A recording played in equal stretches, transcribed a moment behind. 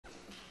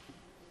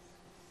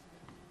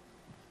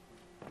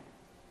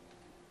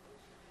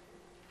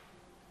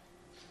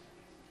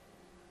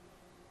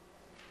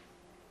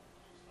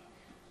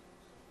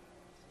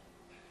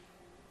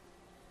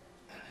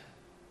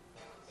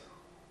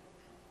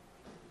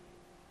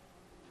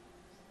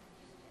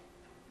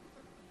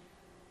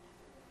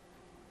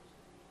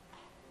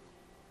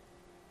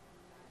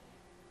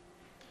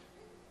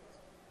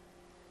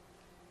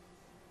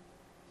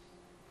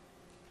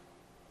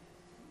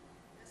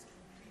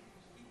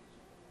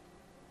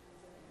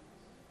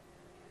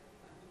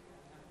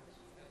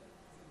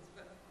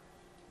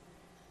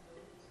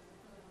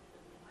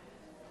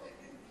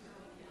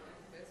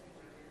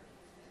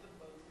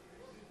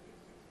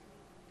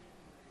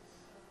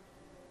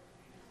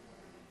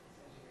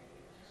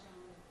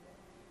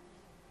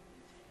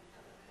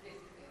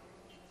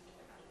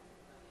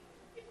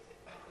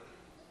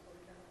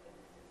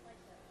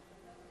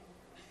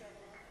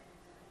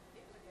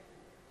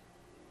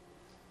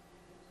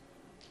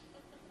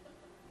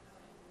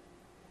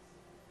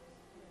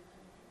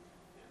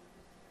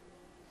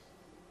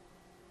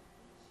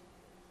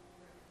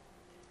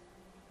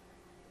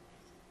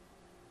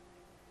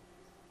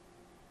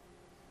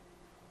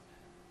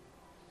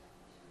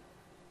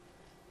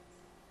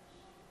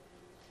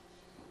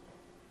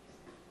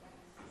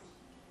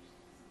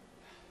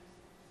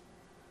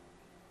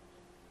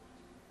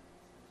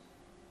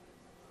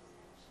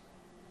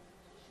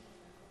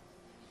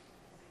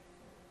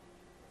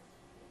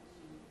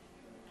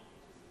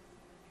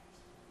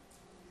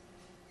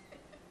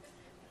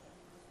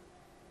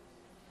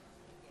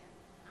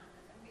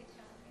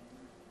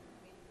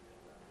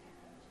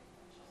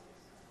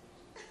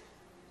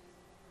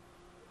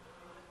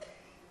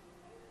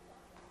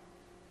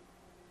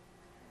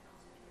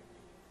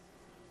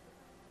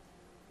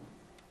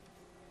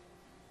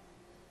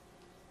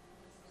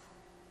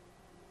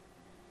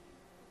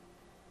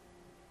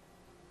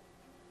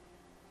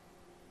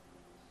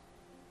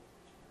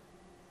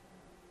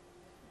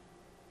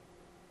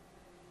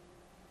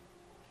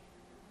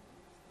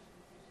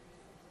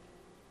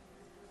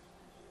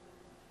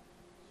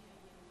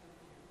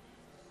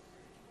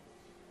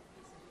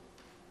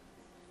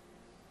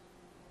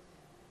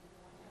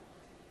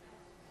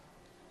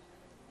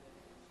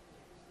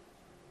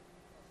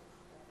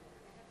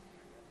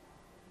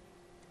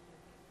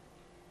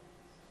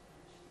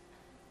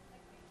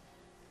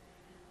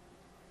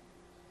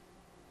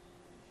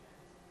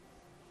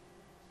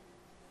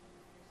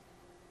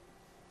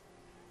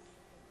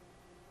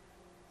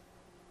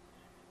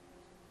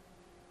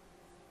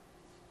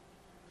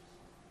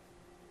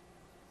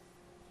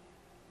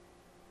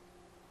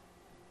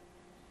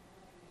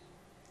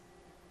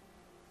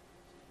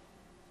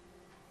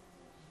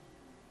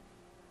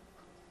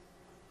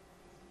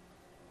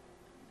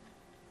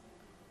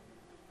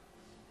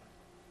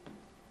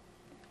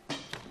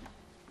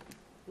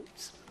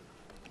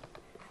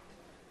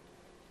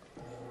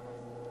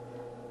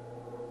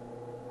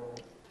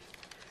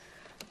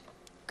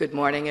Good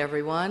morning,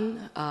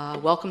 everyone.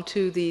 Welcome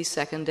to the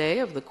second day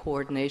of the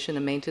Coordination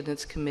and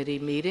Maintenance Committee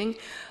meeting.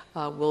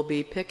 We'll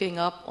be picking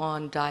up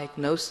on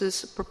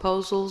diagnosis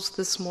proposals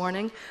this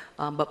morning,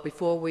 but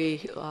before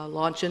we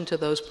launch into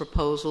those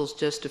proposals,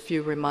 just a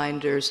few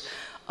reminders,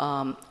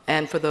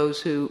 and for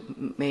those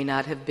who may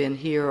not have been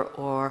here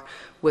or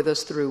with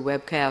us through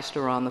webcast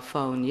or on the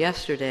phone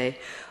yesterday,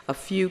 a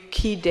few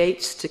key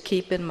dates to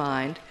keep in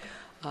mind.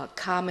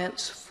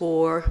 Comments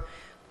for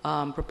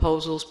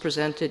proposals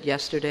presented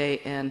yesterday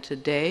and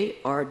today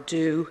are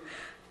due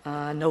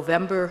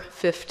November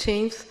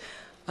 15th.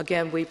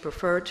 Again, we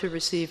prefer to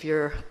receive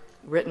your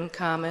written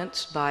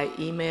comments by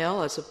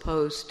email as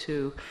opposed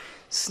to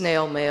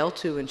snail mail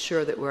to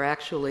ensure that we're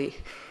actually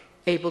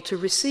able to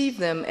receive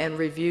them and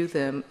review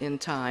them in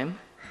time.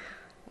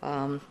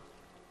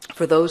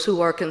 For those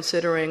who are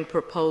considering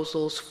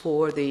proposals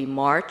for the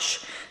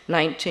March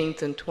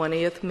 19th and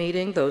 20th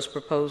meeting, those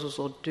proposals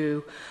will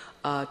due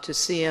to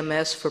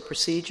CMS for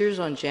procedures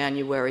on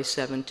January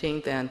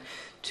 17th and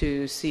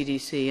to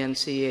CDC and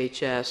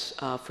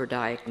CHS for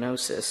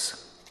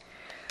diagnosis.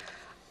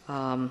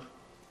 And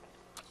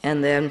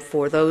then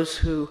for those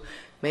who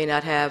may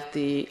not have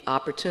the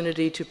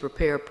opportunity to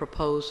prepare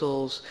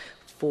proposals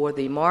for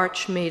the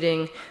March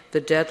meeting, the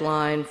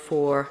deadline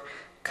for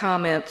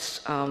comments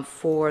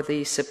for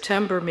the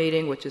September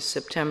meeting, which is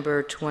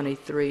September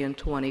 23 and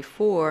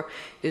 24,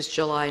 is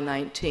July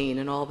 19,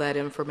 and all that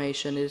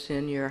information is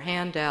in your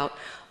handout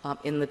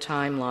in the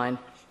timeline.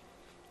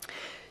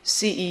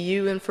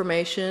 CEU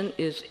information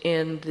is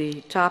in the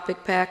topic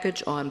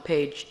package on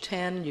page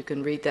 10. You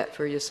can read that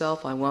for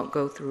yourself. I won't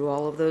go through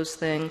all of those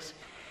things.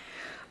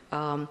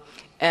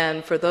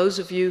 And for those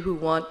of you who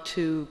want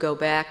to go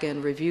back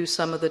and review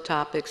some of the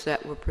topics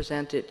that were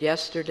presented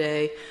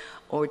yesterday,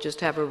 or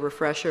just have a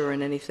refresher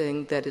on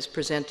anything that is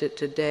presented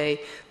today,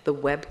 the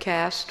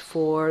webcast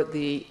for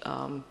the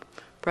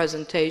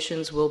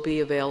presentations will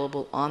be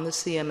available on the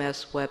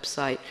CMS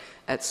website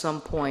at some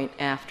point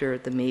after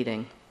the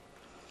meeting.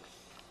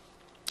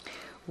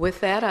 With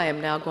that, I am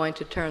now going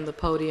to turn the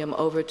podium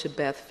over to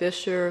Beth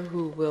Fisher,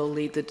 who will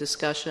lead the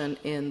discussion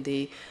in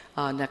the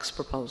next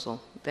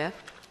proposal. Beth?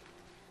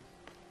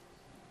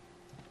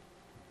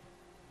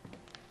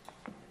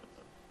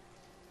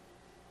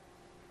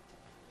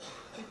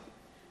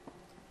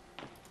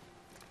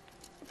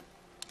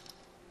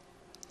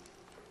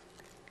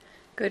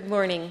 Good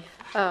morning.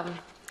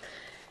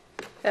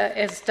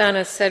 As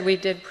Donna said, we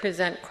did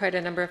present quite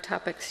a number of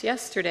topics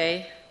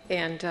yesterday,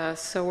 and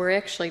so we're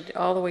actually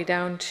all the way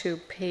down to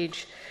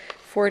page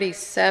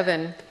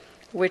 47,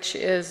 which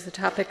is the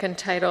topic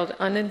entitled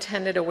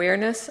Unintended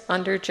Awareness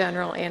Under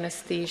General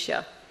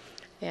Anesthesia.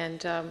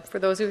 And for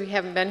those of you who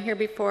haven't been here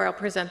before, I'll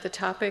present the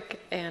topic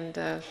and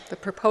the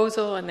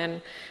proposal, and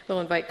then we'll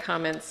invite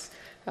comments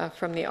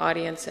from the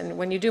audience. And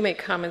when you do make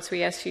comments,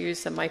 we ask you to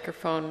use the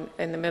microphone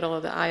in the middle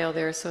of the aisle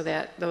there so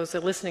that those that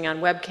are listening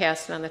on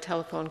webcast and on the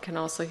telephone can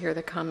also hear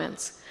the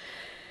comments.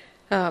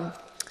 In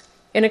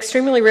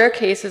extremely rare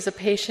cases, a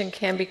patient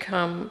can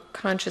become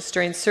conscious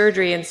during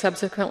surgery and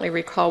subsequently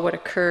recall what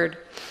occurred.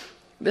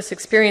 This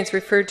experience,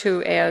 referred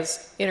to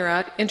as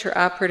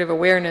intraoperative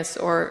awareness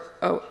or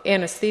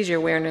anesthesia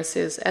awareness,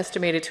 is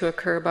estimated to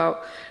occur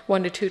about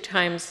 1 to 2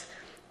 times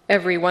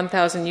every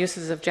 1,000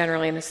 uses of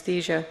general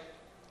anesthesia.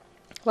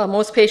 While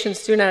most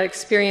patients do not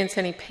experience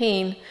any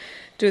pain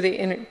due to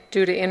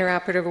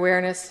intraoperative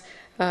awareness,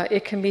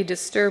 it can be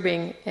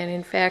disturbing, and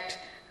in fact,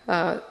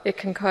 it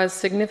can cause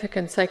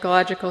significant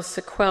psychological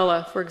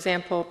sequelae, for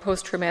example,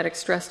 post-traumatic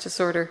stress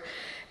disorder,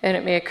 and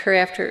that may occur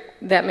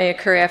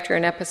after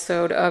an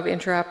episode of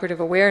intraoperative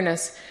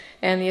awareness,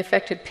 and the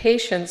affected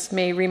patients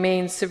may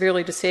remain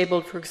severely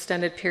disabled for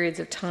extended periods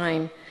of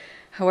time.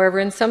 However,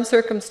 in some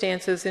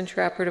circumstances,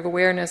 intraoperative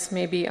awareness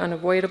may be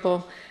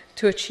unavoidable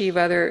to achieve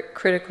other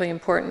critically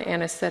important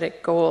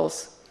anesthetic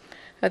goals.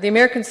 The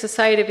American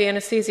Society of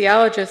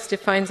Anesthesiologists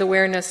defines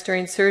awareness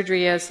during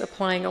surgery as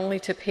applying only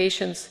to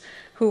patients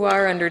who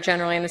are under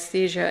general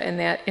anesthesia, and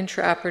that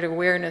intraoperative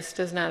awareness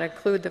does not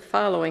include the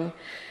following: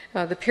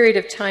 the period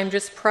of time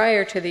just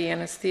prior to the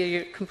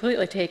anesthesia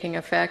completely taking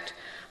effect,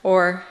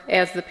 or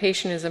as the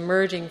patient is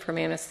emerging from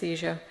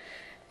anesthesia,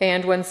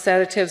 and when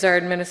sedatives are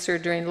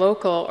administered during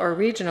local or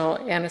regional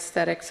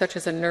anesthetics, such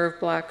as a nerve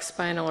block,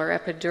 spinal, or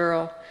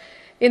epidural.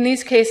 In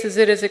these cases,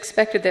 it is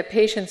expected that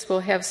patients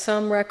will have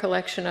some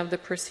recollection of the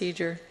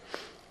procedure.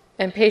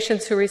 And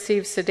patients who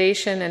receive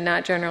sedation and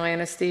not general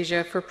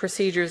anesthesia for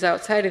procedures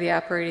outside of the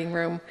operating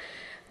room,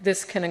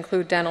 this can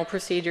include dental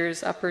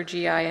procedures, upper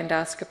GI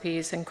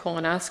endoscopies, and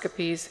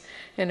colonoscopies,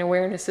 and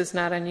awareness is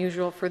not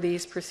unusual for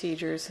these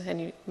procedures.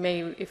 And you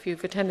may, if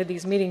you've attended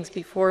these meetings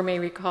before, may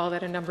recall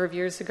that a number of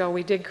years ago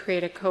we did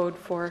create a code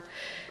for,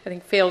 I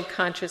think, failed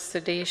conscious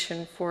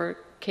sedation for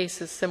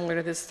cases similar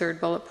to this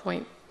third bullet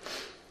point.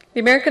 The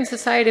American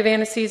Society of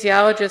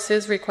Anesthesiologists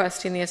is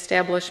requesting the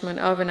establishment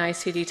of an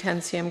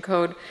ICD-10-CM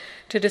code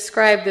to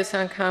describe this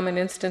uncommon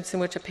instance in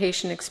which a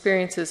patient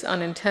experiences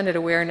unintended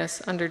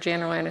awareness under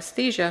general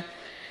anesthesia,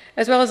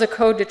 as well as a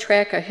code to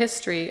track a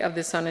history of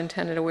this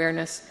unintended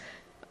awareness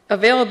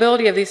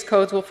Availability of these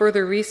codes will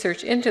further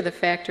research into the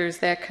factors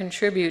that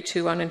contribute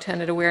to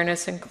unintended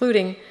awareness,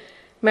 including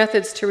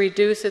methods to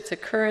reduce its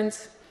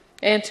occurrence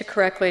and to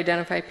correctly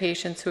identify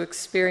patients who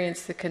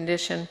experience the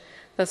condition,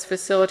 thus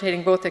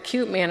facilitating both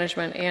acute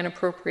management and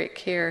appropriate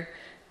care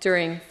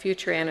during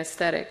future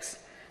anesthetics.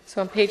 So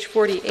on page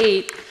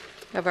 48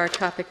 of our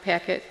topic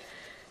packet,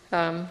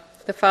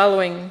 the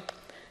following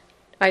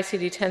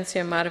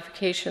ICD-10-CM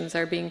modifications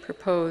are being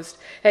proposed.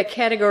 At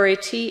category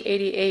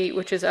T88,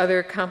 which is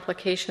other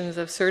complications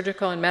of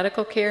surgical and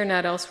medical care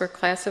not elsewhere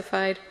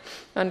classified,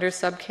 under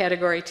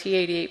subcategory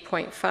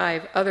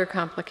T88.5, other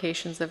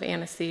complications of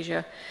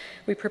anesthesia,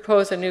 we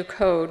propose a new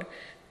code,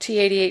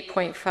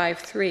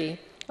 T88.53,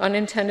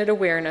 unintended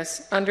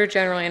awareness under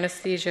general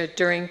anesthesia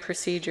during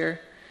procedure.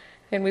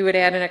 And we would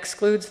add an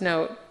excludes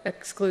note,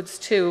 excludes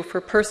 2, for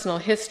personal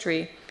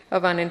history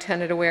of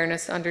unintended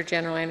awareness under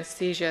general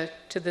anesthesia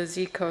to the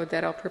Z code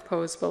that I'll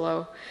propose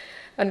below.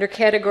 Under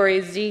category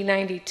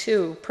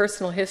Z92,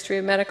 personal history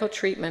of medical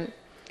treatment,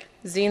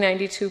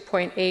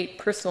 Z92.8,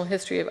 personal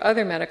history of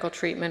other medical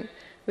treatment,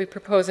 we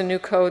propose a new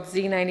code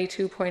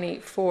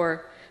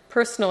Z92.84,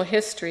 personal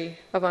history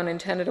of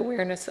unintended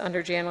awareness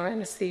under general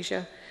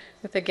anesthesia,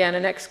 with again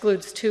an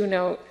excludes 2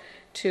 note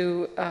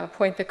to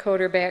point the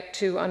coder back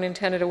to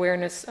unintended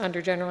awareness under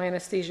general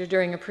anesthesia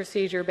during a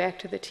procedure back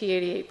to the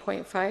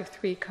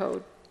T88.53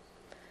 code.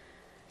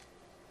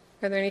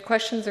 Are there any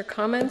questions or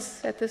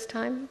comments at this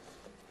time?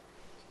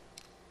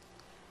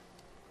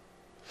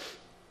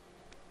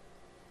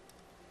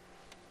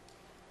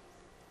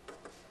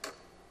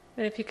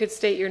 And if you could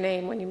state your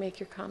name when you make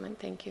your comment,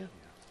 thank you.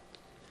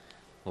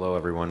 Hello,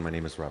 everyone. My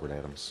name is Robert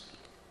Adams.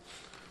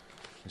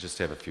 I just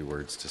have a few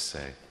words to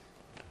say.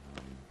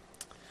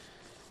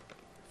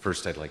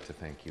 First, I'd like to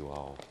thank you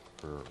all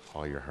for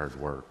all your hard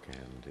work,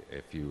 and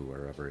if you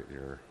are ever at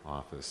your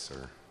office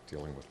or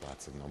dealing with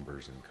lots of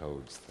numbers and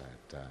codes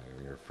that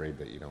you're afraid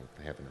that you don't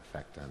have an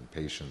effect on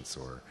patients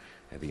or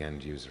the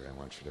end user, I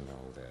want you to know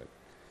that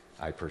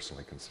I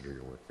personally consider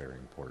your work very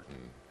important.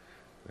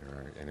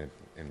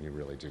 And you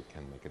really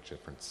can make a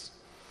difference.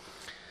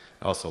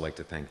 I'd also like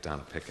to thank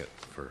Donna Pickett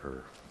for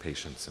her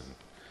patience and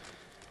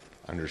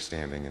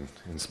understanding and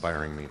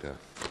inspiring me to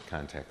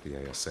contact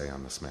the ASA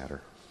on this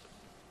matter.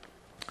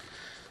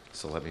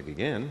 So let me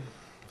begin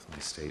with my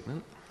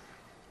statement.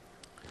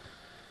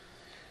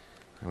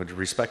 I would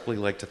respectfully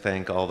like to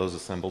thank all those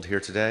assembled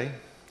here today.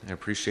 I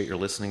appreciate your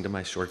listening to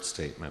my short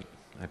statement.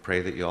 I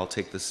pray that you all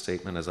take this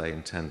statement as I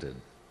intended,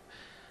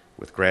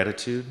 with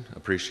gratitude,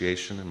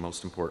 appreciation, and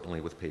most importantly,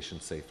 with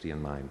patient safety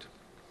in mind.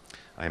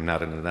 I am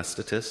not an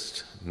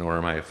anesthetist, nor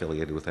am I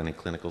affiliated with any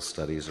clinical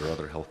studies or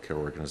other healthcare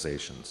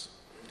organizations.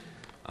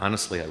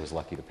 Honestly, I was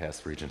lucky to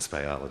pass Regents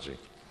Biology.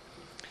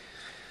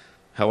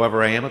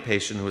 However, I am a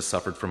patient who has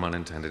suffered from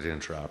unintended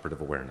intraoperative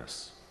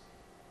awareness.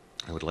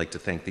 I would like to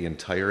thank the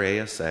entire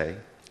ASA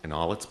and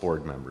all its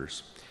board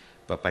members,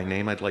 but by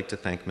name I'd like to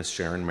thank Ms.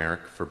 Sharon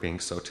Merrick for being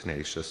so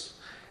tenacious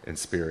and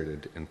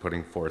spirited in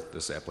putting forth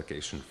this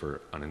application for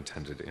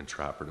unintended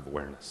intraoperative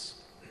awareness.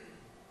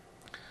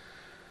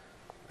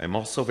 I'm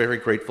also very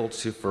grateful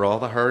for all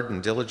the hard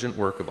and diligent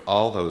work of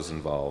all those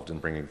involved in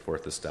bringing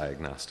forth this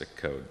diagnostic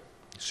code.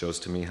 It shows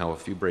to me how a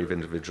few brave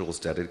individuals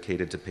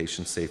dedicated to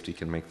patient safety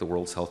can make the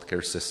world's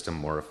healthcare system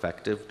more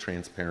effective,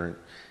 transparent,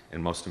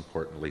 and most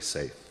importantly,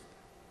 safe.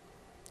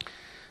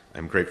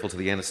 I'm grateful to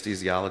the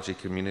anesthesiology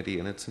community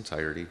in its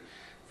entirety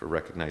for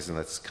recognizing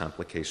that this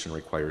complication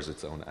requires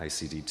its own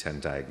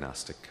ICD-10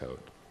 diagnostic code.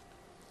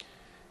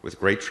 With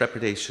great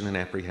trepidation and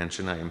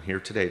apprehension, I am here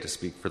today to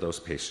speak for those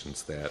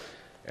patients that,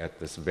 at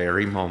this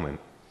very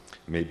moment,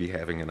 may be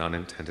having an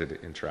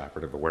unintended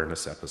intraoperative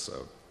awareness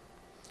episode.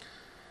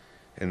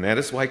 And that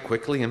is why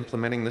quickly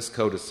implementing this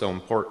code is so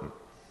important.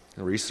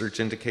 The research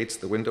indicates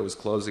the window is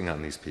closing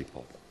on these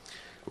people.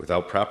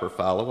 Without proper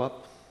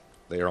follow-up,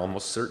 they are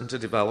almost certain to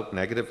develop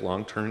negative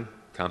long-term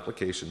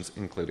complications,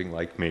 including,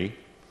 like me,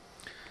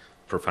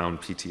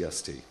 profound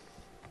PTSD.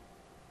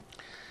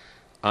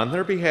 On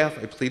their behalf,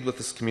 I plead with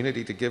this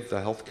community to give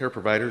the healthcare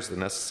providers the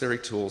necessary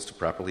tools to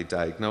properly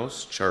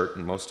diagnose, chart,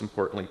 and most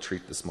importantly,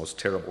 treat this most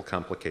terrible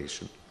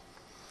complication.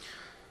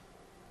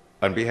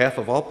 On behalf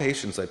of all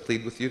patients, I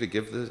plead with you to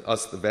give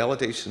us the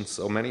validation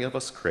so many of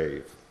us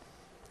crave,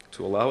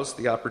 to allow us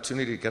the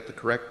opportunity to get the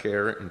correct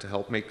care and to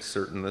help make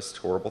certain this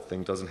horrible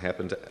thing doesn't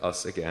happen to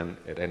us again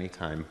at any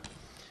time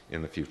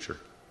in the future.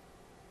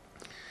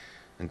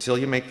 Until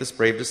you make this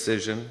brave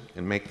decision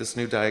and make this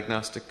new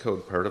diagnostic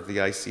code part of the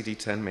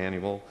ICD-10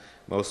 manual,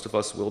 most of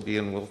us will be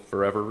and will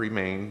forever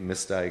remain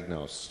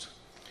misdiagnosed.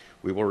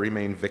 We will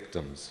remain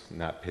victims,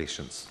 not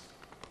patients.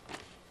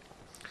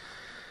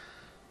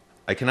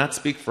 I cannot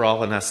speak for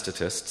all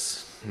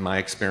anesthetists. In my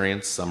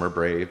experience, some are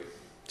brave,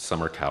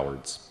 some are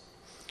cowards.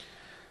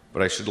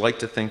 But I should like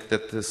to think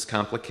that this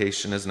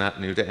complication is not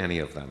new to any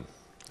of them.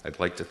 I'd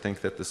like to think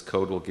that this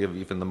code will give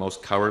even the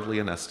most cowardly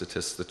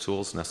anesthetists the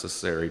tools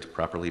necessary to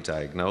properly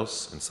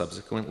diagnose and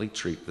subsequently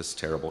treat this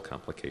terrible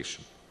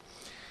complication.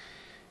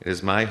 It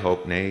is my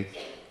hope, nay,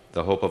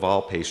 the hope of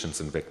all patients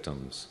and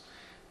victims,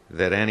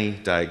 that any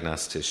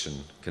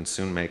diagnostician can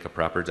soon make a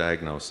proper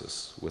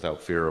diagnosis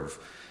without fear of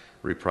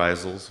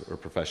reprisals or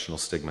professional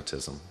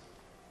stigmatism,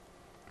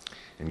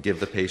 and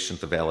give the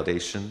patient the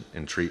validation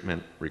and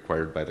treatment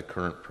required by the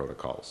current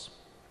protocols.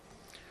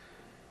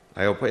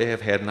 I hope I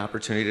have had an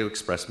opportunity to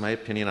express my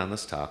opinion on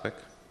this topic.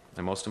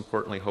 I most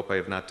importantly hope I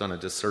have not done a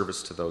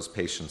disservice to those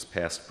patients,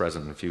 past,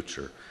 present, and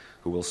future,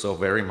 who will so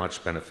very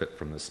much benefit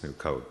from this new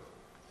code.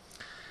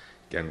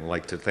 Again, I'd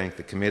like to thank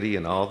the committee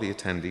and all the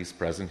attendees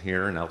present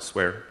here and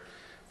elsewhere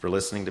for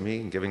listening to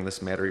me and giving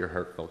this matter your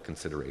heartfelt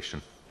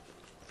consideration.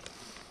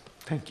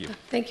 Thank you.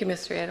 Thank you,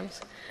 Mr.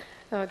 Adams.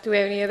 Do we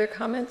have any other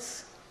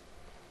comments?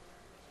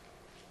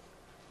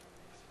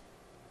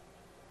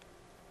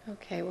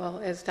 Okay, well,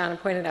 as Donna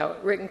pointed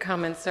out, written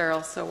comments are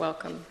also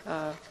welcome,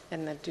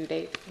 and the due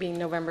date being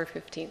November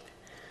 15th.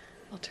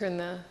 I'll turn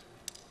the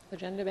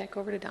agenda back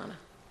over to Donna.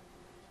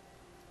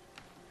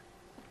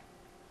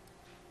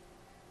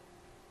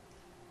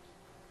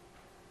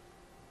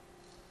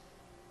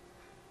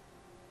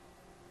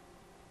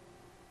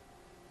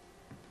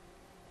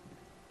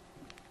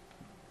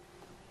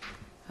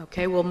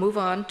 Okay, we'll move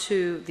on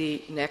to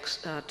the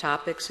next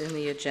topics in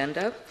the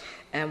agenda,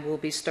 and we'll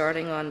be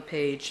starting on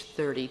page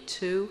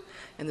 32,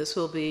 and this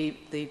will be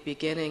the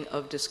beginning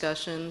of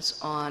discussions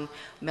on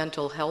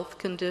mental health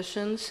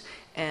conditions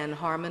and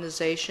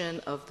harmonization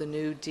of the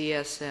new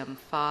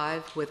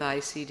DSM-5 with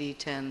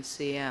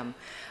ICD-10-CM.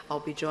 I'll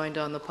be joined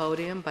on the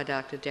podium by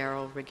Dr.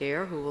 Darrell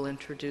Regehr, who will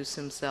introduce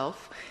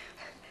himself,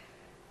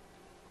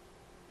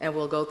 and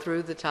we'll go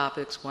through the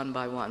topics one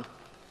by one.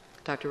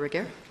 Dr.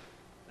 Regehr?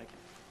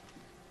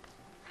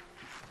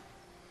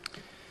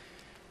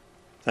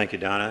 Thank you,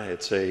 Donna.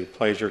 It's a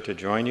pleasure to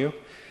join you.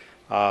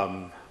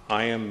 I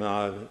am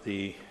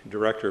the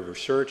Director of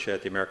Research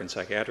at the American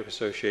Psychiatric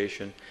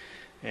Association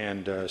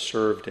and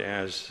served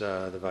as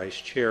the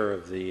Vice Chair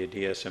of the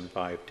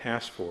DSM-5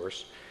 Task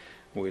Force,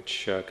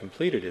 which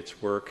completed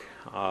its work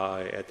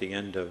at the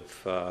end of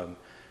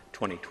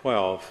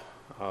 2012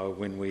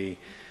 when we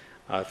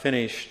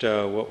finished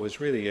what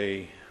was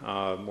really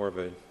more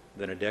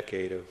than a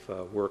decade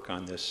of work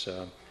on this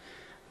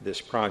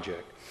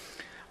project.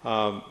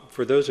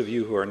 For those of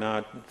you who are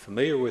not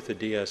familiar with the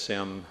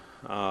DSM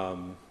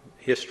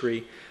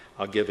history,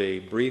 I'll give a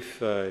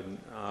brief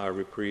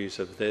reprise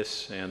of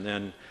this and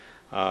then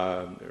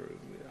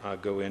I'll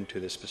go into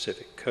the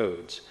specific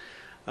codes.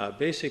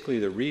 Basically,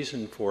 the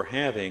reason for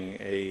having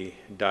a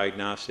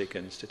diagnostic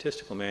and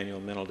statistical manual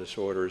of mental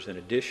disorders in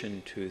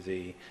addition to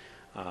the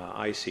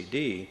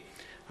ICD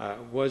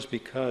was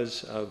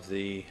because of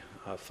the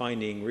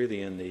finding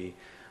really in the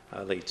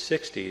late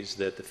 60s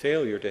that the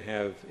failure to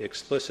have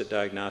explicit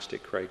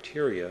diagnostic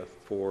criteria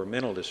for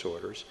mental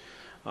disorders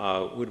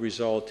would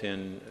result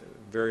in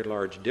very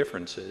large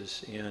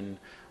differences in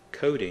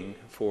coding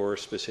for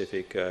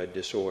specific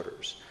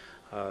disorders.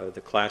 The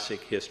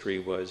classic history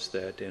was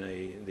that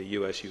in the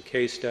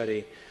US-UK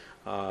study,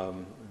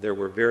 there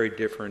were very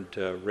different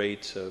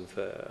rates of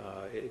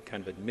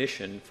kind of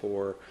admission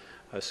for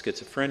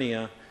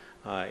schizophrenia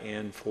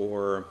and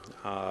for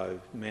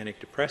manic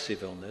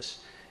depressive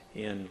illness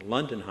in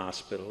London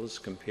hospitals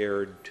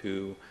compared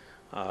to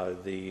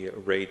the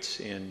rates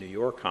in New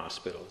York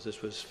hospitals.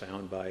 This was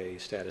found by a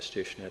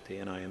statistician at the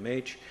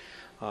NIMH,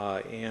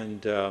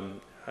 and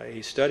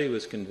a study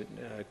was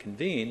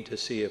convened to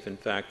see if in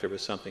fact there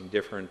was something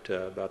different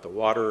about the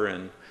water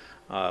in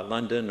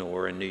London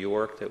or in New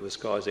York that was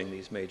causing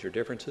these major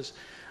differences.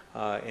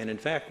 And in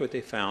fact what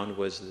they found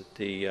was that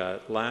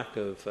the lack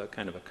of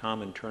kind of a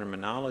common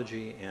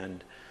terminology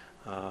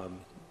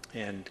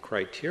and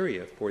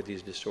criteria for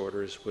these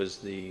disorders was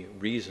the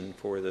reason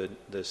for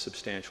the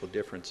substantial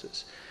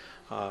differences.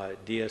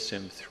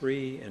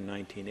 DSM-3 in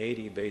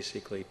 1980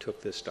 basically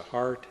took this to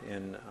heart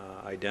and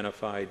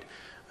identified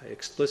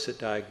explicit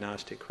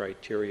diagnostic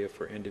criteria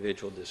for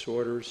individual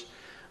disorders,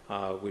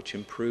 which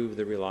improved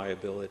the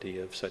reliability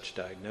of such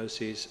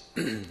diagnoses.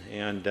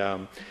 And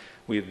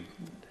we've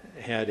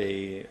had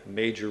a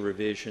major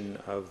revision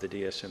of the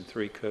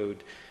DSM-3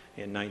 code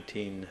in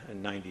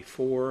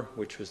 1994,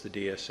 which was the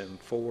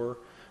DSM-4 or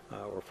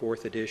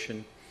 4th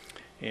edition,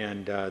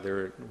 and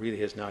there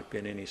really has not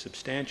been any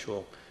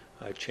substantial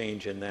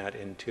change in that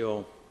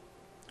until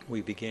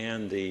we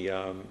began the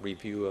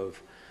review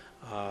of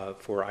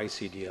for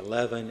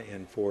ICD-11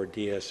 and for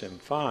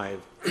DSM-5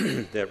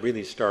 that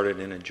really started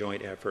in a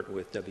joint effort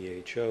with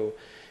WHO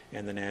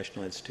and the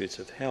National Institutes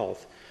of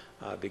Health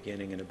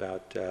beginning in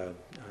about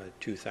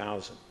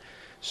 2000.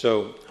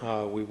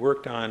 So we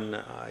worked on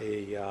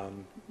a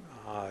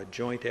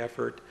joint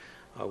effort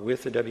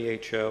with the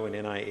WHO and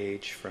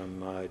NIH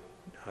from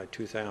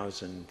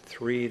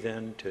 2003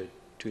 then to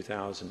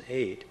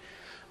 2008,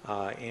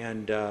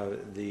 and a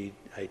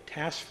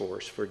task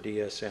force for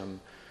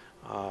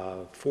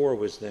DSM-4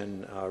 was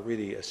then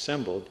really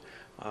assembled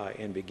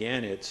and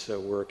began its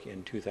work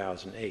in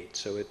 2008.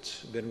 So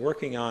it's been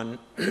working on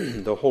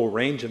the whole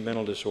range of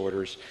mental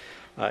disorders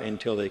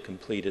until they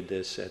completed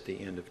this at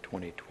the end of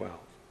 2012.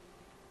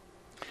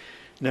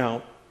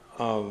 Now,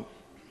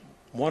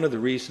 one of the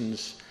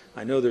reasons,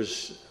 I know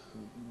there's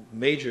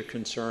major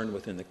concern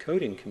within the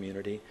coding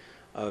community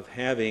of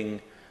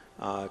having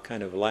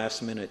kind of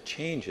last-minute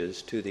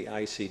changes to the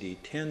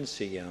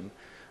ICD-10-CM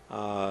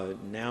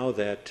now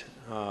that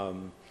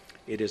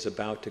it is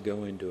about to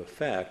go into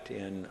effect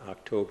in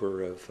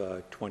October of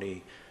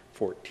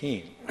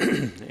 2014.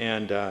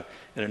 And an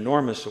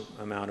enormous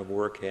amount of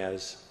work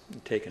has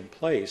taken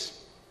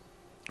place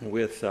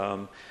with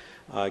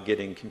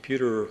getting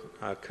computer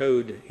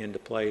code into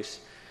place.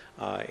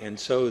 And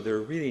so there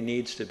really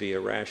needs to be a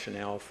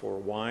rationale for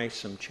why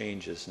some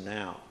changes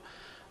now.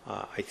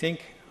 I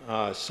think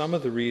some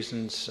of the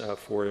reasons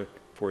for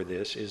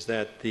this is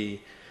that the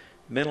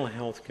mental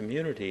health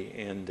community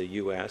in the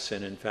U.S.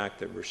 and in fact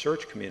the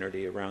research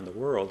community around the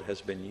world has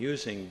been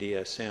using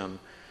DSM,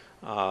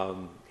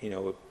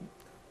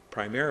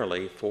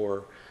 primarily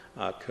for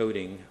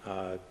coding,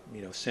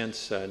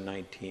 since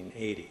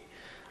 1980.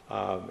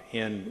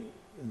 And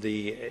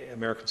the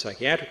American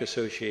Psychiatric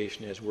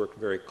Association has worked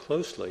very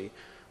closely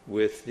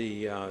with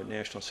the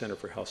National Center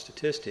for Health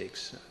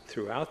Statistics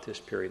throughout this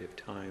period of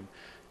time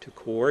to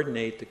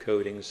coordinate the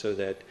coding so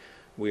that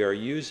we are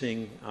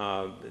using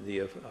the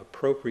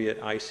appropriate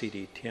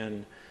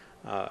ICD-10,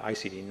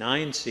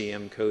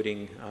 ICD-9-CM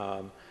coding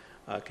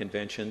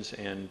conventions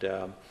and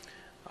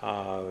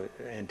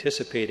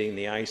anticipating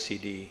the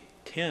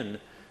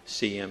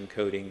ICD-10-CM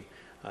coding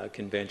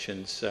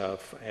conventions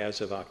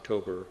as of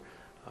October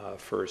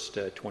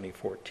 1st,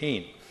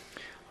 2014.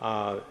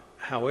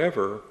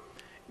 However,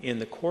 in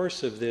the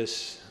course of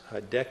this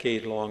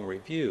decade-long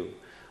review,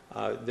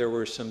 there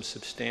were some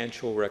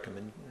substantial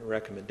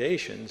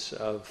recommendations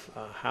of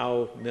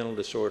how mental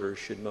disorders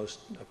should most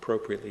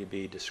appropriately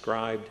be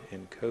described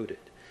and coded.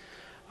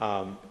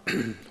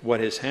 What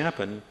has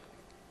happened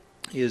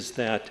is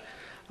that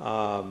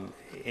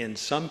in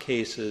some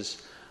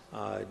cases,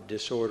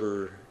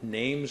 disorder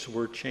names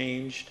were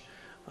changed.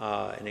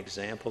 An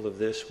example of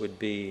this would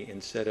be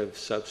instead of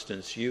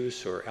substance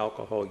use or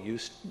alcohol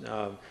use,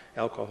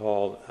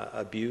 alcohol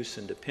abuse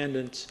and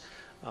dependence,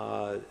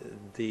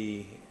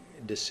 the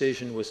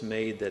decision was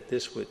made that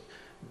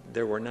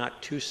there were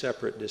not two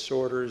separate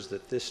disorders,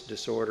 that this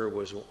disorder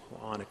was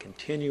on a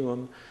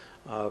continuum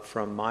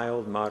from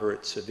mild,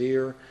 moderate,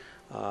 severe,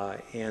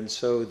 and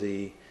so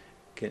the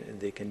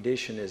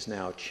condition is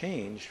now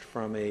changed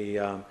from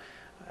a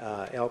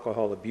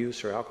alcohol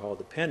abuse or alcohol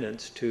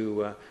dependence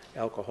to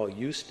alcohol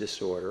use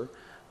disorder,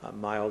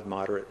 mild,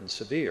 moderate, and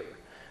severe.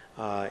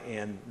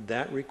 And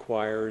that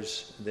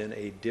requires then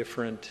a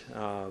different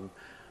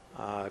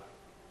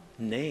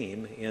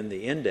name in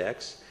the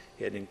index.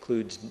 It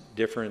includes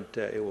different,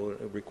 it will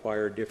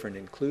require different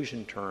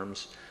inclusion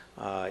terms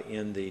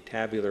in the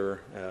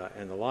tabular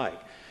and the like.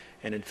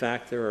 And in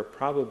fact, there are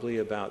probably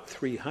about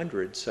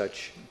 300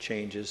 such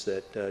changes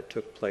that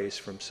took place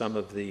from some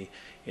of the,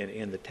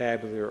 in the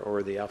tabular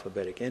or the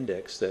alphabetic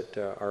index that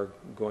are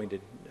going to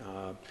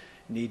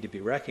need to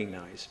be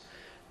recognized.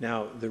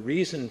 Now, the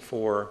reason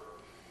for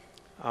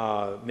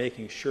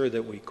making sure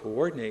that we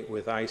coordinate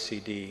with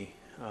ICD,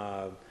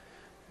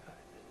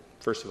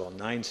 first of all,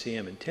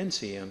 9-CM and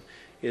 10-CM,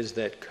 is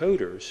that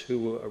coders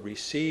who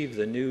receive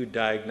the new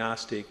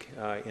diagnostic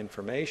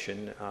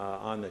information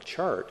on the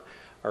chart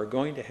are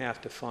going to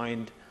have to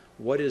find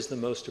what is the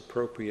most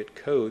appropriate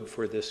code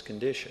for this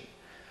condition.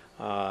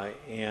 They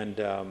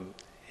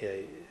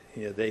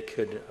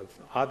could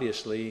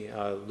obviously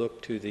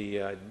look to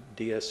the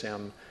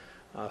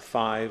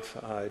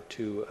DSM-5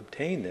 to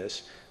obtain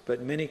this, but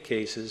in many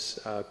cases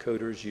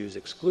coders use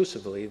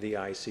exclusively the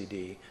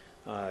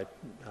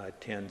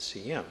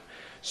ICD-10-CM.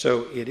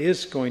 So it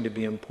is going to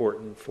be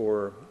important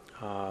for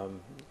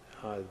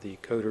the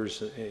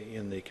coders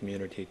in the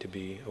community to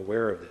be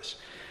aware of this.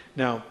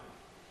 Now,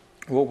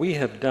 what we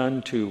have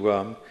done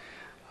to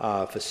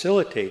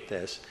facilitate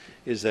this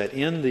is that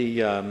in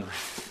the,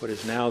 what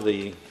is now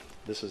the,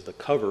 this is the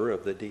cover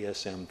of the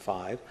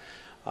DSM-5.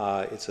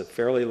 It's a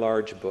fairly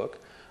large book.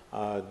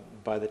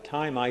 By the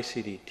time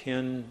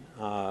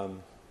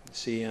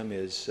ICD-10-CM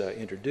is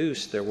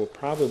introduced, there will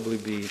probably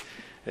be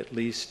at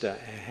least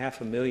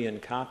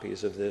 500,000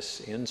 copies of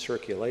this in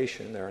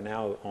circulation. There are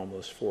now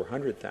almost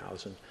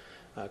 400,000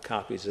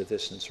 copies of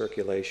this in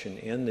circulation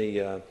in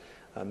the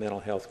mental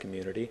health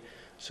community.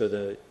 So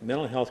the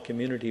mental health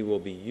community will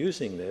be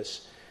using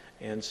this,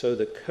 and so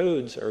the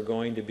codes are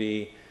going to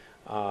be,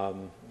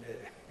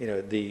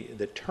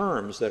 the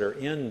terms that are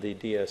in the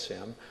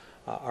DSM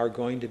are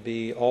going to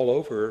be all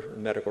over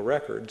medical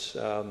records,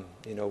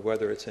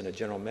 whether it's in a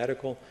general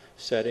medical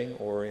setting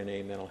or in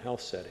a mental health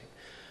setting.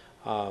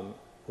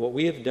 What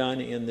we have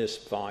done in this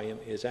volume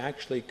is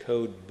actually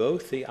code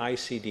both the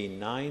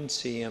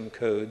ICD-9-CM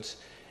codes,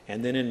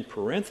 and then in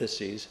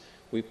parentheses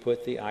we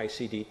put the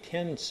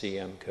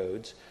ICD-10-CM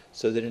codes,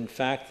 so that in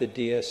fact the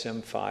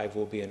DSM-5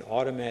 will be an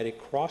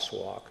automatic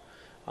crosswalk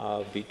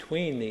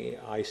between the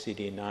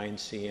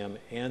ICD-9-CM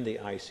and the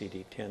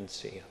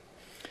ICD-10-CM.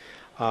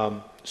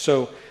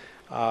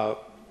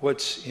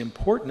 What's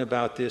important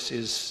about this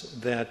is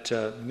that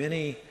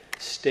many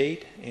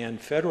state and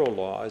federal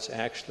laws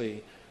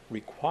actually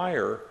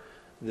require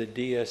the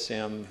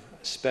DSM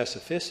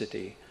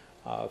specificity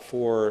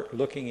for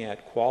looking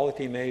at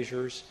quality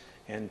measures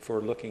and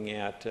for looking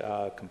at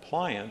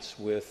compliance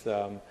with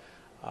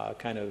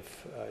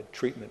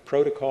treatment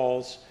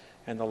protocols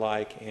and the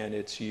like, and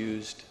it's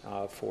used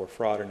for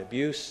fraud and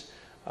abuse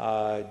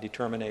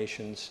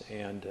determinations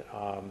and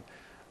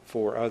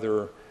for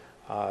other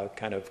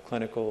kind of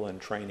clinical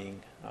and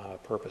training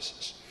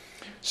purposes.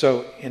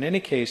 So in any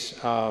case,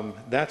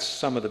 that's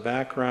some of the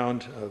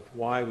background of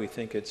why we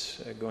think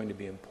it's going to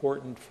be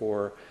important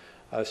for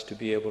us to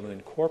be able to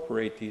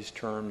incorporate these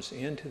terms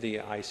into the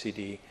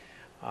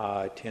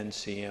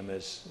ICD-10-CM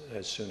as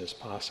soon as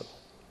possible.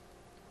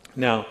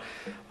 Now,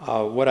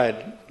 what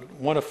I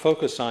want to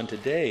focus on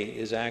today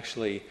is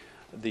actually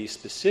the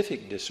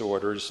specific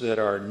disorders that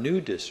are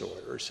new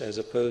disorders, as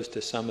opposed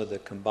to some of the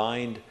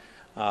combined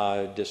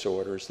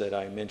disorders that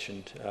I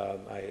mentioned,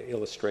 I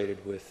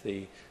illustrated with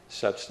the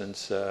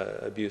substance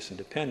abuse and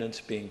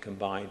dependence being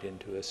combined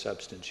into a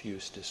substance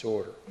use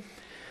disorder.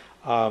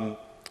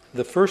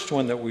 The first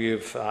one that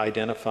we've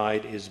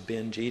identified is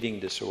binge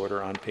eating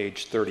disorder on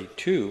page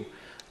 32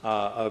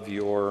 of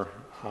your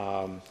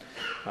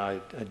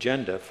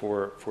agenda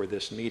for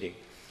this meeting.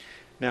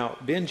 Now,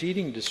 binge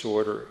eating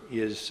disorder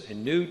is a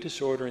new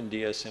disorder in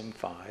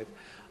DSM-5,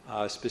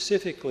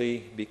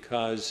 specifically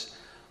because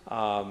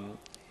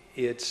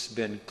it's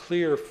been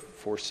clear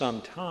for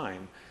some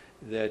time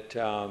that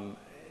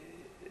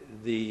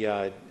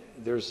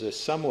there's a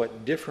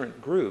somewhat different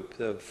group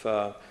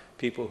of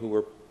people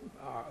who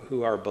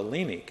are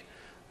bulimic,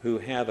 who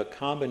have a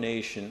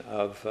combination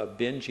of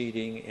binge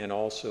eating and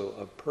also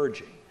of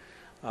purging,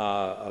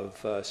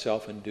 of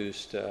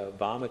self-induced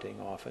vomiting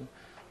often.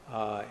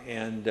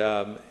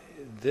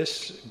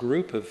 This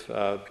group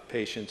of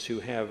patients who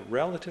have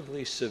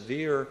relatively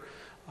severe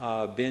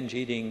binge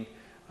eating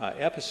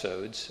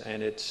episodes,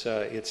 and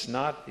it's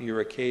not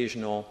your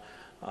occasional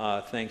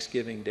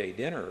Thanksgiving Day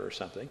dinner or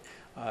something.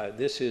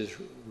 This is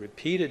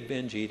repeated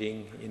binge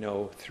eating,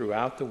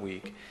 throughout the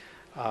week,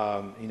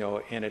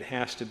 and it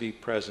has to be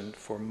present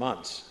for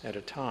months at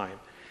a time.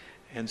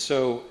 And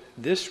so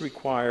this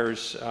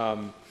requires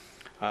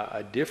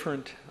a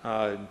different,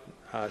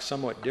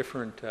 somewhat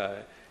different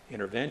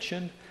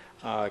intervention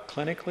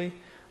clinically.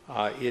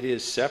 It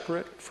is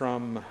separate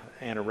from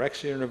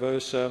anorexia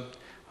nervosa,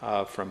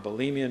 from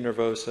bulimia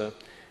nervosa,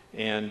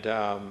 and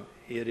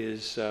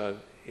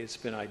it's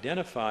been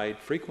identified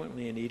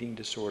frequently in eating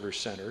disorder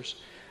centers.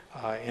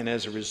 And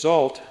as a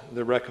result,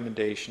 the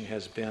recommendation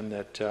has been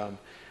that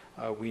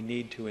we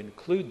need to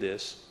include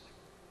this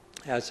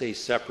as a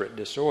separate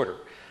disorder.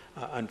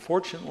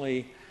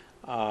 Unfortunately,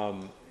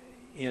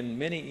 in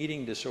many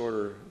eating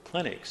disorder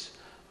clinics,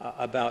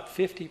 about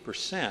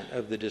 50%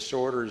 of the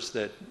disorders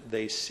that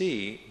they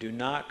see do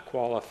not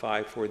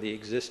qualify for the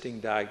existing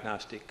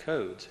diagnostic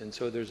codes. And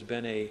so there's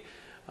been a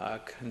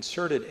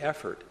concerted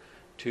effort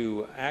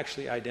to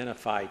actually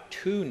identify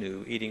two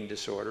new eating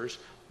disorders.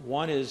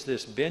 One is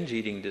this binge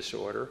eating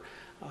disorder,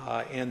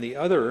 and the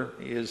other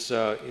is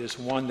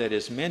one that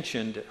is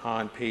mentioned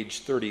on page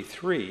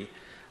 33,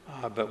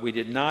 but we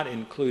did not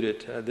include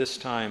it this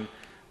time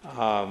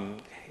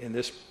in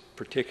this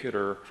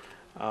particular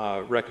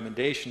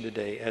recommendation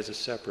today as a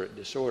separate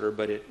disorder,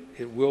 but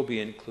it will be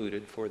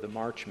included for the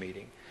March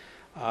meeting.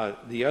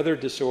 The other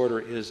disorder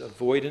is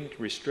avoidant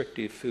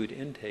restrictive food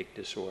intake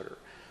disorder.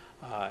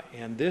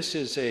 And this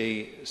is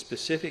a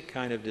specific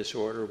kind of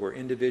disorder where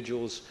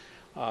individuals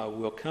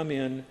will come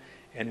in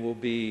and will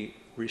be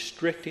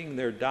restricting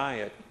their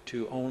diet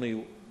to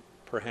only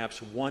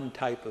perhaps one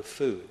type of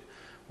food,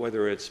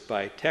 whether it's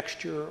by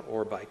texture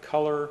or by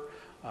color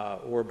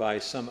or by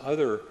some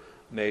other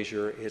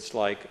measure. It's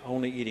like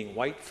only eating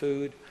white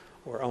food,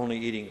 or only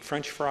eating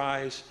French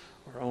fries,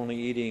 or only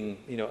eating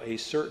a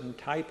certain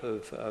type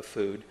of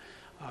food.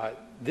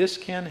 This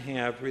can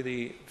have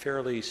really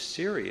fairly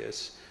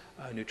serious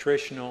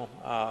nutritional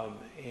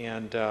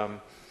and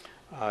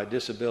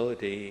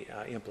disability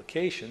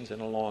implications in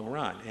the long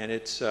run. And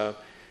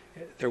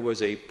there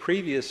was a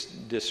previous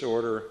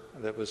disorder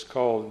that was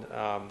called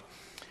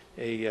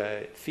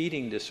a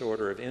feeding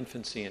disorder of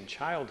infancy and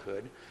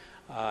childhood,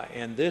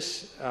 and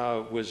this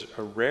was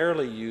a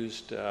rarely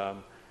used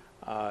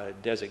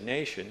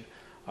designation.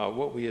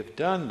 What we have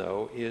done,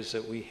 though, is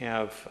that we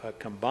have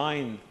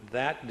combined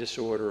that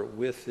disorder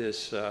with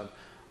this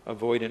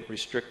avoidant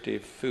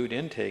restrictive food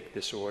intake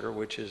disorder,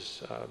 which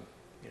is a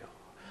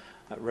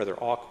rather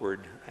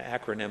awkward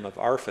acronym of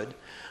ARFID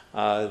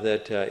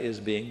that is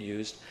being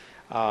used.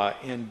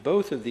 And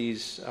both of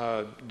these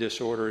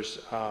disorders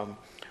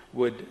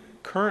would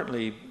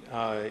currently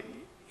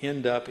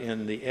end up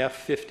in the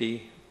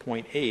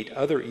F50.8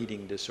 other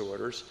eating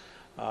disorders.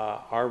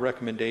 Our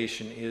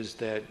recommendation is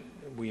that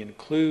we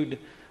include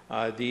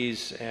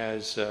these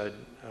as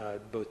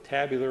both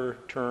tabular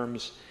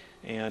terms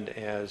and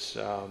as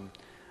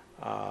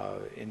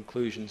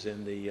inclusions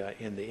in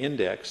the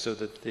index, so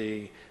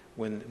that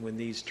when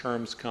these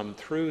terms come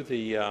through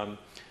the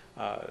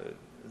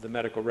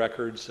medical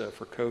records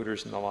for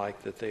coders and the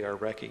like, that they are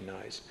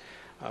recognized.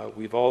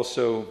 We've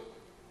also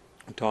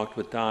talked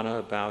with Donna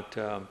about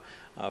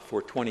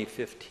for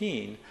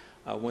 2015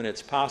 when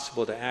it's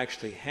possible to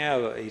actually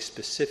have a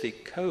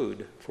specific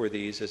code for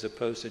these as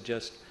opposed to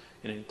just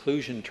an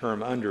inclusion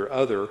term under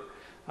other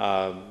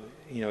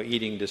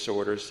eating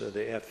disorders, the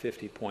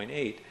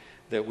F50.8,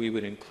 that we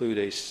would include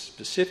a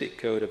specific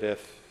code of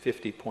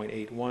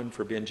F50.81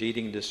 for binge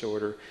eating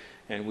disorder,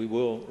 and we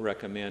will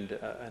recommend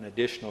an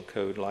additional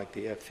code like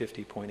the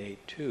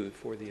F50.82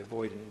 for the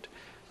avoidant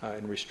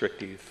and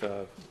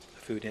restrictive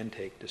food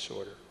intake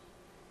disorder.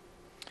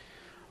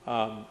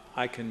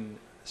 I can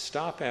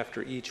stop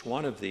after each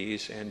one of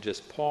these and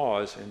just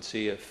pause and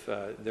see if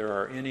there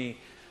are any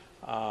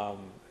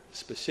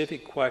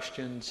specific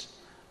questions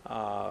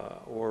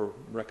or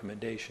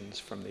recommendations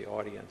from the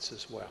audience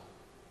as well.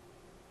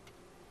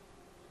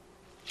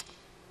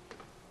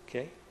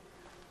 Okay.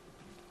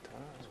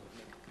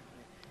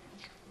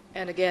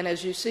 And again,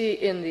 as you see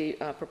in the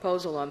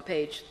proposal on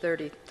page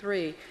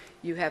 33,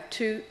 you have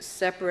two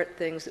separate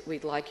things that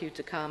we'd like you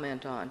to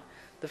comment on.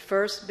 The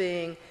first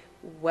being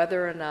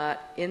whether or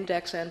not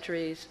index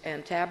entries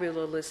and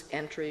tabular list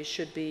entries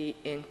should be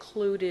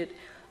included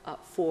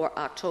for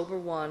October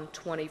 1,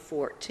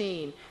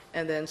 2014,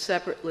 and then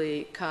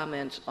separately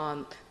comments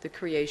on the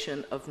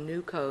creation of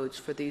new codes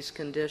for these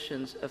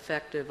conditions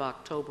effective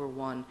October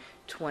 1,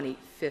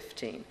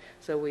 2015.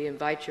 So we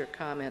invite your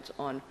comments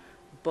on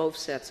both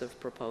sets of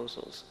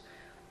proposals.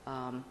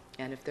 And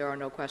if there are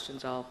no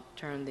questions, I'll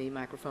turn the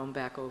microphone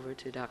back over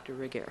to Dr.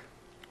 Regier.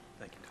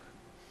 Thank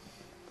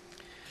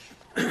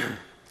you, Todd.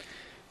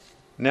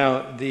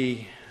 Now,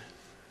 the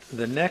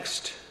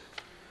next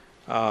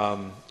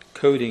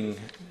coding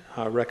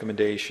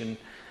recommendation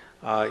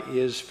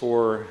is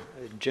for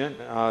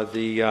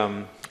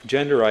the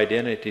gender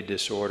identity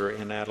disorder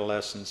in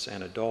adolescence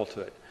and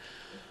adulthood.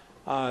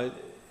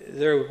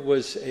 There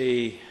was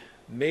a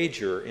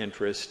major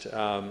interest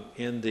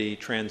in the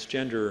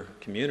transgender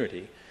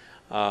community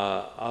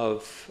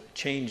of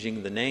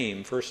changing the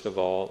name, first of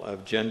all,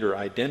 of gender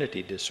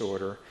identity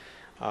disorder,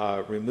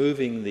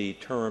 removing the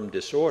term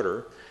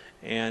disorder,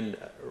 and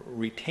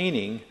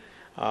retaining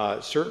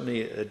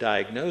certainly a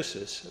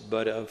diagnosis,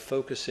 but of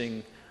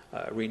focusing,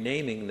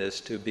 renaming this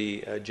to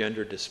be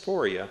gender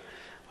dysphoria,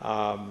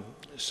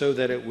 so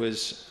that it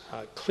was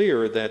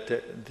clear that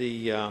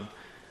the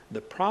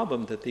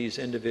problem that these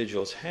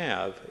individuals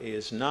have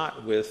is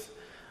not with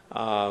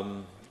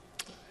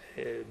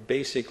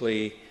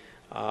basically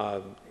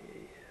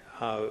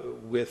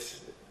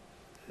with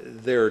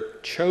their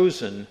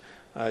chosen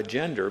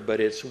gender, but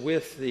it's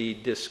with the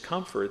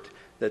discomfort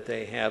that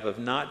they have of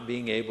not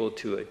being able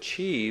to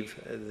achieve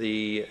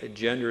the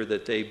gender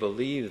that they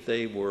believe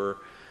they were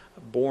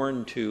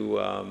born to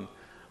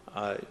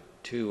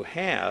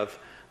have,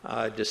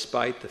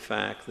 despite the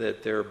fact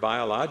that their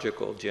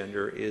biological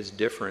gender is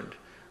different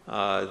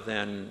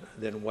than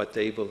what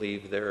they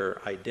believe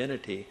their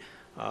identity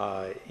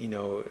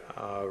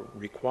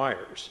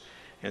requires.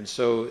 And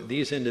so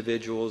these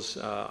individuals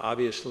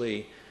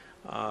obviously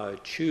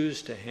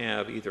choose to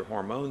have either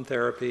hormone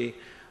therapy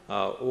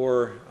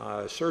or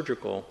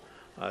surgical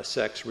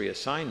sex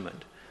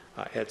reassignment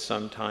at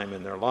some time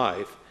in their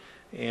life.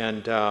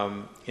 And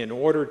in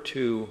order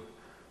to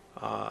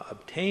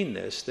obtain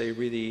this, they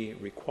really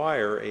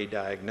require a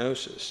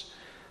diagnosis.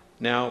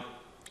 Now,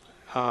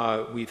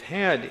 we've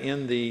had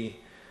in the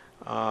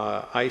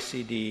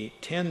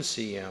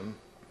ICD-10-CM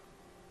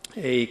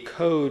a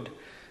code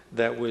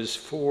that was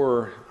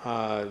for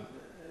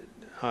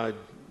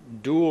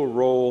dual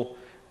role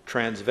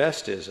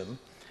transvestism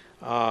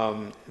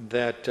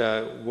that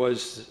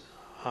was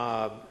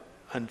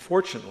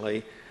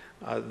unfortunately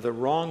the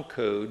wrong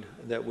code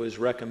that was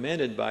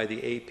recommended by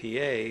the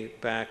APA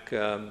back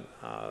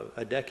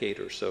a decade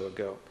or so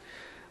ago.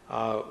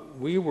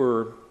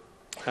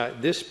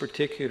 This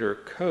particular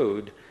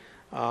code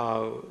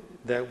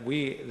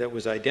that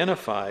was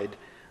identified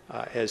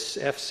as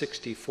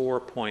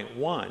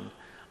F64.1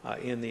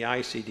 in the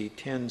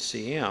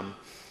ICD-10-CM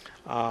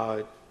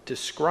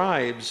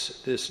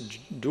describes this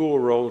dual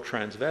role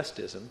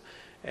transvestism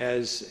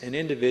as an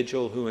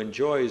individual who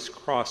enjoys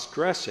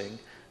cross-dressing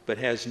but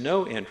has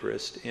no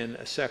interest in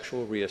a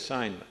sexual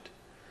reassignment.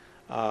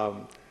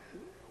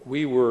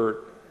 We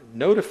were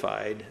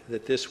notified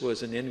that this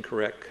was an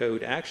incorrect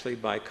code actually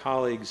by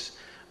colleagues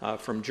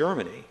from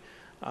Germany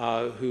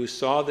who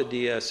saw the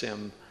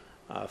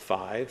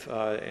DSM-5,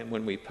 and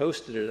when we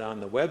posted it on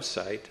the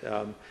website,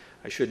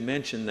 I should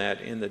mention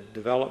that in the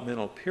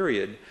developmental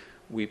period,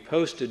 we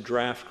posted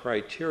draft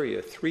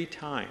criteria 3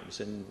 times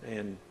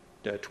in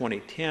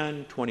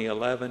 2010,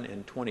 2011,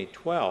 and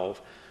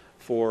 2012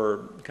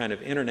 for kind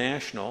of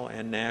international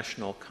and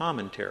national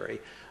commentary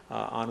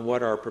on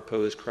what our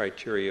proposed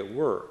criteria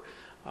were.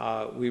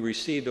 We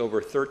received over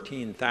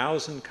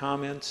 13,000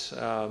 comments,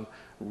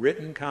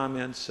 written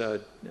comments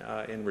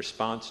in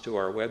response to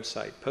our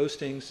website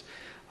postings.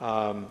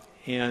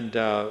 And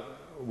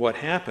what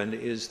happened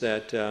is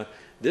that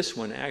this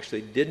one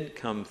actually didn't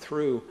come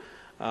through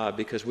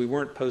because we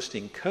weren't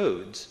posting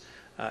codes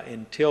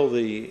until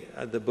the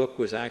book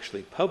was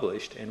actually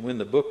published. And when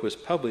the book was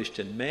published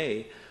in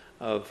May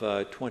of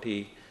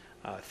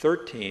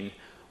 2013,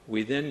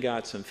 We then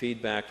got some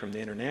feedback from the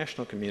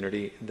international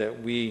community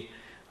that we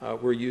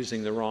were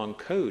using the wrong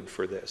code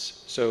for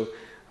this. So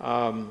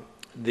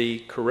the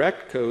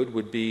correct code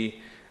would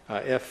be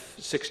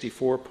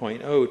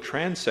F64.0,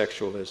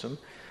 transsexualism,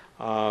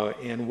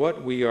 and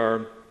what we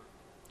are,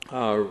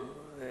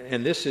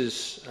 and this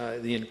is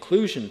the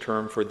inclusion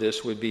term for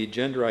this would be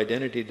gender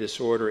identity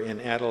disorder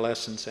in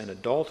adolescence and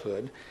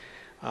adulthood,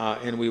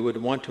 and we would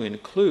want to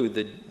include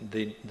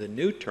the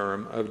new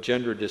term of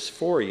gender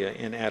dysphoria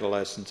in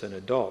adolescents and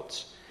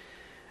adults.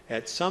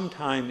 At some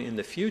time in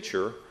the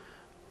future,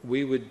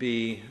 we would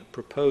be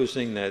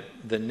proposing that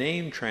the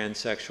name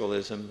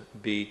transsexualism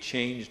be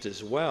changed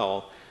as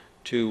well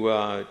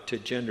to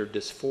gender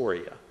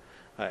dysphoria,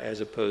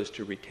 as opposed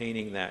to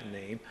retaining that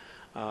name.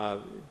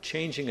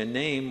 Changing a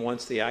name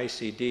once the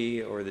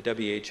ICD or the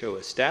WHO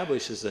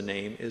establishes the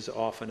name is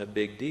often a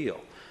big deal.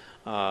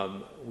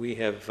 We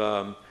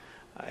have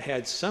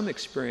had some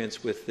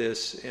experience with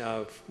this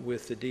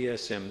with the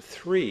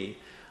DSM-3.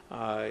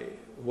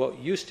 What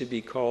used to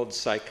be called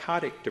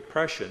psychotic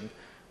depression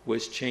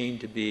was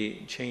changed to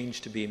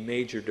be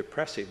major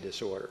depressive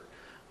disorder.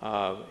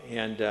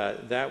 And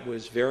that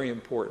was very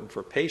important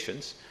for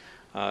patients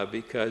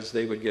because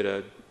they would get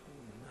a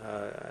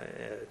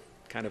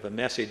kind of a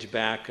message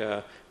back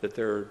that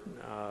their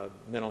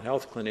mental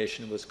health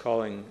clinician was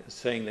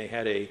saying they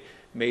had a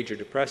major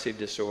depressive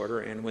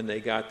disorder, and when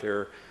they got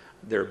their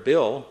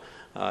bill,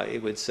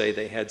 it would say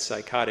they had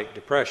psychotic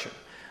depression.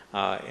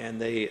 And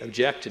they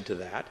objected to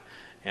that.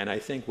 And I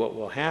think what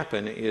will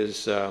happen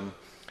is,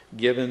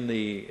 given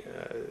the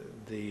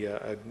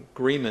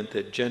agreement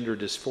that gender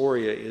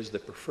dysphoria is the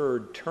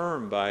preferred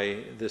term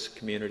by this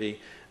community,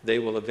 they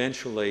will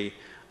eventually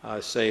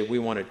say we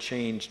want to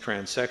change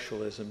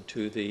transsexualism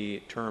to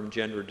the term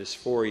gender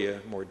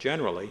dysphoria more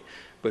generally.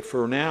 But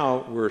for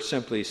now, we're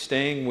simply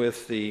staying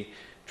with the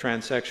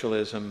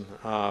transsexualism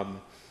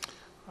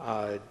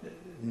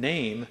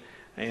name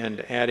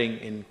and adding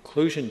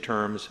inclusion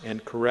terms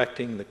and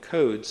correcting the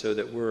code so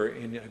that we're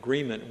in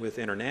agreement with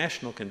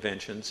international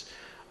conventions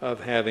of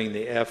having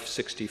the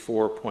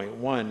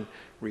F64.1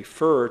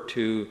 refer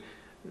to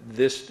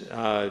this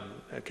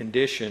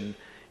condition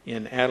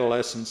in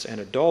adolescence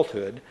and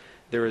adulthood.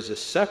 There is a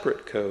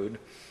separate code,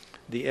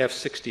 the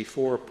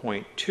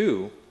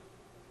F64.2,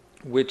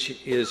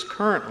 which is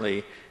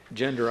currently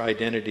gender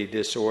identity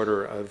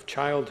disorder of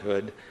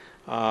childhood.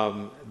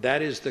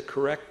 That is the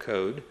correct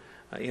code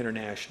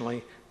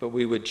internationally, but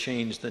we would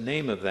change the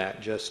name of that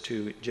just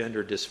to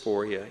gender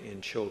dysphoria in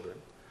children.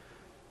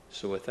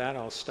 So with that,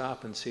 I'll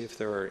stop and see if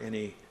there are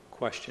any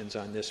questions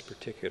on this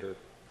particular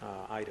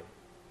item.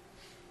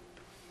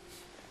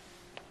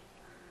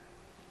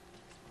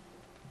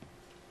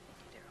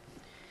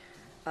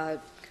 A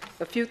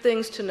few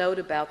things to note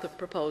about the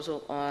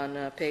proposal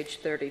on page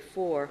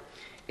 34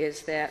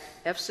 is that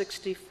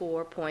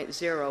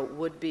F64.0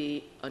 would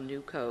be a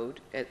new code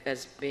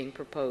as being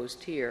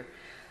proposed here.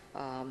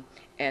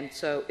 And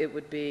so it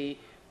would be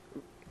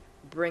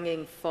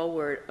bringing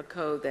forward a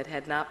code that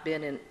had not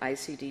been in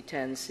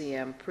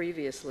ICD-10-CM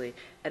previously.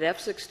 At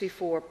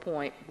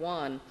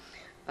F64.1,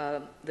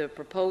 the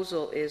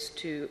proposal is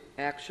to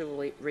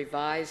actually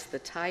revise the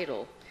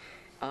title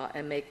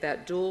and make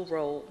that dual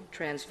role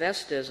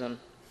transvestism.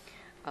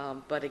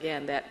 But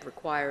again, that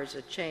requires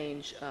a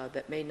change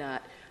that may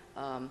not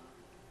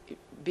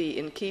be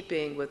in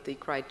keeping with the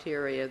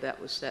criteria that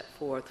was set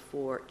forth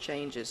for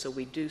changes. So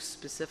we do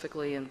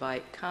specifically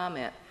invite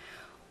comment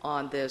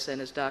on this,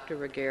 and as Dr.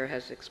 Reguer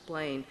has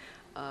explained,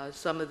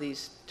 some of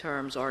these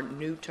terms are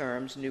new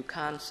terms, new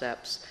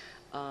concepts,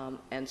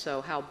 and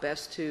so how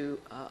best to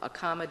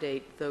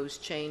accommodate those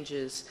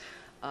changes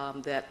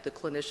that the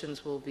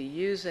clinicians will be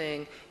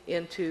using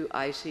into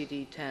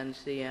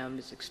ICD-10-CM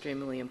is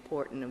extremely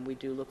important, and we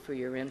do look for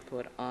your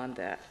input on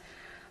that.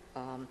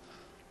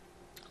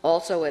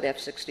 Also at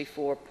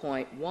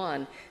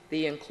F64.1,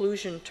 the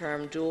inclusion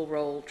term dual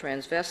role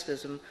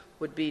transvestism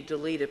would be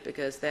deleted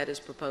because that is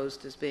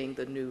proposed as being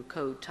the new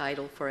code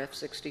title for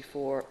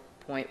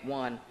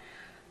F64.1.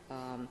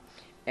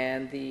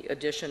 And the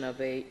addition of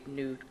a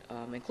new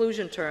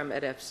inclusion term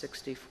at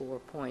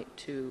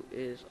F64.2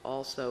 is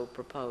also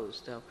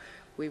proposed. So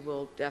we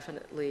will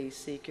definitely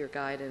seek your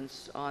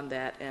guidance on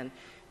that, and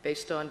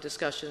based on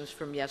discussions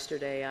from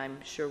yesterday, I'm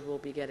sure we'll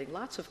be getting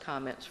lots of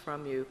comments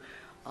from you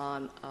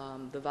on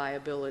the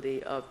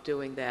viability of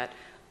doing that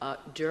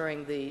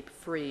during the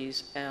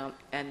freeze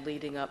and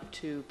leading up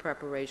to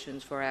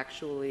preparations for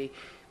actually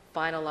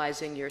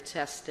finalizing your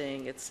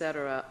testing, et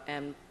cetera,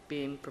 and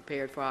being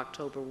prepared for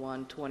October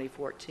 1,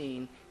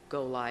 2014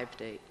 go live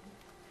date.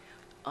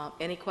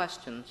 Any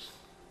questions?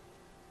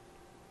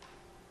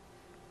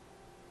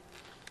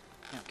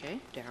 Okay,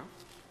 Darryl.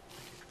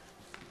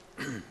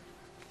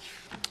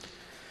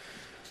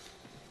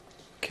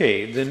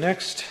 Okay, the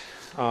next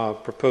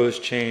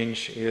proposed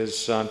change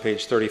is on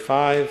page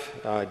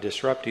 35,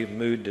 disruptive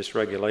mood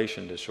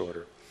dysregulation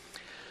disorder.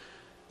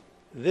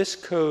 This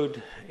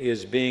code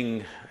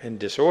and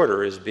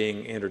disorder is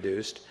being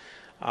introduced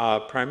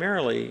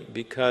primarily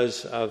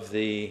because of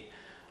the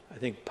I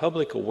think,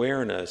 public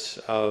awareness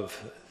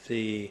of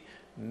the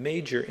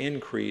major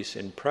increase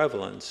in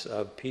prevalence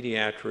of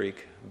pediatric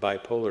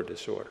bipolar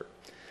disorder.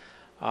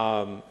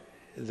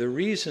 The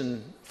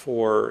reason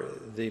for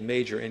the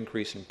major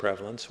increase in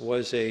prevalence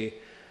was a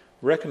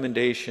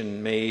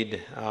recommendation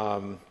made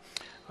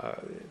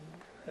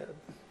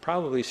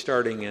probably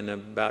starting in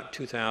about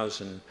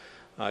 2000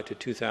 to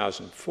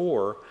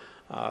 2004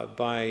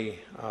 by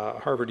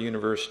Harvard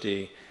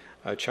University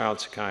child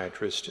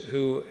psychiatrist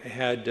who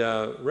had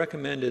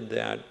recommended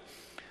that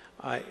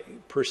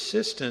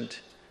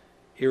persistent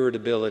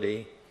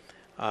irritability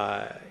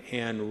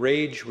and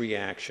rage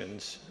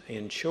reactions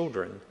in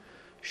children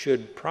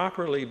should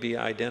properly be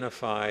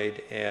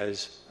identified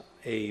as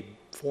a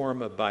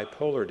form of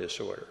bipolar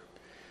disorder.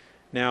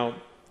 Now,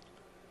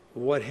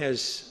 what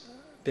has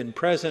been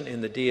present in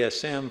the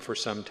DSM for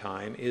some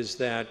time is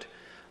that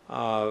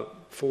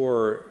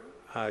for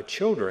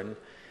children,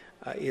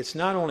 it's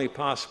not only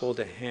possible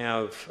to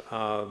have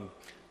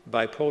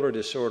bipolar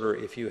disorder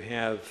if you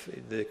have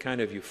the kind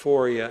of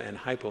euphoria and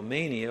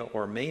hypomania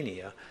or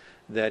mania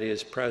that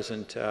is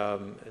present,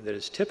 that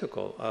is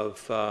typical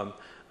of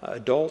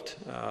adult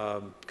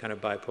kind of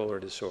bipolar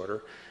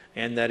disorder,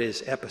 and that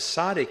is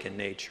episodic in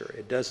nature.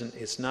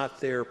 It's not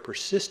there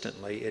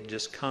persistently. It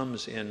just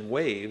comes in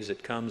waves.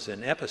 It comes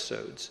in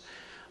episodes.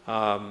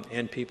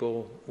 And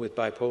people with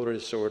bipolar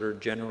disorder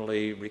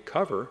generally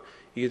recover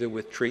either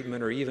with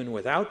treatment or even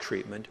without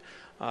treatment.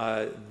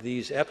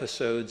 These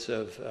episodes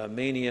of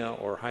mania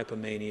or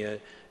hypomania,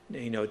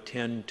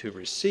 tend to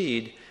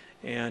recede,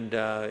 and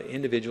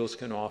individuals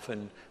can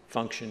often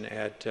function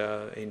at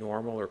a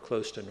normal or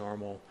close to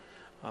normal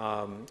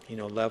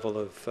level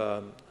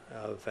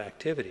of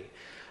activity.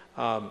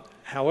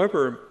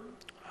 However,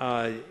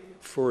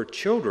 for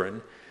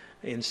children,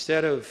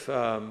 instead of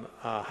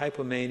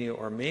hypomania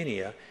or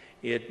mania,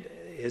 it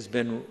has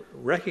been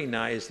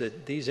recognized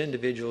that these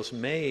individuals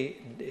may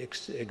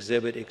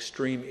exhibit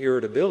extreme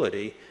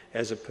irritability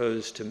as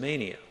opposed to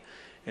mania.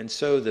 And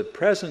so the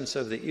presence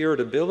of the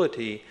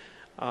irritability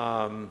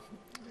kind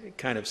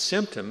of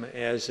symptom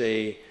as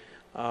a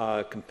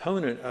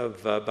component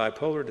of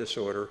bipolar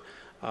disorder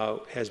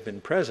has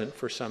been present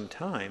for some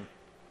time.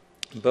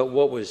 But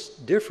what was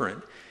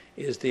different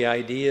is the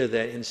idea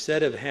that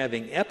instead of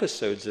having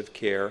episodes of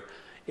care,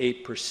 a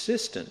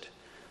persistent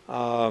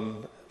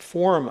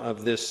form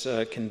of this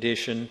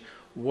condition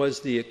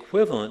was the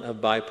equivalent of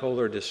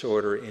bipolar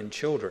disorder in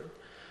children.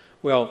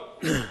 Well,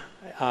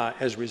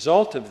 as a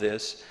result of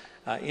this,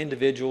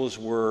 individuals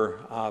were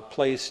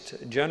placed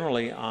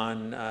generally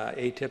on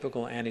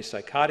atypical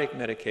antipsychotic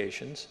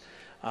medications,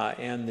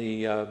 and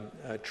the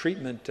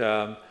treated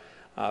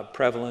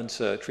prevalence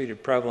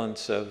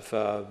of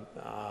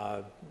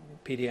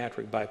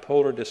pediatric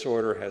bipolar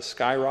disorder has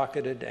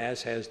skyrocketed,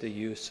 as has the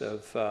use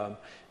of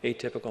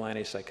atypical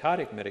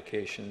antipsychotic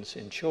medications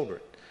in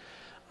children.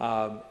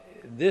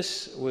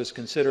 This was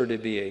considered to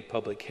be a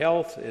public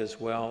health as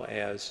well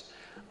as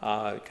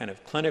kind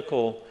of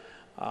clinical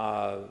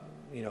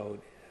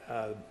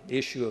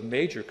issue of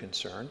major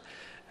concern.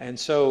 And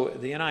so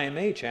the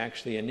NIMH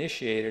actually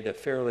initiated a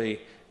fairly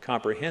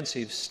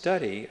comprehensive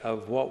study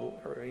of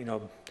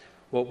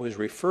what was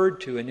referred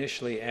to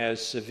initially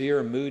as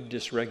severe mood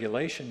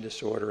dysregulation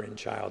disorder in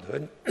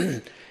childhood,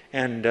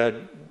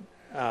 and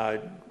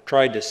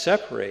tried to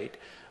separate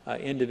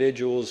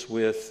individuals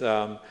with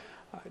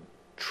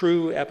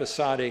true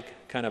episodic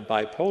kind of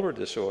bipolar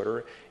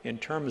disorder in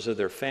terms of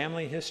their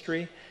family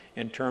history,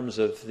 in terms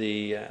of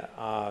the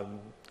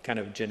kind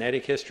of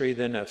genetic history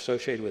then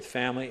associated with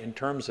family, in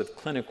terms of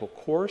clinical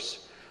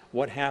course.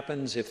 What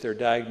happens if they're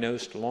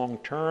diagnosed long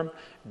term?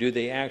 Do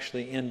they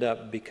actually end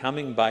up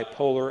becoming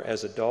bipolar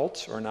as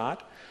adults or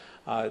not?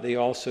 They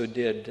also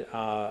did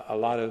a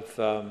lot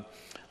of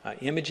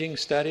imaging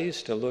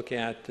studies to look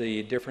at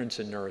the difference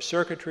in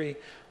neurocircuitry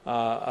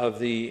of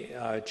the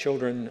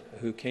children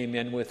who came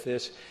in with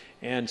this,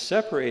 and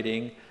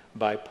separating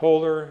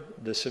bipolar,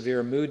 the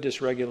severe mood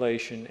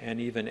dysregulation, and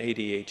even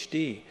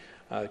ADHD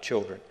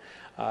children.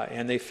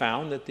 And they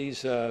found that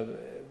these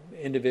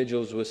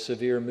individuals with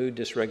severe mood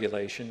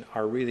dysregulation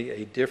are really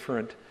a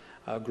different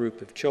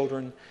group of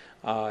children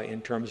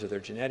in terms of their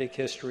genetic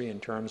history,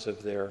 in terms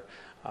of their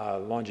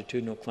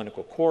longitudinal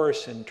clinical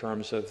course, in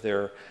terms of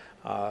their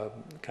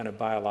kind of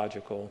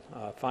biological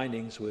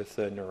findings with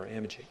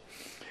neuroimaging.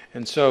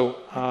 And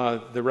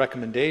so the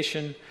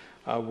recommendation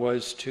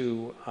was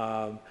to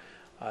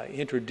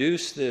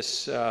introduce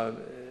this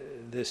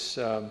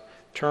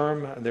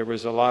term. There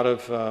was a lot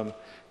of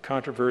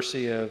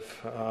controversy of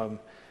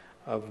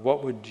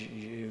what would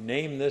you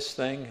name this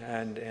thing,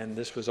 and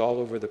this was all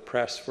over the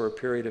press for a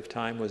period of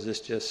time. Was this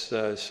just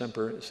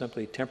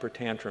simply temper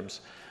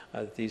tantrums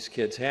that these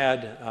kids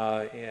had,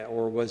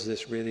 or was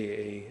this really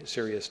a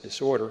serious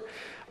disorder?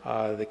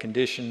 The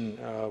condition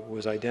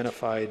was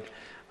identified,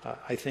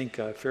 I think,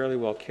 fairly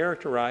well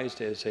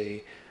characterized as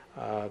a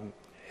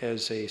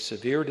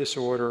severe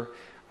disorder.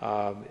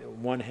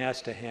 One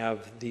has to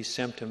have these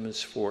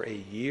symptoms for a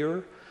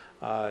year.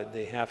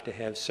 They have to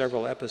have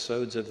several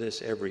episodes of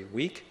this every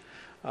week,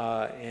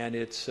 and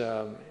it's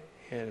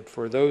and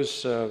for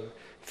those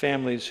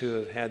families who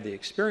have had the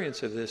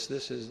experience of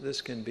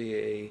this can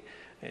be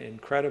an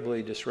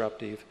incredibly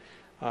disruptive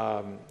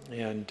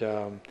and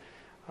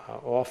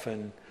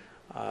often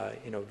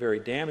very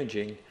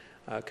damaging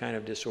kind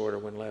of disorder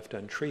when left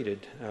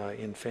untreated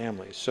in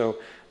families. So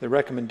the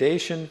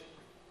recommendation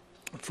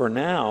for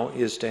now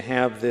is to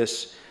have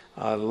this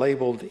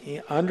labeled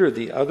under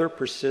the other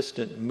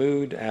persistent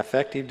mood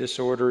affective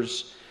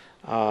disorders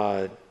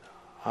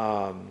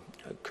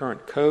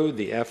current code,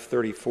 the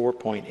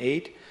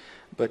F34.8,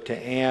 but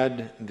to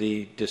add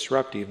the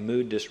disruptive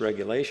mood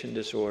dysregulation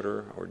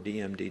disorder, or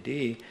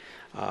DMDD,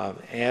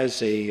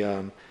 as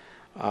a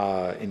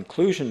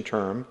inclusion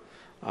term,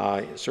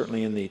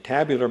 certainly in the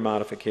tabular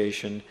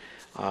modification,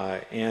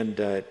 and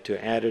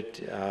to add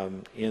it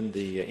in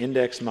the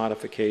index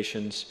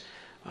modifications,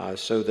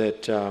 so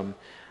that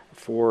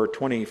for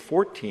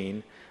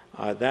 2014,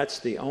 that's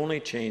the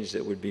only change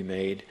that would be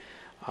made.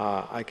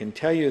 I can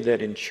tell you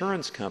that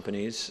insurance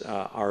companies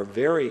are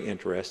very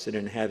interested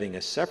in having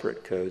a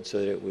separate code so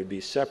that it would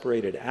be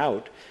separated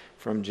out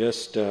from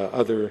just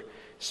other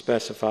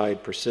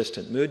specified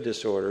persistent mood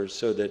disorders,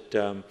 so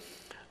that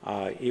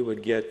it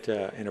would get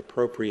an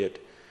appropriate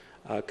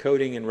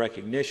coding and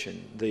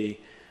recognition. The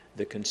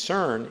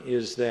concern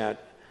is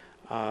that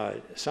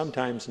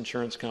sometimes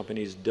insurance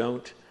companies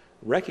don't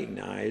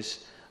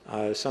recognize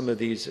some of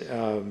these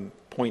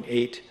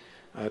 0.8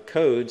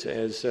 codes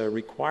as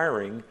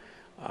requiring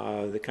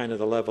the kind of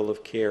the level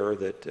of care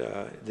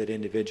that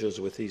individuals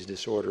with these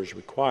disorders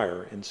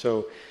require. And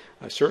so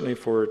certainly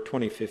for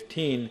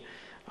 2015,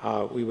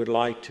 we would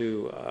like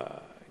to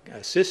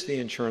assist the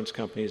insurance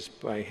companies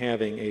by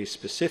having a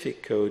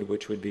specific code,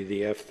 which would be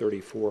the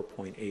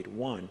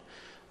F34.81,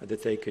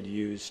 that they could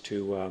use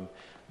to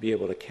be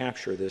able to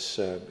capture this,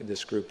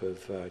 this group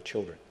of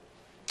children.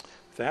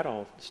 With that,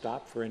 I'll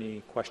stop for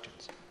any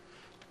questions.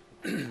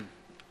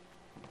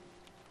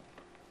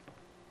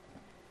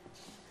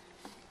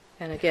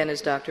 And again,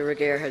 as Dr.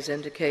 Regehr has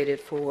indicated,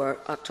 for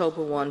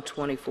October 1,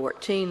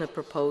 2014, the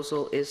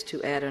proposal is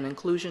to add an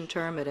inclusion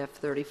term at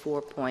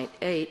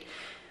F34.8,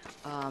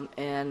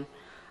 and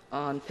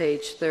on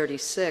page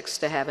 36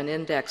 to have an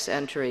index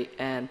entry,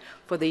 and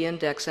for the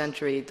index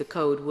entry, the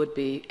code would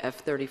be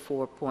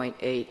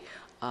F34.8.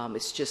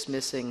 It's just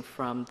missing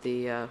from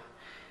the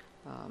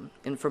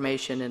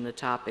information in the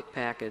topic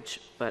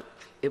package, but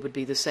it would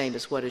be the same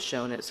as what is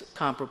shown as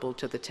comparable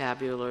to the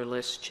tabular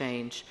list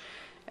change.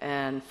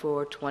 And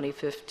for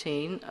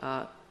 2015,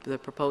 the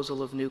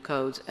proposal of new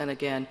codes, and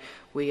again,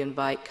 we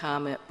invite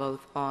comment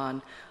both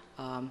on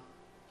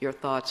your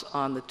thoughts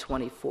on the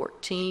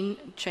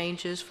 2014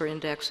 changes for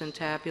index and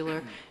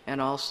tabular,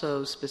 and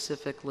also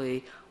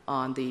specifically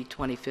on the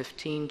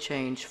 2015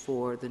 change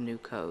for the new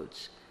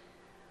codes.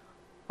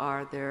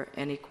 Are there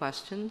any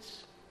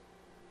questions?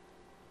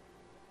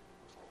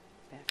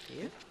 Back to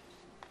you.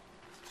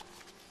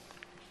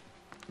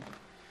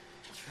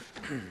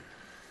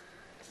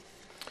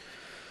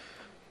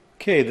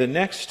 Okay, the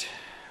next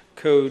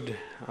code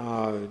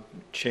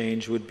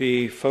change would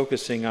be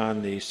focusing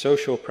on the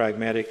social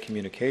pragmatic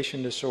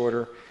communication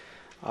disorder.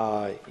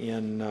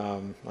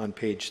 On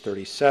page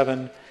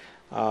 37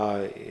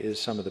 is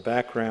some of the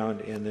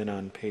background, and then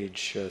on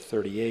page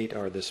 38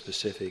 are the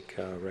specific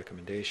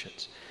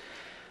recommendations.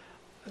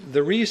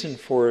 The reason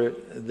for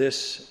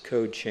this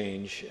code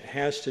change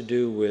has to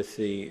do with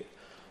the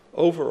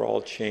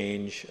overall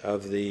change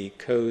of the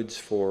codes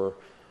for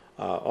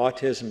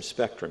autism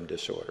spectrum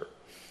disorder.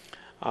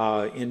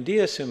 In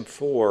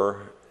DSM-4,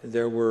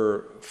 there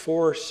were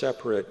 4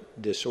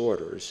 separate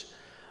disorders: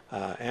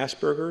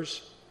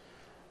 Asperger's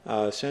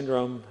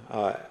syndrome,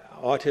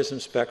 autism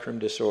spectrum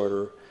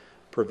disorder,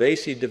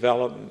 pervasive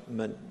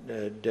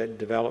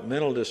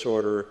developmental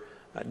disorder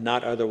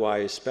not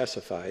otherwise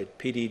specified,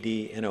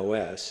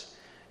 PDD-NOS,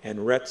 and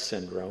Rett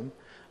syndrome,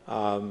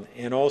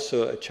 and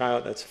also a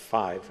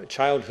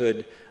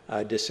childhood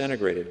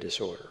disintegrative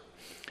disorder,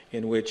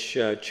 in which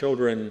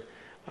children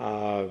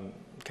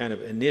kind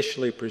of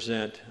initially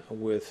present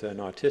with an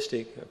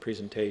autistic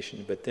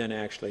presentation, but then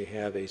actually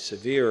have a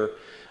severe,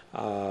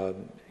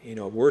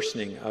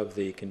 worsening of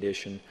the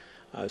condition,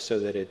 so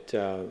that it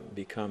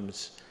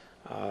becomes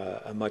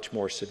a much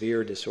more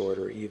severe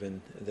disorder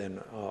even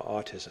than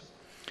autism.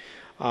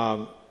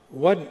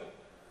 What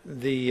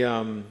the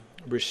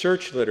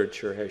research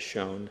literature has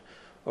shown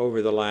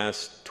over the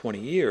last 20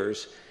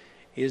 years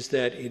is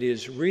that it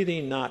is really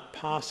not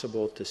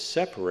possible to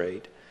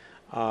separate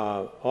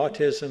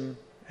autism,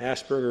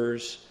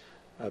 Asperger's,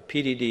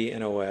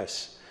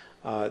 PDD-NOS.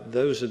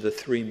 Those are the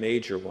 3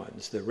 major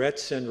ones. The Rett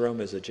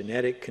syndrome is a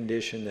genetic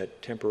condition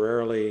that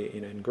temporarily,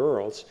 in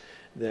girls,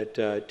 that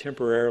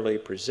temporarily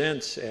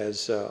presents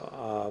as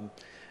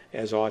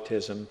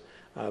autism,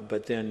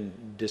 but then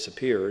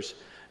disappears.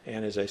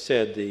 And as I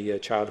said, the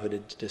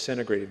childhood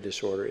disintegrative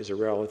disorder is a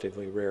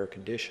relatively rare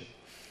condition.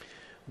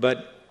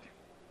 But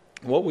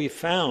what we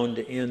found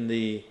in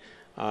the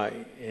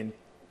in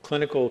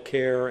clinical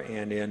care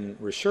and in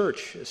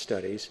research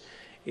studies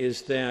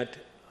is that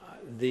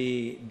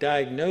the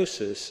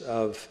diagnosis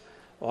of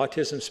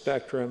autism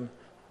spectrum,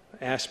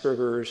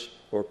 Asperger's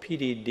or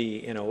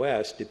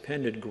PDD-NOS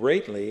depended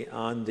greatly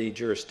on the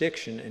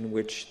jurisdiction in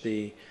which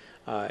the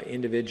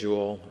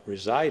individual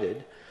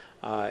resided,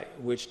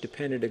 which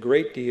depended a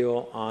great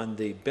deal on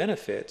the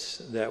benefits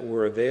that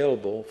were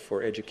available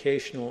for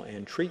educational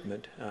and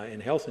treatment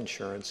and health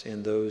insurance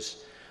in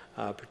those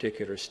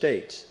particular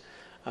states.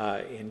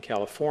 In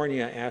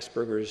California,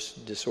 Asperger's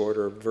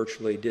disorder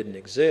virtually didn't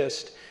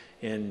exist.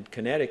 In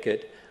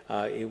Connecticut,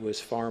 it was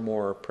far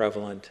more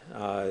prevalent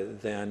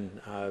than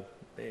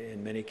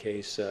in many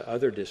cases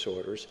other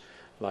disorders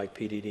like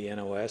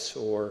PDD-NOS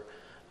or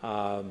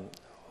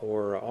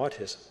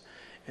autism.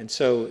 And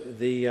so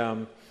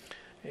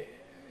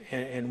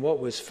and what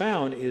was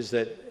found is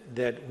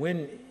that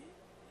when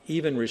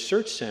even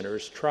research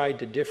centers tried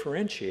to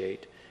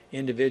differentiate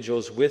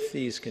individuals with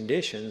these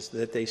conditions,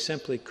 that they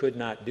simply could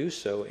not do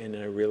so in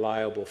a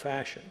reliable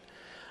fashion.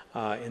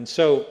 And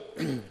so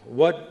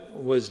what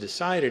was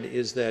decided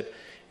is that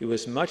it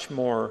was much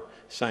more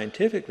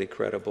scientifically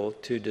credible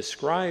to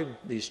describe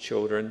these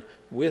children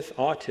with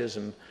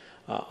autism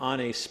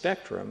on a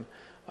spectrum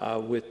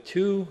with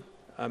two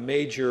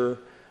major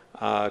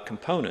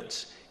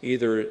components,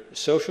 either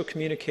social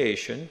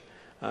communication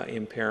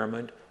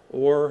impairment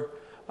or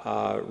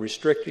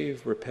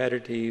restrictive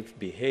repetitive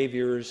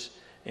behaviors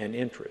and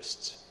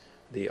interests,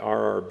 the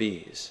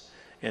RRBs.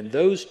 And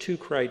those two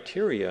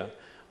criteria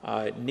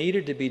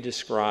needed to be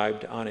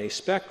described on a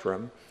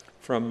spectrum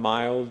from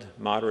mild,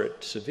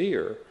 moderate,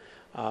 severe,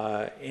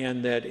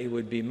 and that it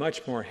would be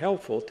much more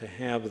helpful to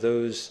have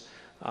those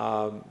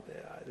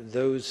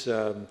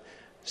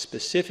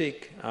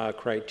specific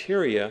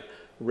criteria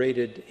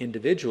rated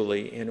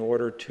individually in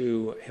order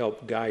to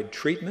help guide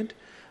treatment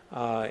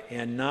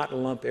and not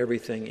lump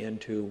everything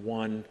into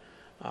one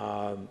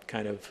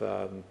kind of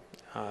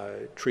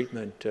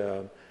treatment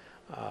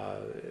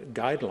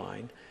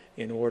guideline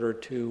in order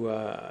to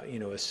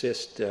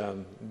assist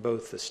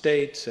both the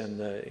states and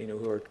the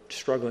who are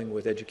struggling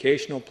with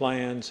educational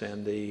plans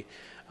and the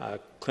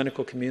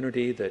clinical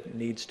community that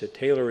needs to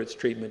tailor its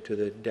treatment to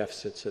the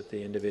deficits that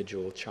the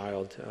individual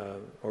child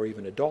or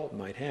even adult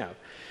might have.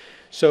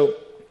 So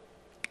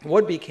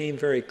what became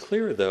very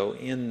clear, though,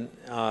 in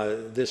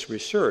this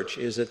research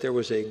is that there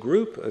was a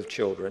group of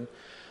children,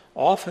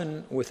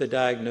 often with a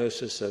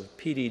diagnosis of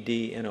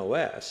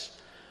PDD-NOS,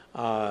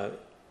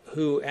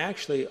 who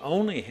actually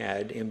only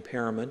had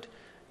impairment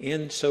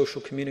in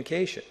social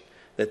communication,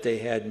 that they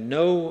had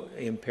no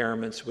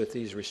impairments with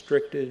these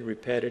restricted,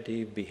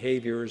 repetitive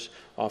behaviors,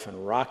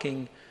 often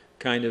rocking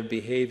kind of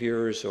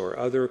behaviors or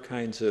other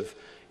kinds of,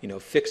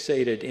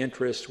 fixated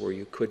interests where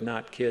you could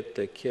not get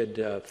the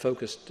kid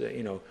focused,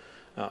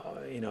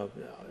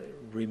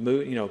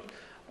 removed,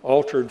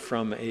 altered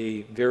from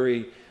a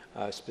very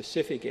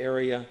specific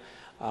area.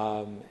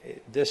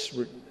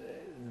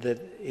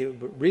 That it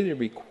really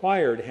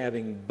required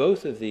having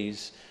both of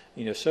these,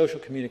 social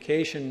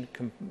communication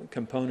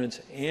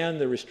components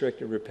and the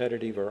restricted,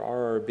 repetitive, or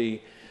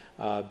RRB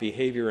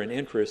behavior and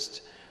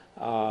interests,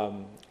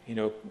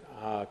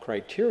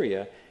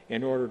 criteria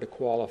in order to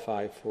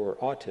qualify for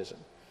autism.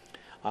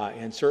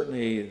 And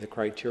certainly the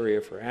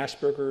criteria for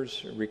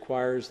Asperger's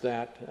requires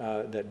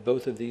that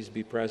both of these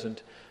be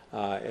present,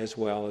 as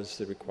well as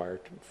the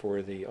required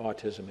for the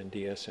autism and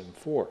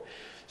DSM-4.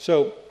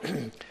 So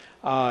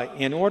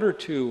in order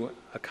to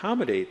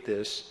accommodate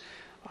this,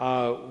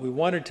 we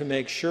wanted to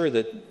make sure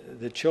that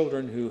the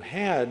children who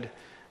had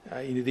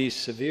these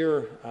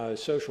severe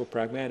social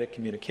pragmatic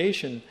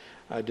communication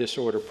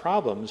disorder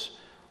problems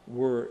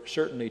were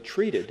certainly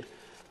treated,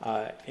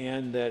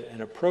 and that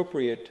an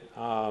appropriate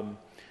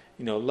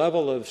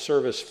level of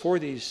service for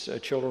these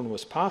children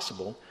was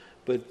possible,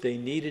 but they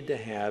needed to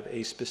have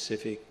a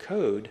specific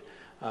code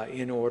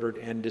in order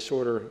and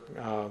disorder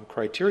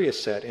criteria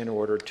set in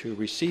order to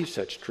receive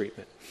such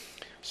treatment.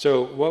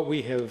 So what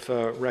we have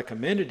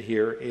recommended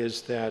here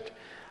is that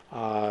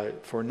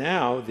for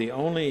now, the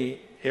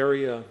only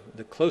area,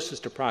 the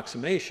closest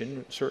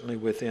approximation, certainly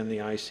within the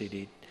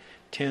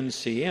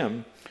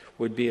ICD-10-CM,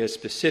 would be a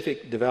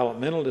specific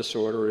developmental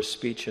disorder of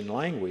speech and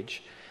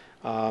language.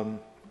 And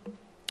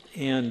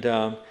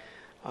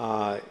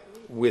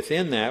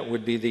within that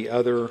would be the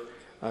other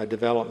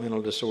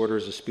developmental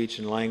disorders of speech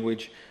and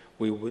language.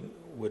 We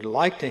would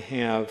like to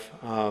have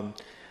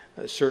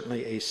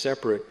certainly a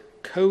separate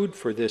code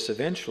for this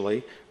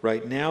eventually.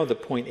 Right now, the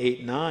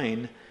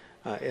 .89,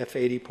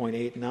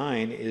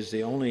 F80.89, is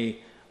the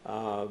only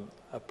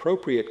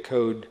appropriate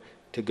code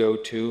to go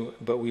to,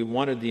 but we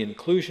wanted the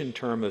inclusion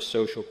term of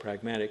social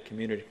pragmatic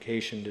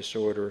communication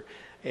disorder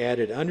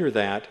added under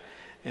that.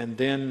 And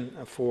then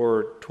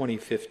for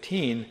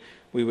 2015,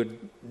 we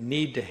would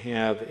need to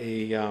have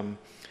a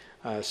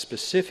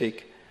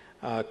specific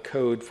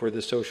code for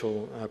the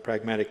social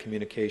pragmatic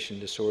communication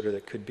disorder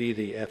that could be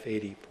the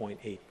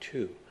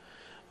F80.82.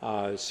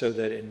 So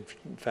that in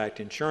fact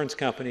insurance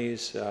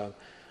companies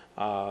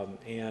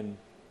and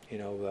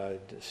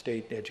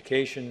state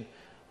education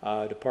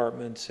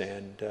departments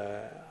and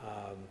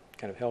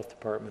kind of health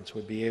departments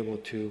would be able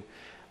to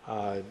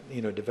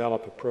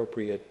develop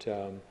appropriate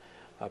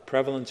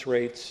prevalence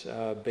rates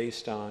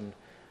based on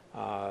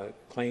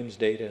claims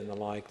data and the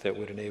like that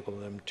would enable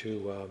them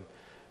to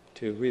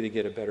really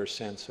get a better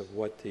sense of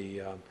what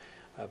the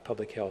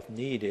public health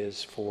need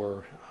is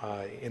for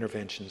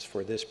interventions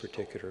for this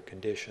particular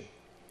condition.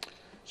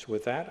 So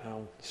with that,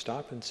 I'll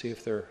stop and see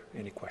if there are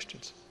any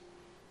questions.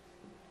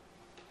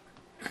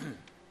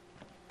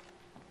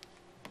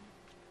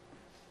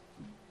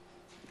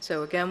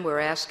 So again, we're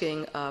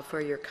asking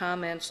for your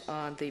comments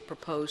on the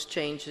proposed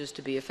changes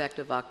to be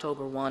effective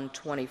October 1,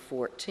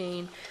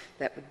 2014.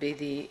 That would be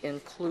the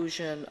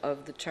inclusion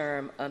of the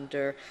term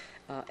under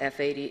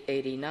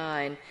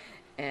F8089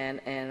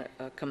 and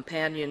a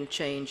companion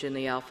change in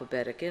the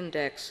alphabetic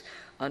index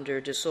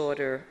under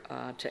disorder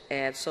to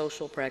add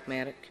social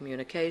pragmatic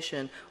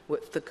communication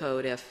with the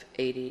code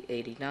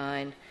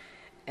F8089.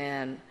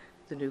 And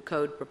the new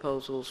code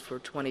proposals for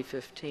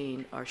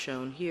 2015 are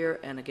shown here,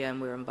 and again,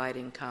 we're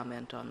inviting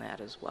comment on that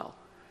as well.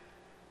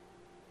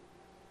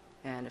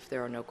 And if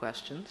there are no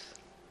questions.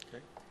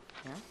 Okay.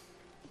 Yeah.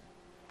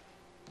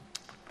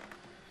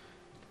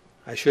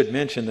 I should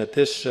mention that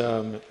this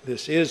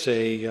is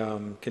a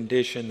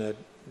condition that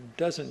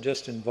doesn't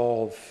just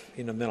involve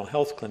mental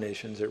health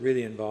clinicians. It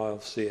really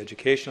involves the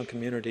educational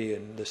community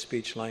and the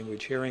speech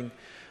language hearing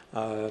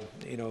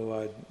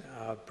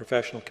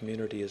professional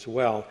community as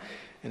well.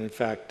 And in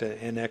fact,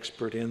 an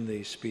expert in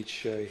the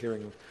speech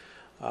hearing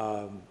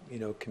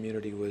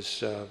community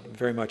was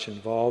very much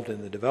involved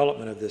in the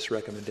development of this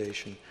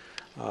recommendation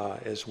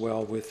as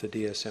well with the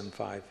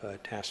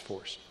DSM-5 task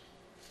force.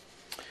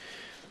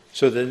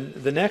 So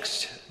the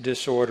next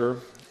disorder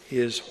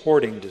is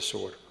hoarding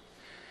disorder.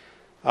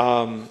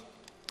 And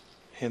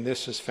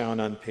this is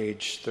found on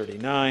page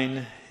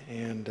 39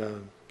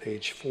 and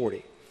page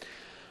 40.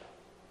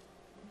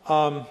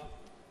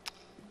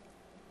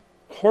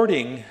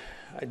 Hoarding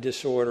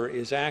disorder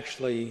is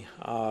actually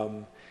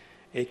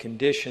a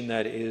condition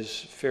that is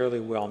fairly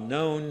well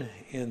known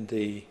in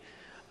the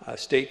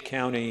state,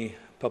 county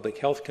public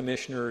health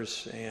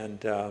commissioners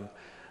and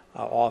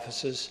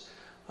offices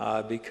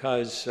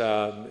because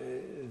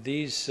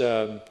these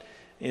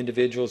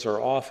individuals are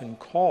often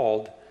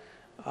called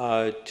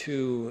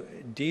to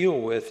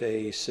deal with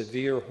a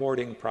severe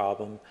hoarding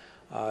problem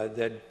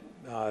that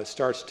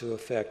starts to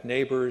affect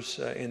neighbors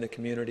in the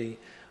community.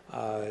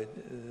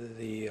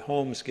 The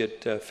homes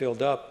get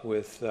filled up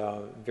with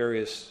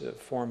various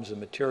forms of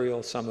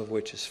material, some of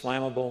which is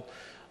flammable,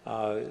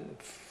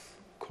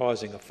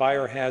 causing a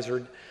fire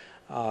hazard.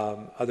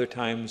 Other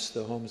times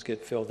the homes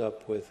get filled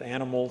up with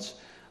animals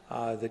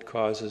that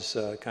causes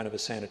kind of a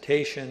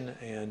sanitation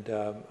and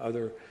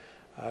other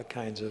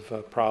kinds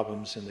of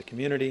problems in the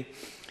community.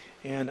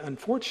 And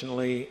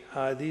unfortunately,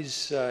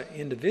 these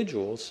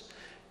individuals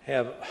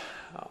have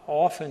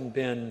often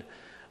been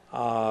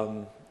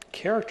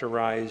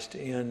characterized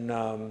in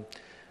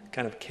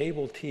kind of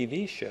cable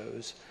TV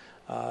shows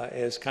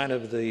as kind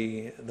of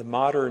the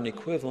modern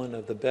equivalent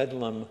of the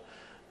Bedlam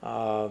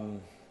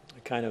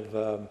kind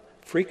of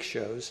freak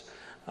shows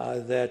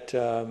that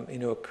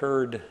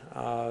occurred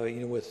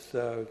with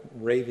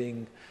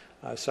raving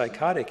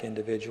psychotic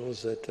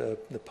individuals that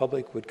the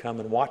public would come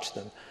and watch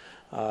them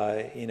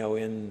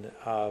in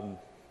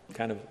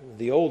kind of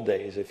the old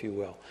days, if you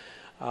will.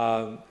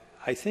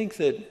 I think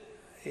that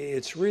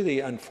it's really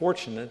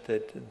unfortunate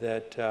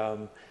that I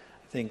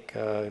think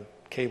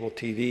cable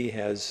TV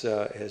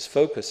has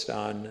focused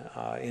on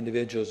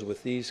individuals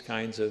with these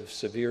kinds of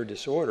severe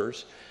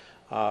disorders.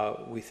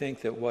 We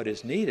think that what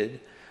is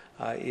needed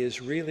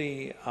is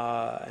really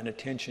an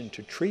attention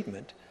to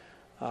treatment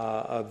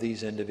of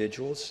these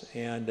individuals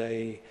and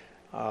a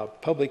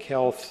public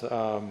health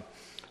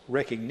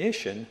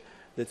recognition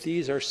that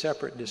these are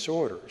separate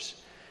disorders.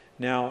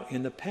 Now,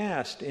 in the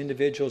past,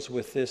 individuals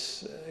with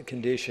this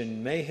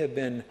condition may have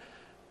been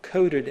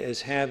coded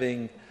as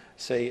having,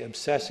 say,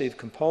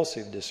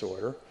 obsessive-compulsive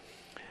disorder,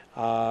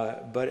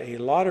 but a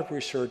lot of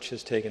research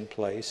has taken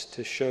place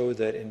to show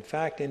that, in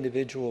fact,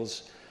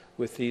 individuals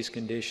with these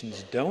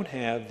conditions don't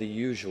have the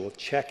usual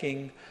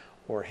checking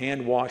or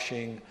hand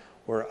washing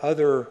or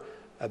other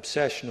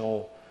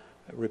obsessional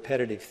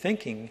repetitive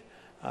thinking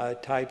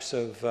types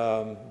of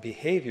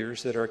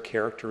behaviors that are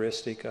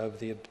characteristic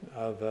of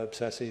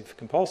obsessive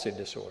compulsive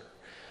disorder.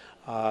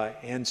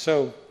 And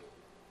so,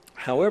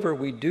 however,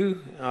 we do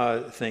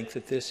think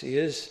that this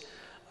is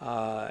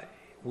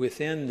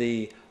within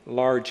the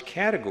large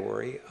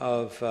category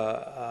of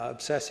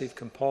obsessive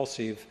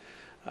compulsive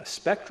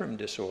spectrum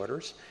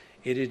disorders.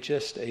 It is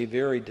just a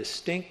very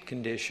distinct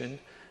condition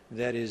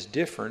that is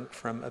different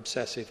from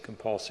obsessive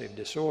compulsive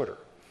disorder.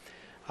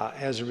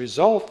 As a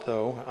result,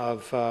 though,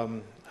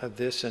 of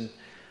this, and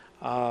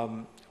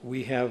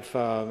we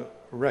have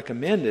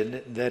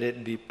recommended that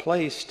it be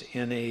placed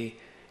in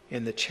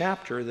the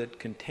chapter that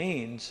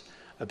contains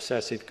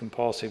obsessive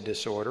compulsive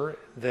disorder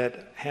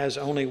that has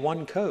only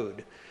one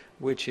code,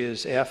 which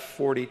is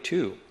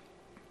F42,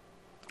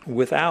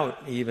 without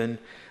even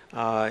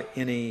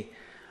any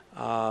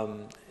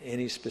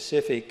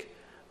specific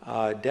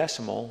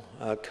decimal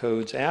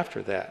codes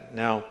after that.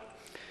 Now,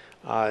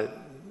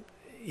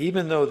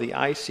 even though the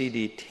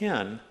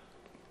ICD-10,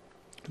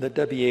 the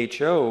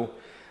WHO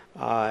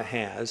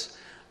has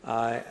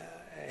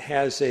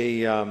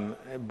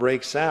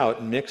breaks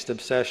out mixed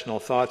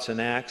obsessional thoughts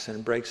and acts,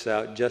 and breaks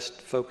out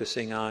just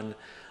focusing on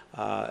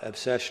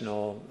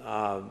obsessional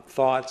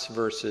thoughts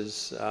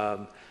versus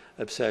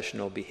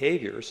obsessional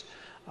behaviors.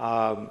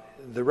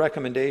 The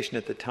recommendation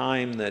at the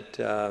time that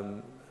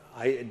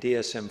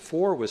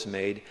DSM-4 was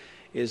made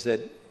is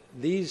that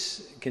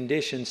these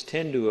conditions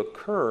tend to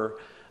occur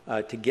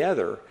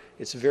together.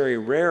 It's very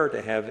rare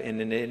to have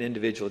an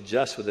individual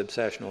just with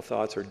obsessional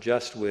thoughts or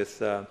just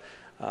with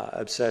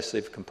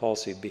obsessive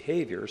compulsive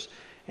behaviors.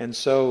 And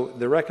so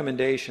the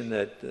recommendation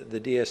that the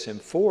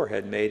DSM-4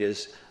 had made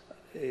is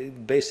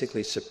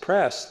basically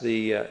suppress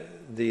the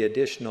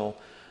additional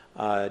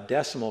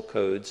decimal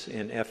codes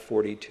in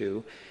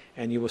F42,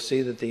 and you will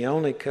see that the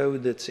only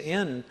code that's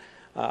in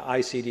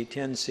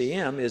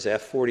ICD-10-CM is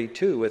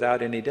F42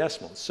 without any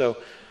decimals. So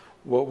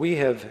what we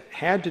have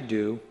had to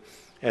do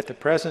at the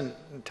present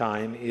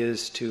time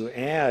is to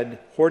add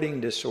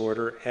hoarding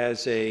disorder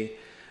as a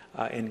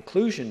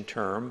inclusion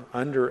term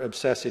under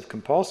obsessive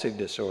compulsive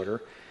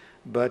disorder,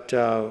 but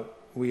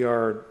we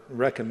are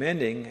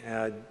recommending,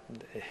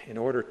 in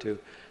order to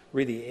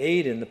really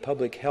aid in the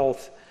public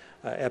health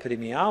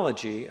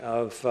epidemiology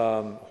of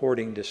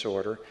hoarding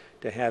disorder,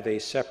 to have a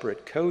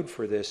separate code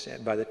for this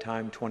by the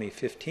time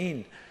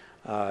 2015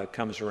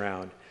 comes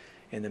around.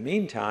 In the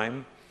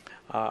meantime,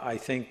 I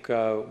think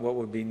what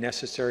would be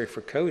necessary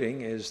for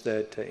coding is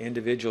that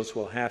individuals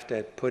will have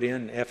to put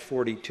in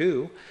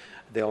F42.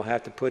 They'll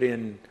have to put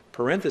in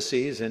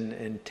parentheses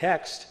in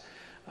text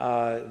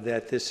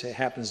that this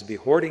happens to be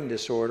hoarding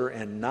disorder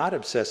and not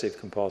obsessive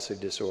compulsive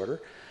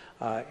disorder,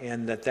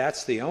 and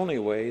that's the only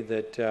way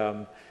that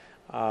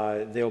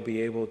they'll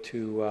be able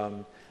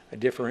to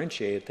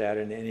differentiate that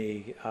in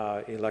any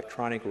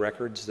electronic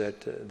records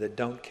that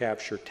don't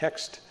capture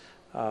text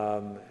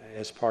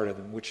as part of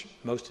them, which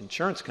most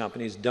insurance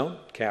companies don't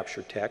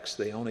capture text.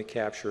 They only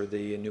capture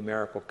the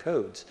numerical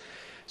codes.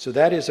 So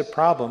that is a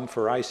problem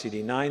for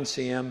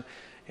ICD-9-CM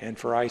and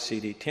for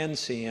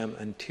ICD-10-CM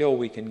until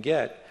we can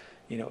get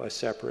a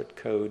separate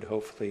code,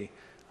 hopefully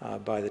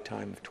by the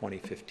time of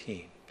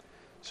 2015.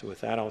 So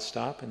with that, I'll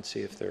stop and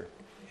see if there are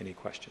any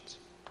questions.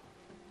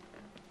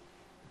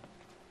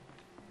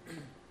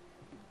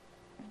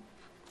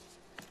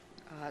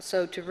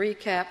 So to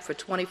recap, for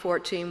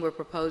 2014, we're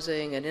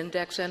proposing an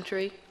index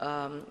entry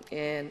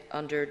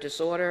under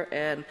disorder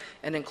and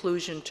an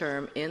inclusion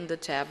term in the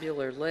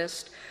tabular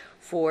list.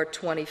 For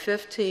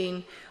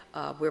 2015,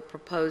 we're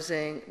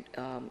proposing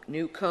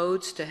new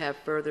codes to have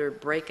further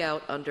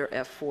breakout under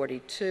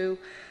F42,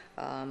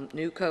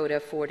 new code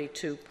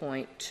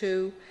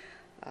F42.2,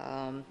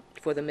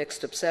 for the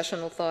mixed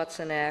obsessional thoughts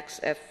and acts,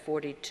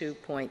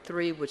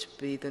 F42.3, which would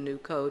be the new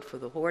code for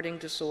the hoarding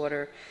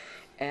disorder,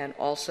 and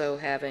also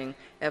having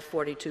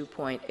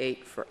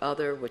F42.8 for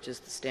other, which is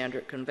the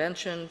standard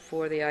convention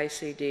for the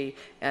ICD,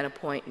 and a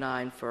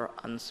 .9 for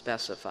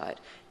unspecified.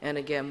 And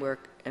again, we're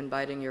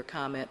inviting your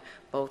comment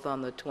both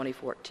on the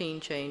 2014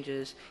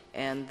 changes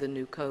and the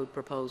new code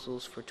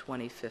proposals for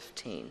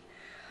 2015.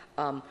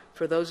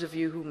 For those of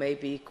you who may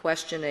be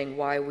questioning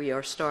why we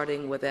are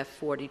starting with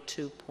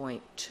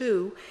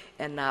F42.2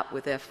 and not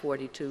with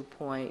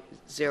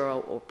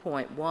F42.0 or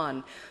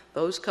 .1,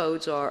 those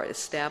codes are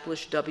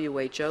established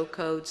WHO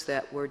codes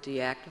that were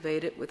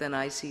deactivated within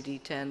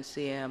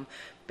ICD-10-CM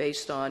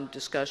based on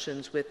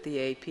discussions with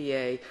the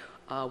APA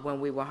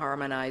when we were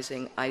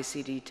harmonizing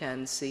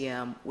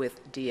ICD-10-CM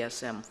with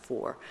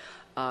DSM-4.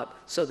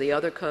 So the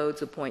other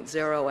codes, the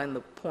 .0 and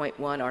the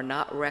 .1, are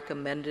not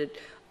recommended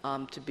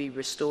to be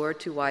restored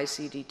to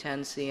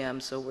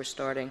ICD-10-CM, so we're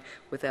starting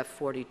with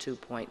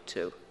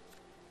F42.2.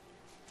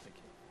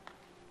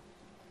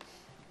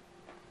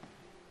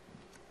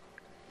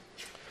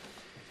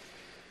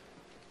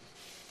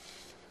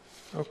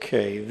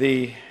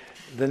 Okay,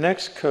 the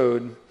next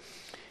code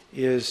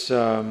is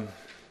the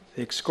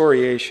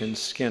excoriation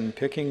skin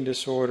picking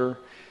disorder.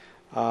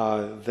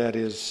 That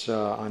is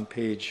on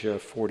page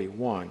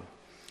 41.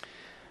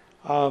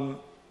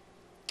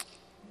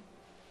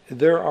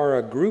 There are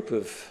a group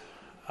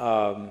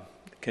of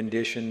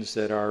conditions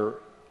that are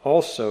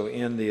also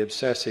in the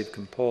obsessive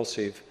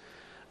compulsive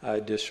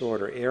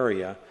disorder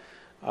area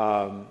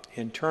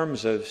in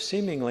terms of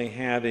seemingly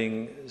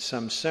having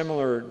some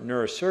similar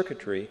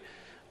neurocircuitry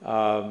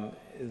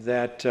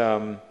that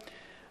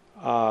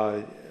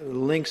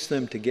links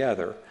them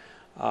together,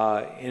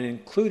 and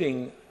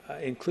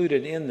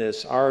included in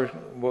this are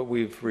what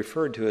we've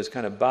referred to as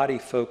kind of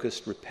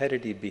body-focused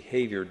repetitive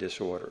behavior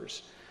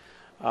disorders.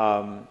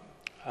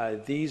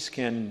 These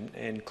can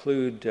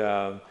include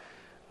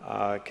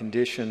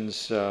conditions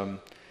such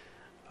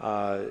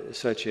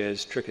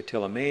as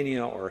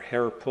trichotillomania or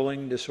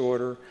hair-pulling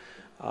disorder,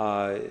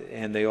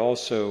 and they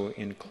also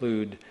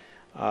include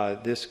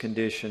this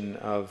condition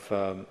of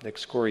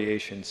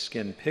excoriation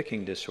skin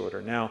picking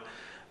disorder. Now,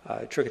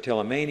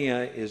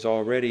 trichotillomania is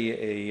already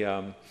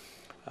a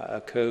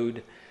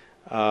code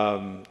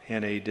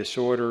and a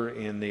disorder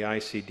in the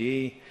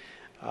ICD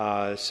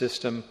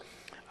system,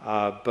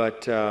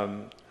 but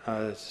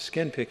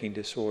skin picking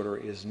disorder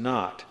is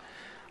not.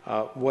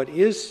 What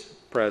is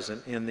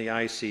present in the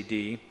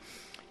ICD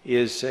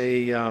is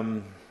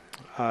a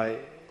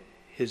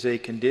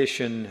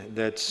condition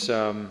that's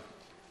an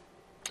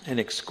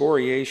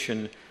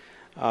excoriation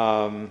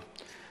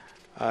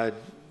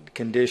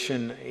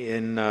condition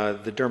in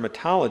the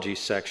dermatology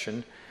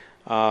section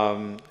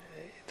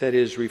that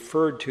is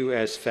referred to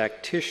as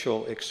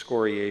factitial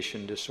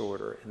excoriation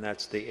disorder, and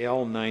that's the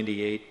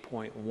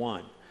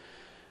L98.1.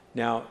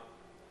 Now,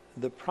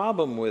 the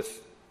problem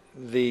with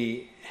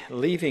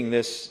leaving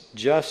this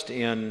just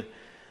in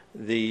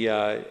the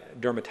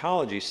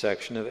dermatology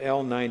section of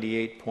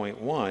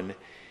L98.1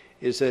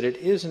 is that it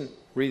isn't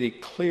really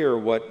clear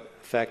what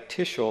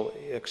factitial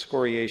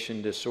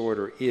excoriation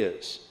disorder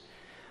is.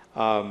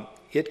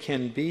 It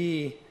can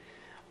be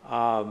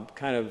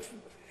kind of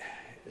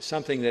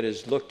something that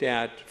is looked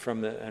at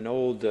from an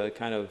old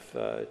kind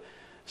of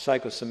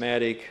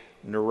psychosomatic,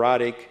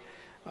 neurotic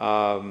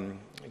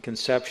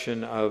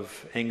conception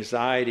of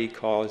anxiety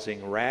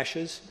causing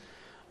rashes,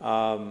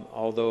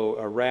 although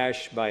a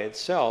rash by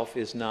itself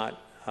is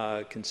not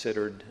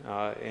considered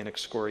an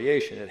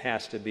excoriation. It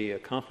has to be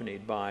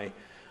accompanied by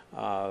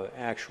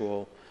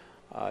actual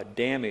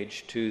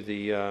damage to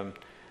the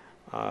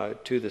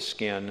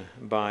skin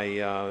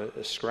by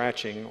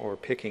scratching or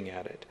picking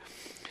at it.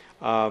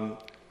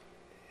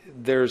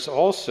 There's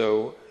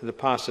also the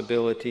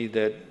possibility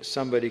that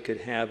somebody could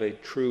have a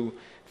true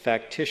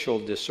factitial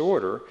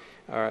disorder,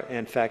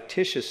 and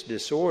factitious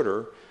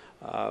disorder,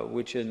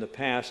 which in the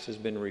past has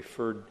been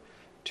referred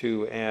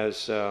to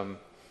as kind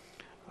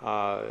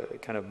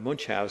of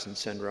Munchausen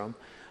syndrome,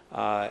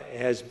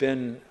 has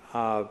been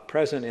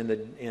present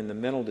in the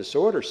mental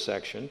disorders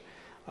section,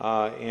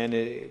 and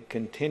it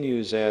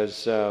continues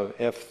as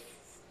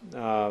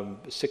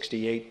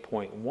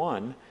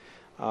F68.1,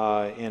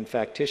 and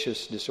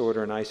factitious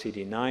disorder in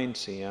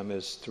ICD-9-CM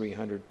is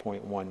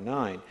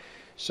 300.19.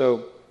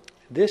 So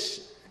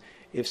this,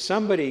 if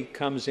somebody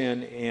comes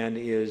in and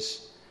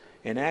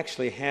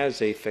actually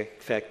has a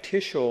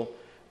factitial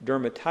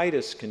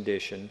dermatitis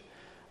condition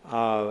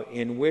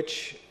in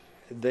which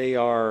they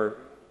are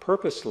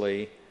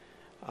purposely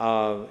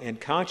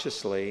and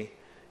consciously,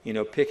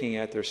 picking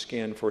at their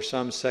skin for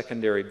some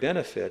secondary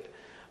benefit,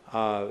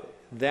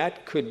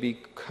 that could be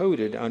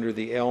coded under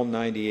the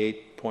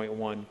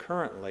L98.1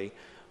 currently,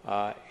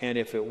 and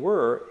if it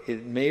were,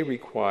 it may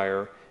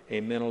require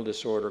a mental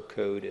disorder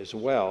code as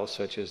well,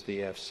 such as the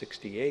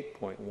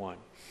F68.1.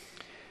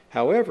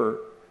 However,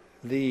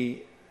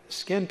 the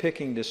skin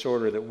picking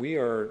disorder that we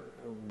are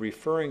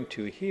referring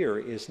to here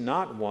is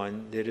not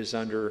one that is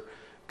under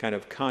kind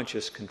of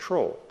conscious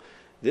control.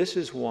 This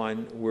is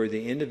one where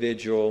the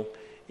individual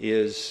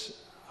is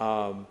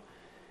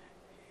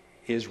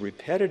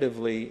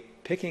repetitively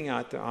picking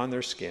out on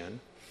their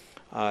skin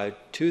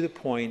to the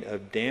point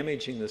of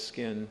damaging the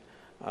skin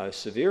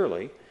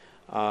severely,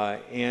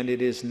 and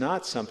it is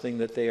not something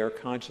that they are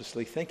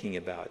consciously thinking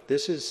about.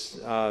 This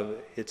is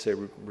it's a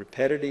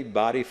repetitive,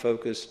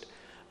 body-focused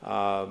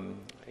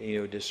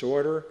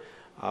disorder.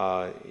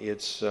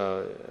 It's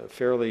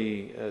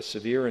fairly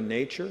severe in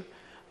nature,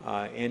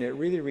 and it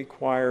really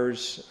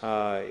requires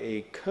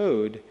a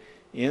code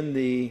in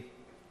the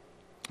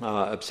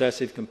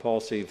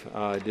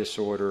obsessive-compulsive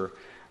disorder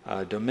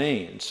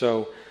domain.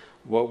 So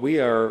what we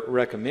are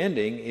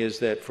recommending is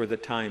that for the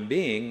time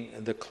being,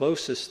 the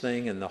closest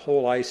thing in the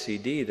whole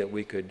ICD that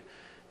we could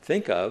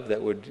think of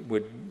that would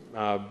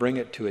bring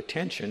it to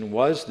attention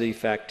was the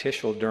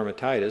factitial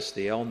dermatitis,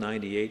 the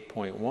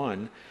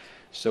L98.1.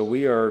 So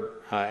we are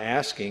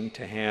asking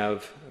to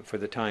have, for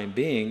the time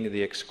being,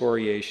 the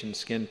excoriation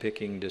skin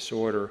picking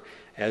disorder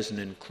as an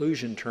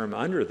inclusion term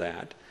under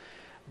that.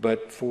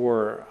 But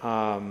for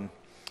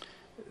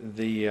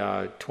the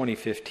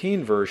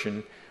 2015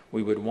 version,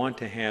 we would want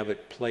to have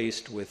it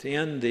placed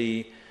within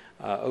the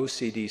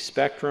OCD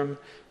spectrum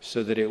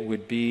so that it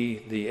would be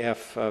the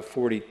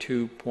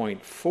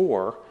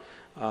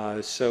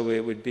F42.4, so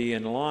it would be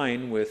in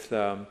line with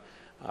the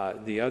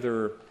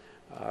other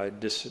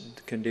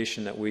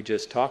condition that we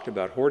just talked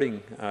about,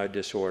 hoarding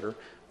disorder,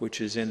 which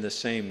is in the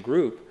same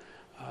group,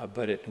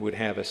 but it would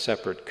have a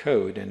separate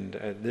code. And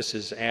this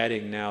is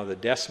adding now the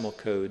decimal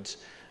codes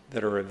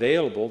that are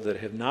available that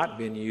have not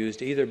been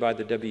used either by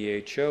the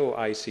WHO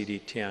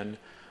ICD-10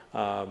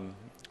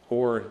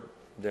 or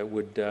that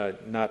would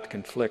not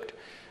conflict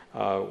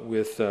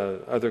with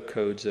other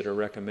codes that are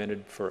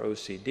recommended for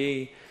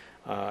OCD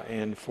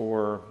and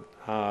for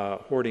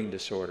hoarding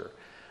disorder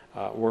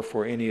or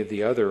for any of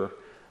the other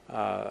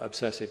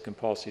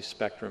obsessive-compulsive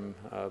spectrum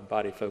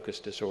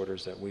body-focused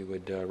disorders that we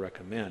would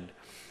recommend.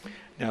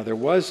 Now, there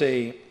was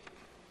a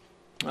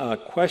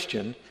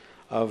question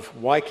of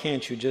why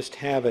can't you just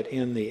have it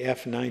in the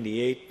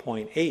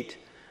F98.8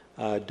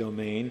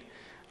 domain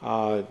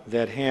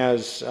that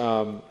has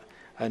a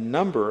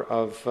number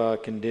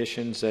of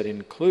conditions that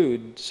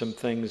include some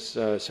things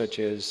such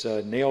as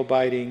nail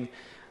biting,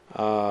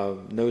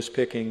 nose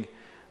picking,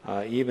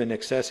 even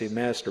excessive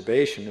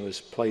masturbation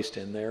was placed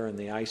in there in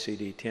the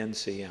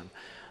ICD-10-CM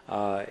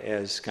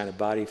as kind of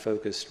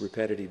body-focused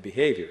repetitive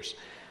behaviors.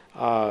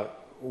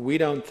 We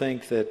don't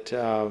think that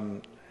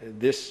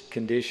this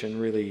condition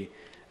really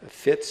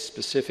fits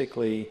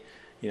specifically,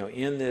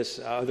 in this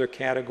other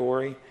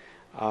category.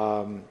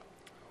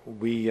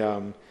 We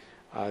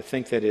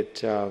think that it,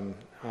 the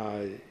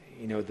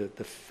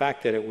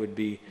fact that it would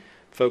be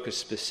focused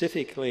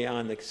specifically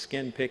on the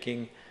skin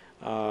picking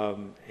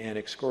and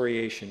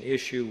excoriation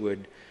issue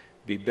would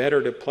be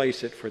better to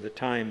place it for the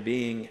time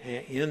being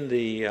in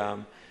the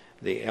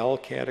L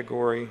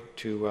category,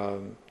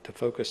 to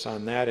focus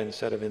on that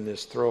instead of in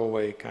this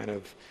throwaway kind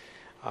of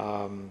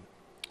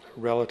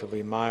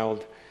relatively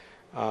mild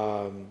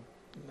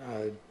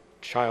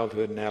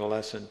childhood and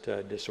adolescent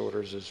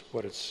disorders is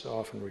what it's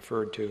often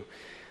referred to,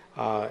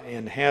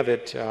 and have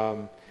it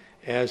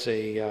as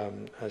a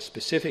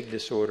specific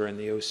disorder in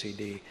the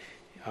OCD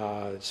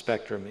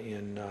spectrum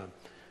in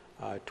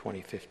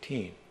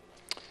 2015.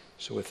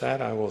 So with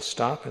that, I will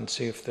stop and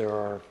see if there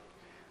are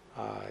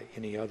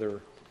any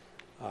other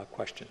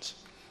questions.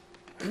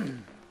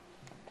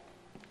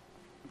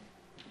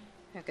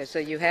 Okay, so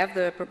you have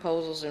the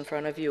proposals in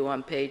front of you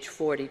on page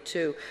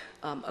 42.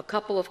 A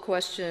couple of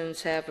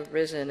questions have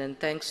arisen, and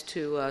thanks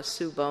to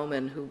Sue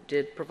Bowman, who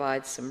did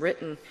provide some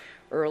written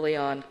early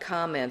on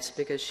comments,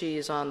 because she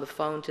is on the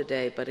phone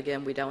today, but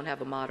again, we don't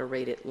have a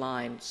moderated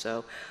line,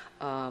 so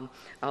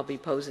I'll be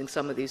posing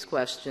some of these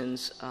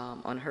questions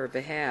on her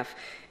behalf.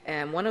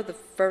 And one of the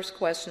first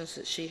questions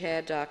that she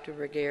had, Dr.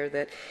 Regehr,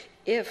 that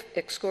if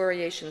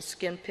excoriation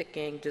skin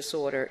picking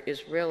disorder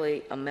is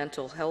really a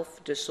mental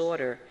health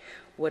disorder,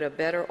 would a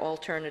better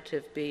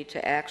alternative be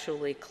to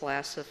actually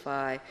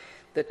classify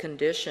the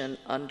condition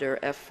under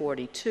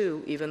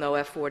F42, even though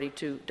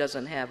F42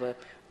 doesn't have a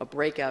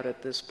breakout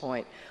at this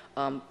point,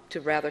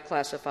 to rather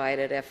classify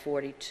it at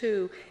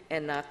F42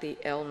 and not the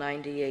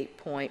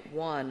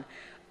L98.1,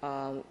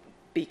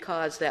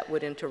 because that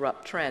would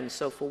interrupt trends.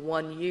 So for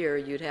 1 year,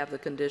 you'd have the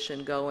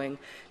condition going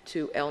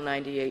to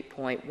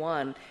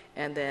L98.1,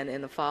 and then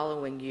in the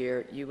following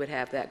year, you would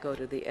have that go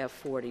to the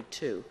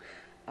F42.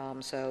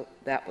 So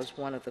that was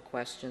one of the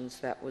questions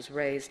that was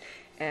raised.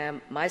 And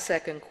my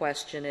second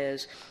question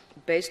is,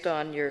 based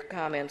on your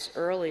comments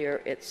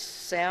earlier, it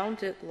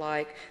sounded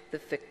like the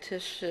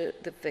fictitious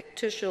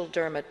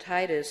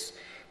dermatitis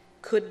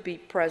could be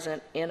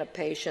present in a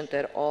patient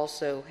that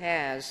also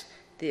has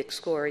the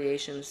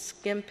excoriation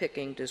skin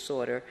picking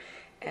disorder.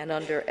 And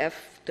under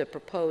the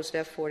proposed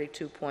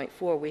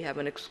F42.4, we have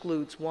an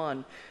excludes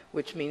one,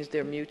 which means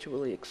they're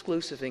mutually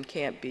exclusive and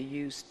can't be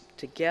used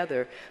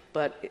together.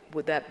 But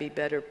would that be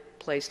better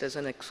placed as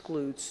an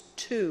excludes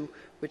two,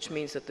 which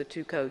means that the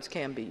two codes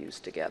can be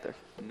used together?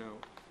 No.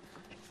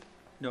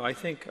 No, I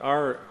think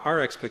our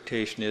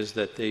expectation is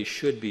that they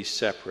should be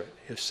separate.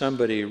 If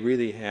somebody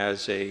really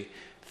has a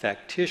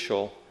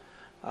factitial,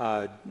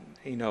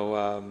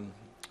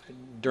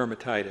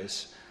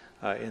 dermatitis,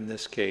 in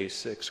this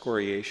case,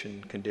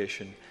 excoriation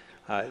condition,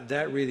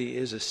 that really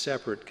is a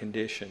separate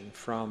condition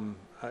from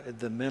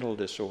the mental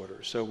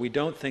disorder. So we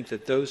don't think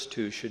that those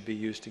two should be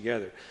used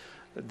together.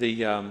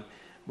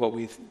 What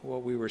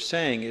we were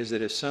saying is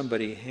that if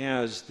somebody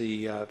has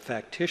the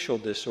factitial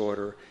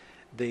disorder,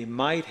 they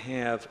might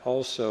have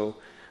also,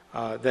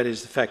 that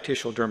is the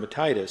factitial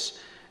dermatitis,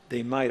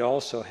 they might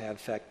also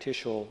have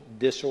factitial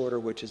disorder,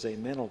 which is a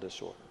mental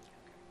disorder.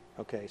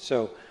 Okay,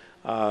 so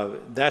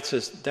that's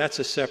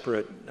a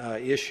separate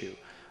issue.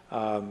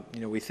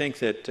 We think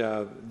that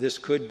this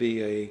could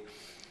be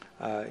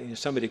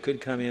somebody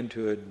could come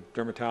into a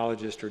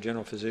dermatologist or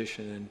general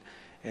physician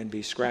and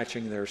be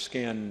scratching their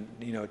skin,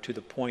 to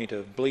the point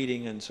of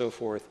bleeding and so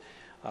forth,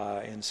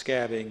 and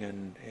scabbing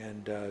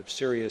and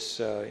serious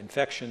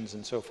infections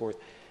and so forth,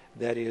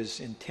 that is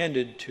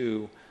intended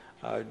to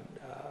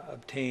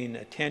obtain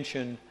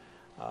attention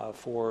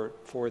for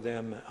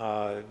them,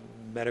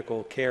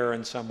 medical care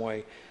in some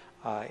way,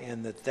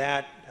 and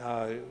that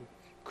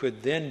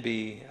could then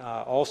be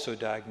also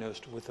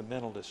diagnosed with a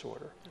mental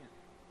disorder.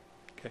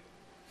 Okay.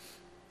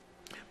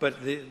 But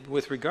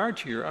with regard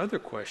to your other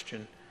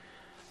question,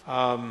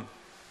 I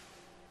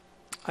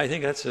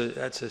think that's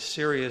a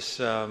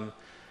serious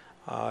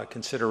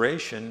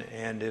consideration,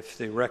 and if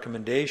the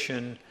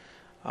recommendation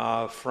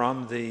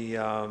from the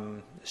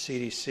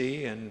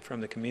CDC and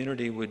from the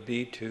community would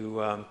be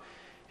to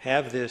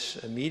have this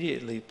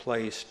immediately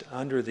placed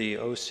under the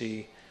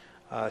OC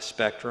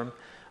spectrum,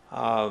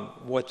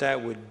 what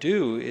that would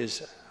do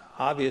is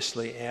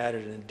obviously add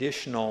an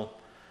additional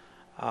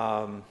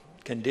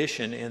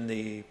condition in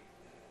the,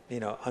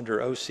 under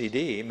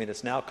OCD. I mean,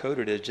 it's now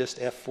coded as just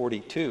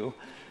F42,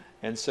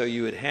 and so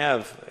you would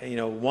have,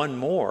 one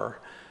more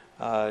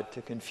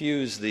to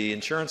confuse the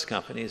insurance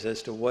companies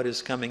as to what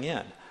is coming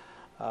in.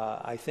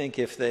 I think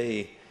if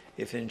an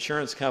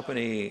insurance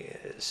company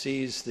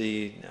sees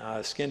the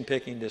skin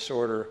picking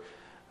disorder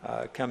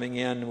coming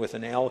in with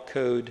an L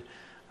code,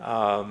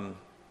 for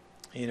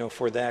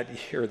that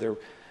year,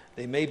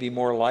 they may be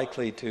more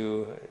likely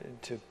to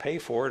pay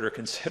for it or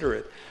consider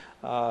it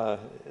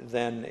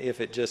than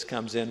if it just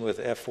comes in with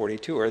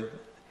F42. Or,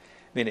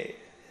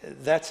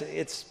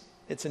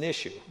 it's an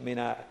issue.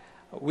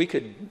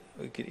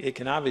 It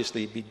can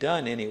obviously be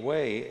done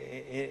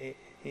anyway,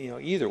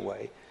 either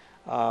way.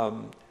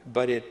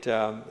 But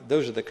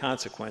those are the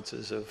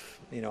consequences of,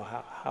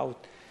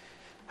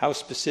 how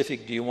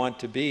specific do you want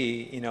to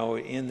be,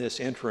 in this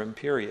interim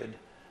period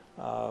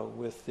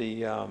with do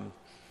you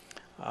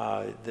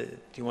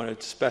want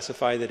to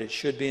specify that it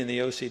should be in the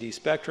OCD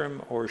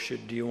spectrum, or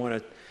do you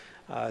want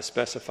to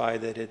specify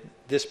that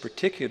this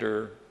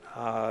particular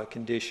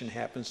condition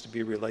happens to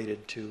be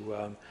related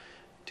to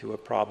a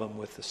problem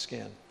with the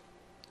skin?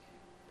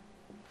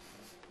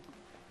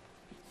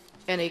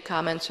 Any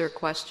comments or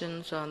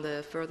questions on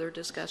the further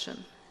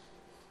discussion?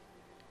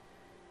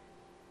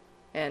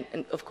 And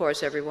of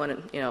course,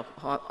 everyone,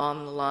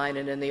 on the line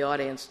and in the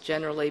audience,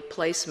 generally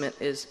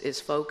placement is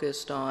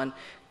focused on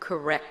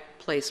correct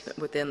placement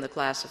within the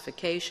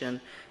classification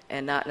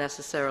and not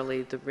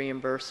necessarily the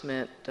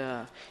reimbursement,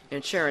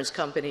 insurance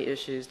company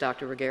issues.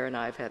 Dr. Reguera and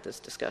I have had this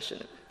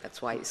discussion.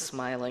 That's why he's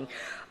smiling.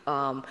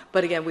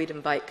 But again, we'd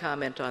invite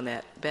comment on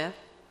that. Beth?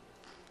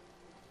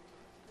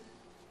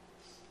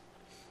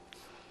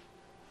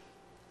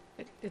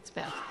 It's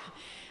Beth.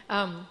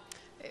 I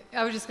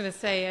was just going to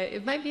say,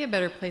 it might be a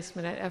better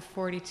placement at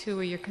F42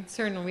 where you're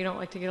concerned, and we don't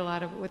like to get a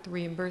lot of it with the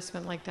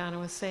reimbursement like Donna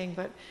was saying,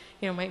 but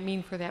might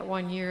mean for that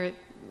 1 year it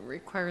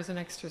requires an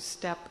extra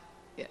step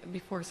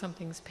before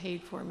something's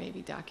paid for,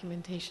 maybe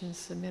documentation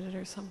submitted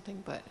or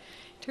something. But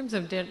in terms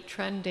of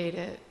trend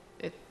data,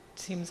 it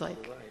seems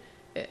like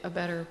a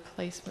better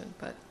placement,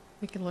 but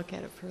we can look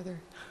at it further.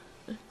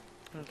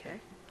 Okay.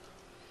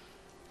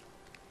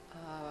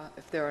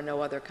 If there are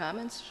no other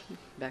comments,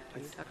 back to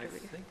you, Dr. Reguera.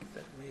 I think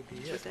that may be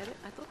it. Was that it?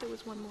 I thought there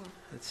was one more.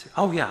 Let's see.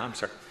 Oh, yeah, I'm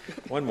sorry.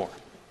 One more.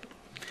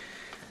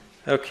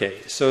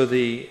 Okay, so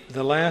the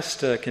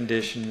last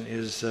condition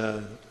is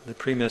the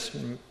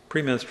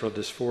premenstrual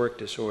dysphoric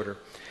disorder.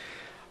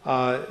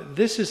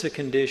 This is a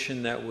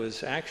condition that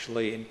was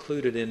actually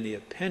included in the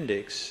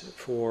appendix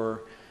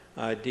for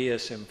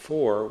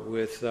DSM-4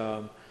 with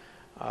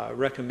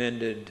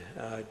recommended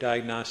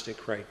diagnostic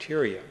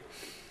criteria.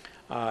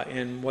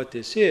 And what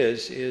this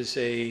is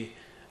a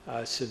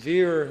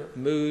severe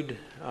mood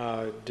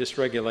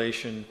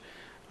dysregulation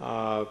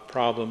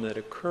problem that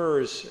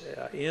occurs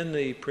in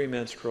the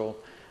premenstrual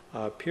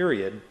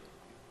period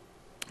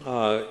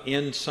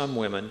in some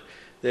women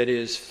that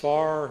is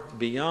far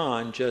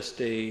beyond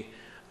just a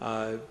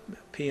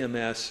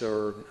PMS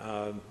or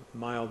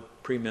mild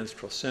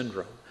premenstrual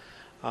syndrome.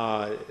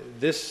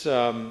 This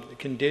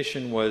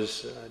condition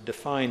was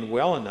defined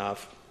well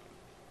enough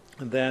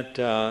that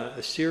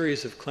a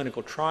series of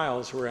clinical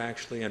trials were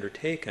actually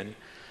undertaken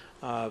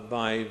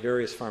by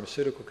various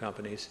pharmaceutical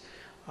companies,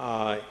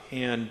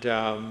 and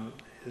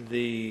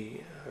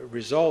the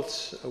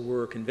results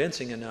were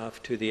convincing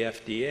enough to the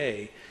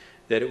FDA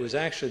that it was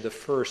actually the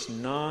first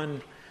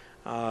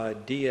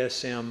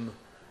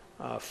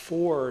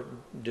non-DSM-4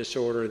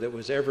 disorder that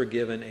was ever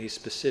given a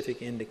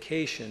specific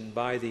indication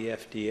by the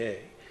FDA.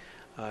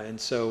 And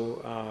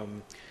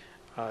so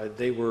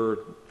they were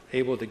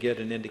able to get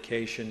an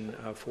indication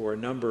for a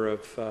number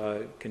of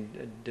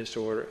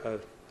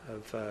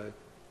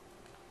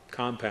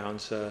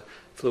compounds,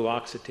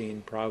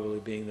 fluoxetine probably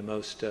being the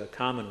most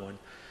common one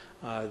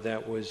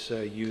that was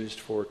used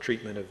for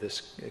treatment of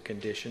this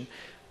condition.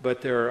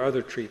 But there are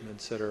other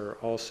treatments that are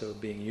also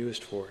being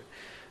used for it.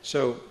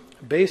 So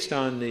based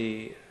on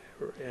the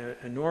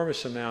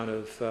enormous amount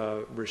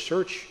of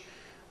research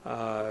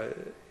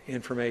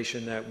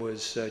information that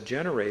was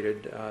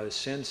generated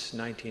since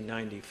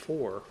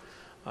 1994,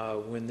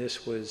 when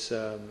this was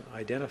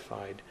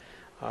identified,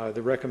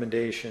 the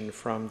recommendation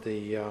from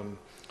the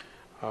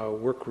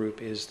work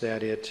group is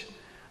that it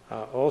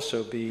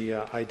also be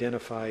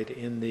identified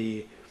in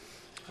the,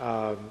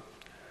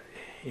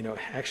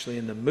 actually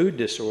in the mood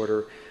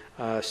disorder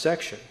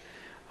section.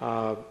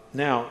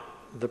 Now,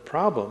 the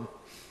problem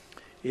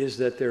is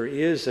that there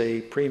is a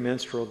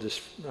premenstrual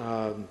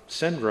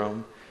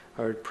syndrome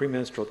or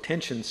premenstrual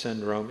tension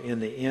syndrome in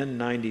the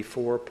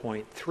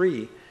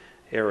N94.3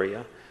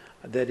 area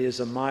that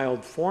is a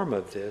mild form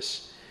of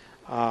this.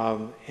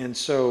 And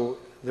so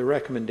the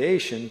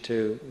recommendation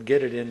to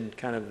get it in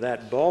kind of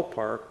that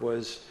ballpark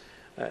was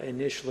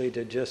initially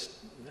to just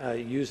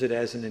use it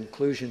as an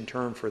inclusion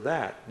term for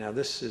that. Now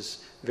this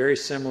is very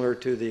similar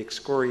to the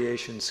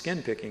excoriation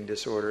skin picking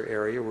disorder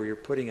area where you're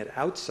putting it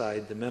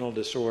outside the mental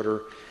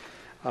disorder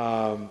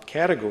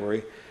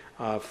category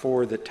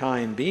for the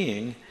time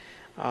being,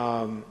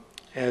 and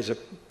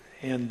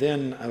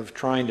then of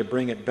trying to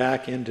bring it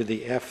back into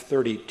the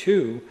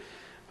F32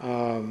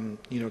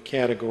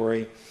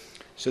 category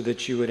so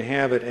that you would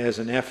have it as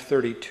an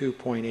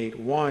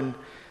F32.81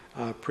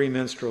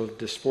 premenstrual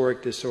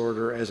dysphoric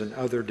disorder as an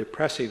other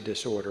depressive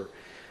disorder,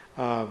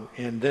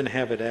 and then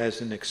have it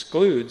as an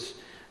excludes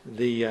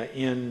the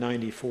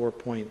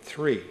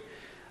N94.3.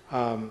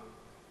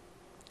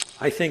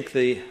 I think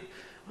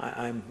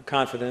I'm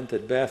confident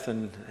that Beth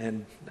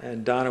and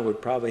Donna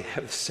would probably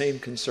have the same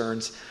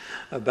concerns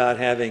about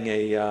having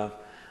a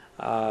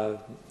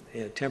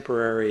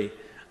temporary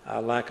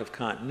lack of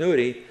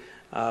continuity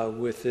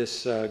with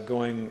this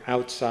going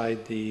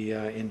outside the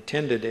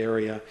intended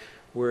area,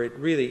 where it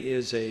really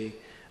is a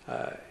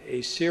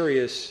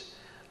serious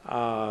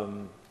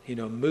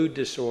mood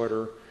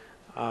disorder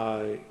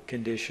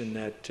condition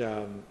that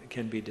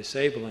can be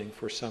disabling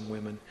for some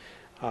women,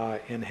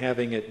 and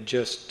having it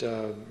just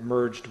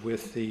merged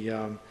with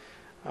the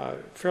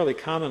fairly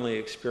commonly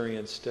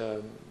experienced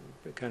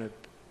kind of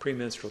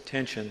premenstrual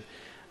tension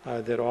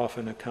that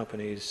often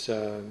accompanies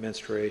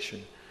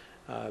menstruation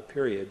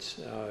periods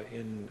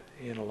in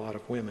a lot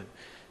of women.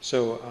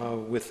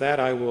 So with that,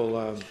 I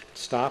will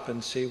stop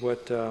and see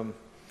what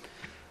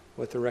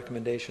the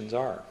recommendations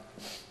are.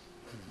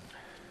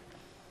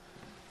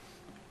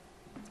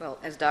 Well,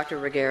 as Dr.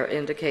 Reguer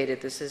indicated,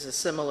 this is a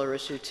similar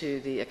issue to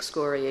the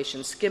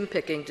excoriation skin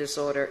picking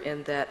disorder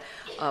in that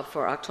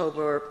for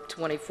October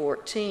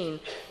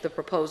 2014, the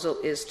proposal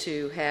is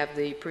to have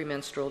the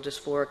premenstrual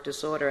dysphoric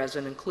disorder as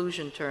an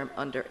inclusion term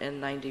under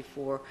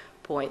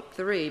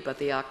N94.3, but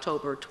the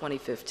October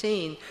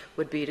 2015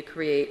 would be to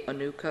create a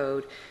new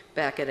code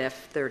back at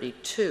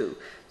F32.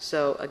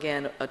 So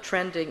again, a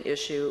trending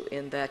issue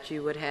in that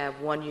you would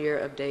have 1 year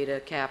of data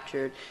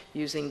captured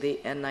using the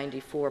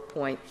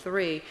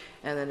N94.3,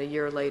 and then a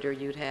year later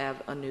you'd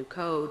have a new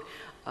code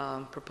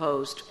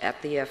proposed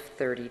at the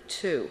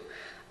F32.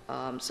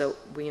 So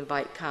we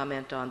invite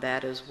comment on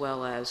that, as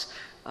well as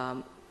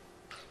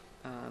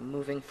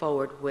moving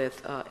forward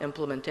with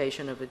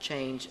implementation of a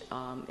change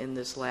in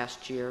this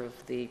last year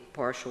of the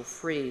partial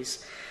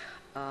freeze.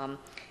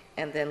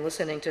 And then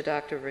listening to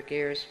Dr.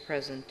 Reguer's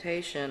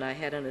presentation, I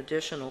had an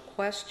additional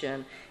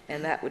question,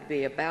 and that would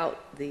be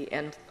about the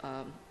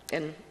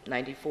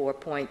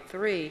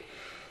N94.3.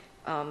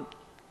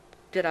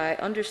 Did I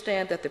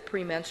understand that the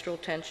premenstrual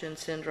tension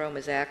syndrome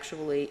is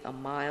actually a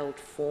mild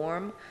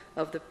form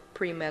of the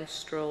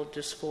premenstrual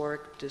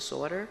dysphoric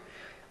disorder?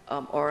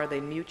 Or are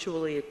they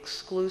mutually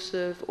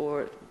exclusive,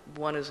 or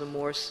one is a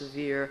more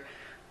severe?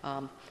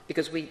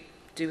 Because we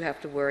do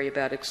have to worry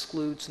about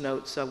excludes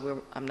notes,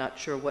 so I'm not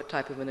sure what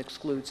type of an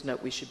excludes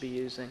note we should be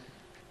using.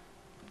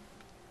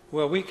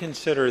 Well, we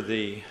consider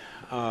the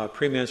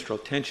premenstrual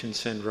tension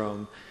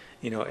syndrome,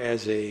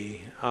 as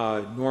a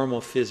normal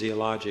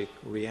physiologic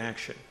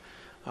reaction,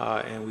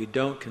 and we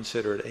don't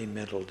consider it a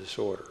mental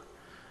disorder.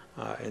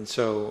 And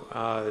so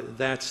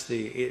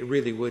it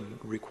really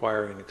would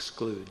require an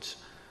excludes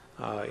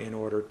in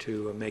order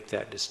to make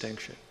that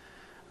distinction.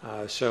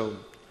 So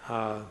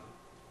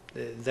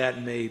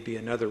that may be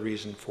another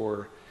reason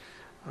for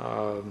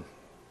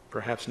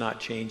perhaps not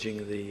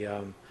changing the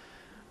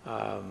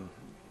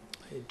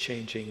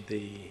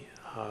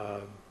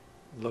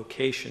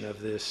location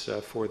of this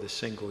for the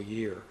single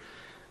year.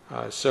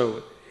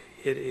 So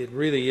it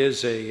really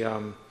is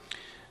the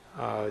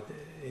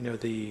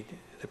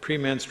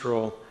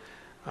premenstrual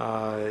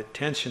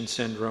tension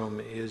syndrome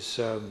is,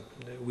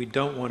 we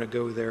don't want to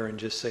go there and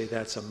just say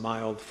that's a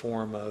mild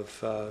form of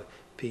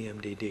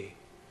PMDD.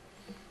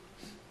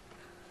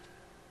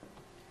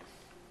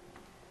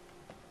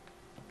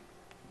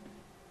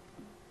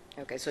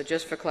 Okay, so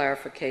just for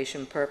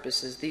clarification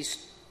purposes,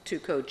 these two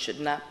codes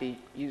should not be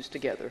used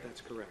together. That's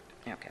correct.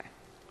 Okay.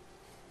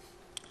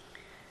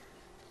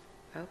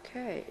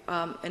 Okay.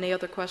 Any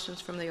other questions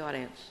from the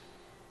audience?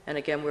 And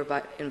again, we're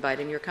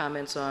inviting your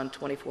comments on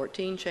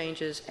 2014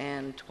 changes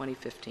and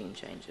 2015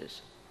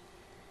 changes.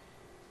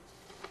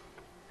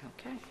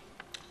 Okay.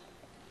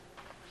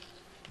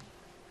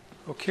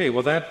 Okay,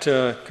 well that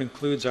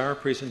concludes our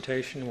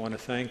presentation. I want to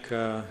thank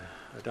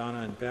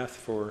Donna and Beth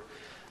for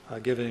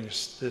giving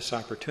us this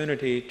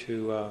opportunity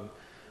to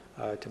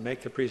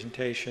make the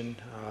presentation.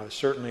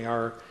 Certainly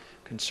our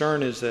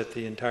concern is that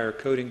the entire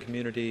coding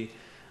community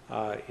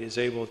is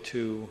able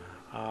to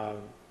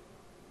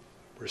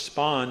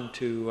respond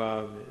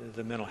to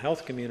the mental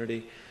health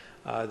community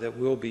that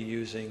will be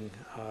using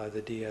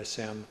the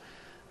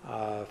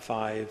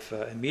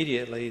DSM-5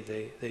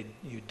 immediately.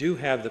 You do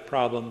have the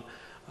problem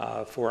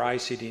for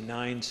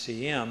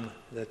ICD-9-CM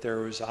that there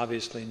was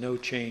obviously no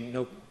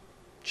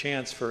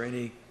chance for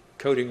any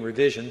coding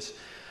revisions.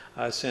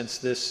 Since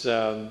this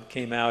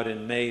came out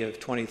in May of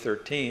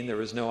 2013, there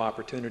was no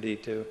opportunity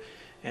to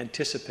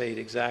anticipate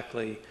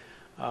exactly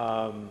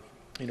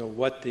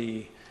what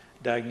the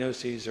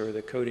diagnoses or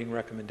the coding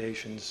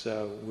recommendations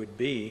would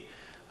be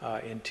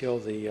until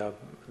the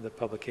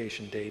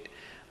publication date.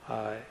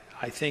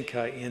 I think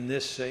in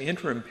this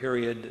interim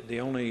period, the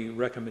only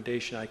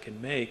recommendation I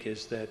can make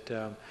is that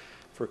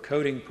for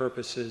coding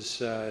purposes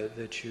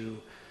that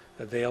you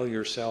avail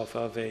yourself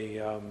of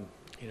a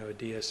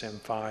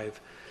DSM-5,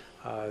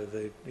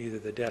 either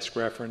the desk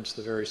reference,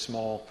 the very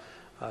small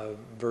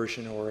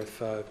version, or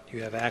if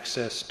you have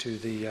access to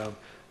the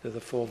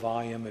full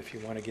volume, if you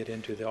want to get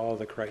into all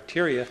the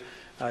criteria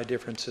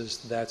differences,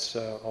 that's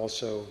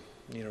also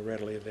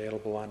readily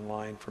available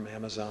online from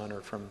Amazon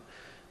or from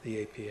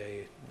the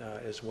APA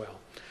as well.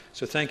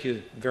 So thank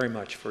you very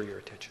much for your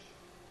attention.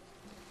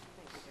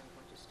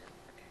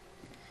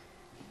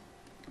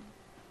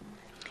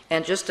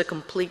 And just to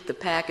complete the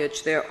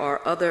package, there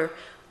are other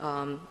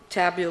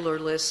tabular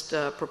list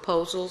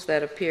proposals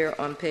that appear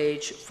on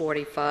page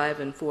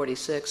 45 and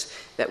 46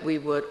 that we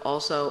would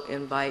also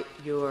invite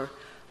your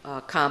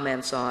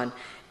comments on.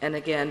 And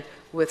again,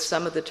 with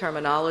some of the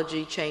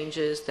terminology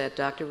changes that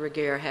Dr.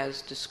 Reguer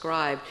has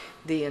described,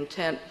 the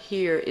intent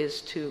here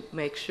is to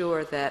make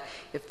sure that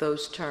if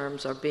those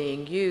terms are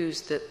being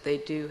used, that they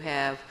do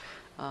have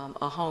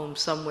a home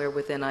somewhere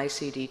within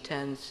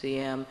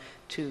ICD-10-CM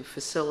to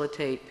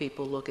facilitate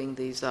people looking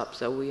these up.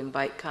 So we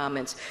invite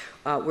comments.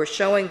 We're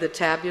showing the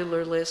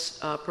tabular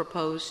list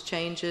proposed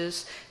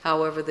changes.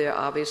 However, there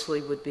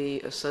obviously would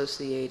be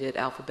associated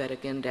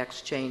alphabetic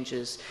index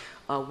changes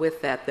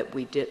with that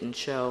we didn't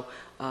show,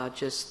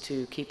 just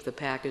to keep the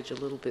package a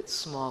little bit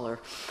smaller.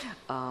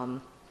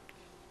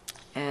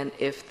 And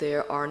if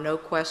there are no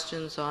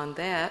questions on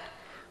that,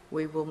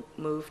 we will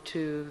move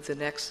to the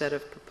next set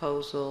of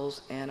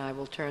proposals, and I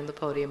will turn the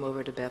podium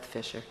over to Beth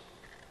Fisher.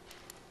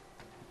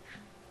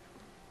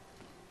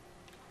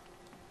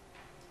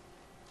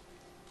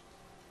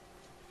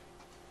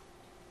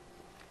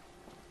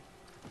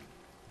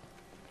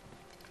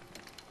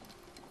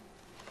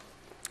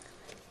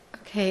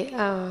 Okay,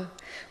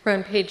 we're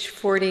on page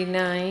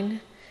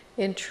 49,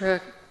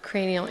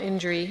 intracranial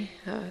injury,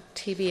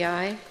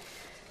 TBI.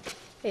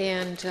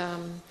 And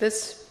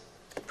this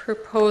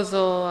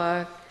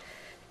proposal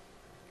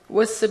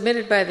was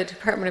submitted by the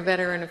Department of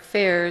Veteran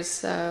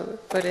Affairs,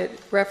 but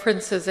it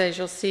references, as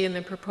you'll see in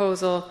the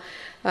proposal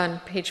on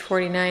page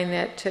 49,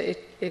 that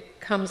it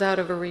comes out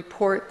of a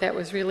report that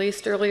was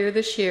released earlier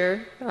this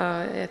year.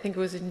 I think it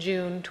was in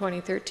June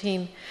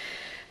 2013.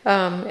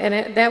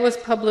 And that was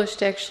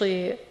published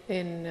actually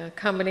in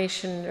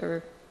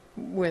combination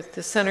with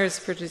the Centers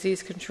for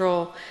Disease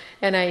Control,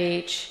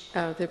 NIH,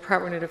 the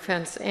Department of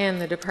Defense, and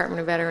the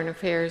Department of Veteran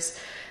Affairs,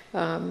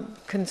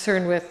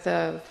 concerned with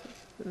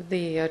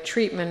the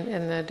treatment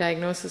and the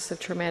diagnosis of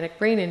traumatic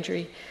brain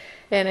injury.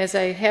 And as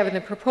I have in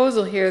the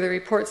proposal here, the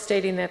report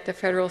stating that the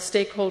federal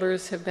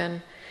stakeholders have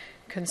been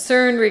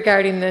concerned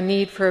regarding the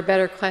need for a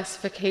better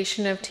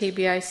classification of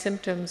TBI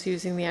symptoms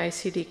using the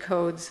ICD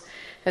codes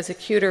as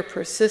acute or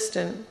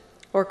persistent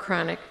or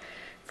chronic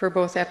for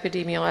both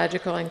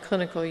epidemiological and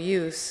clinical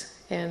use.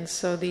 And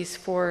so these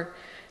four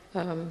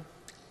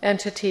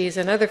entities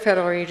and other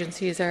federal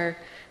agencies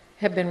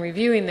have been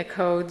reviewing the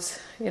codes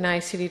in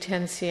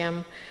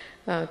ICD-10-CM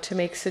to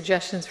make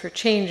suggestions for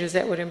changes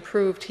that would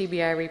improve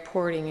TBI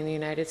reporting in the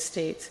United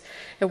States.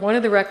 And one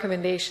of the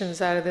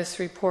recommendations out of this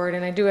report,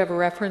 and I do have a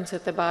reference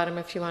at the bottom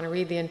if you want to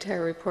read the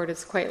entire report,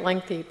 it's quite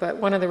lengthy, but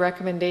one of the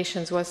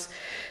recommendations was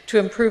to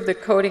improve the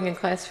coding and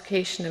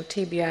classification of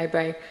TBI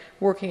by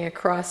working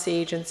across the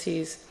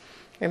agencies,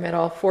 and that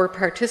all four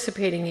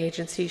participating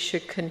agencies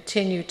should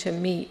continue to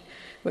meet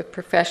with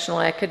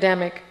professional,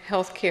 academic,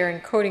 healthcare,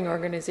 and coding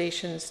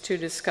organizations to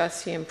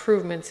discuss the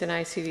improvements in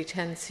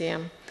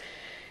ICD-10-CM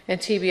and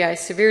TBI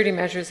severity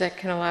measures that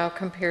can allow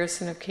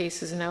comparison of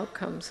cases and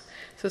outcomes.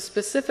 So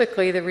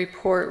specifically, the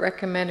report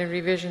recommended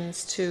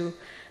revisions to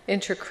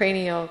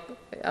intracranial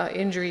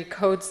injury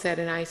code set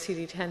in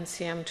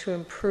ICD-10-CM to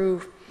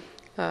improve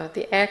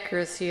the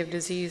accuracy of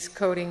disease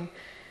coding,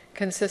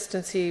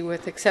 consistency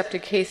with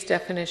accepted case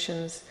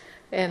definitions,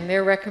 and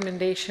their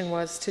recommendation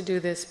was to do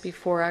this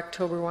before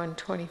October 1,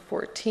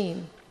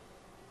 2014.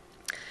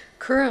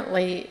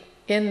 Currently,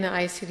 in the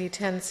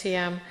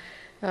ICD-10-CM,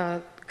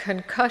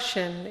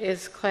 concussion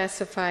is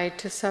classified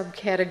to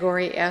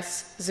subcategory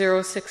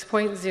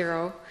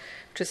S06.0,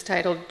 which is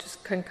titled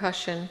just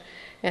concussion,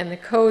 and the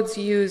codes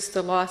use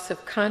the loss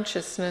of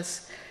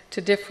consciousness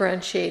to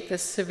differentiate the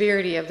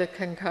severity of the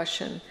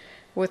concussion,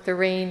 with the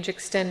range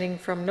extending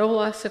from no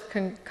loss of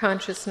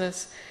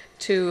consciousness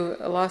to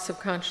a loss of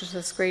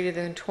consciousness greater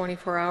than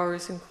 24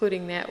 hours,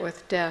 including that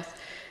with death.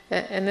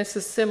 And this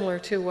is similar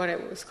to what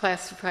it was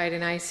classified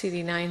in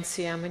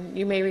ICD-9-CM. And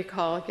you may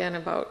recall, again,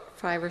 about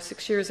 5 or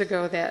 6 years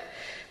ago that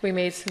we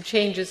made some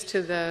changes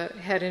to the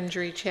head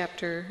injury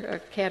chapter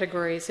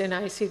categories in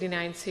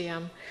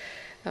ICD-9-CM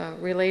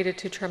related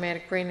to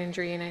traumatic brain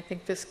injury, and I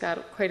think this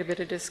got quite a bit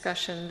of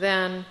discussion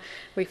then.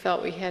 We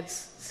felt we had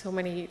so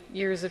many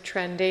years of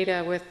trend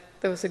data with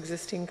those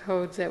existing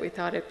codes that we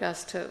thought it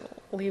best to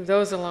leave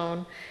those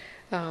alone.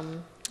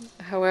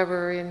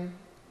 However, in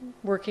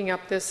working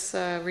up this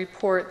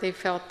report, they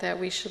felt that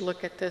we should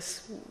look at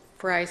this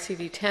for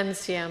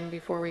ICD-10-CM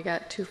before we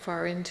got too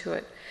far into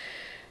it.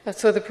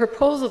 So the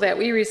proposal that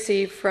we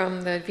received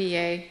from the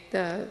VA,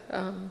 the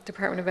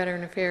Department of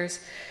Veteran Affairs,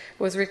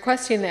 was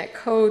requesting that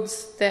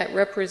codes that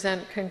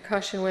represent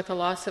concussion with a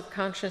loss of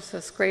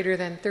consciousness greater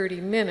than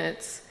 30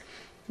 minutes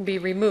be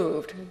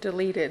removed,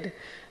 deleted,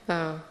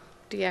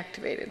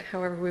 deactivated,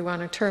 however we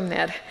want to term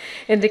that,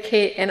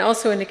 and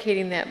also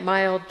indicating that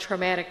mild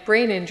traumatic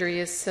brain injury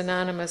is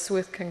synonymous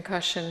with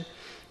concussion,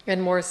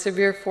 and more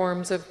severe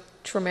forms of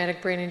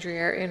traumatic brain injury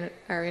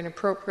are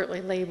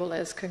inappropriately labeled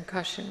as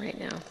concussion right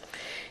now.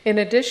 In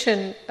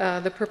addition,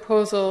 the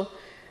proposal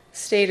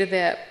stated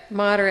that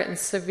moderate and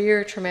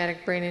severe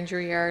traumatic brain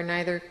injury are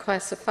neither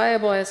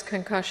classifiable as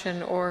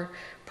concussion or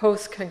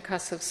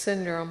post-concussive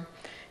syndrome,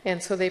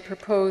 and so they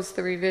proposed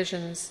the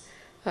revisions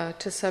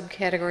to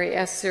subcategory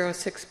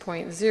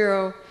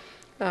S06.0,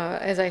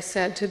 as I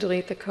said, to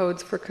delete the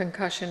codes for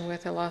concussion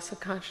with a loss of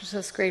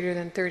consciousness greater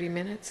than 30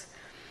 minutes.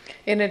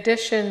 In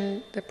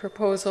addition, the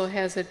proposal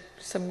has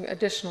some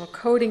additional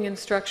coding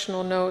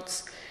instructional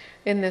notes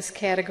in this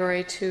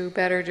category to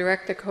better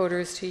direct the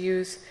coders to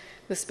use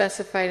the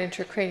specified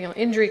intracranial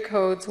injury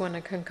codes when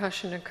a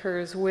concussion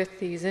occurs with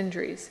these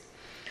injuries.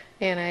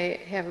 And I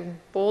have in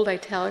bold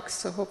italics,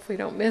 so hopefully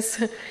don't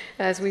miss,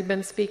 as we've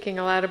been speaking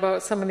a lot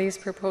about some of these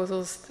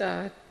proposals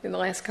in the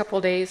last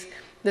couple days.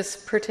 This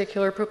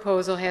particular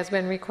proposal has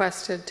been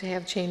requested to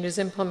have changes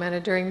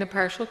implemented during the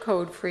partial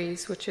code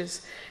freeze, which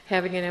is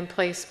having it in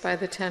place by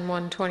the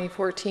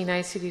 10/1/2014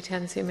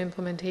 ICD-10-CM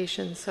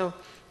implementation. So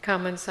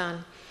comments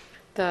on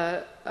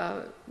the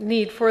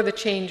need for the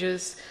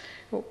changes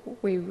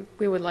we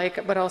would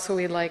like, but also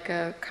we'd like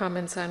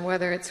comments on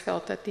whether it's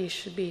felt that these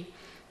should be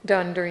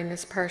done during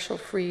this partial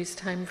freeze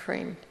time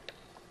frame.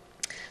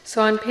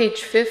 So on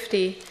page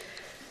 50,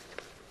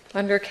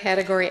 under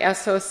category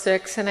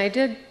SO6, and I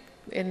did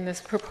in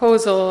this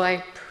proposal,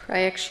 I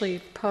actually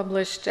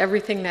published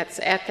everything that's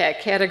at that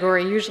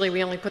category. Usually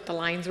we only put the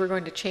lines we're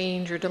going to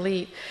change or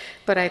delete,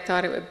 but I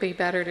thought it would be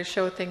better to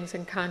show things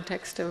in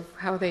context of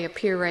how they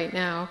appear right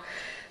now.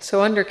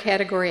 So under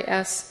category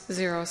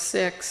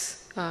S06,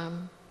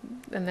 and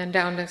then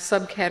down to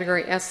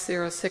subcategory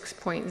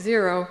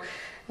S06.0,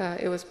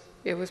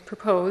 it was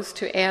proposed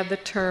to add the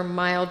term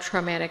mild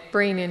traumatic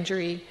brain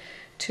injury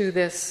to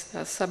this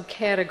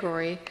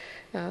subcategory,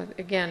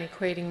 again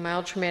equating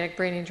mild traumatic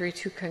brain injury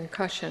to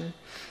concussion,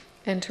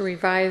 and to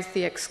revise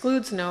the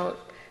excludes note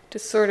to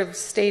sort of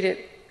state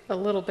it a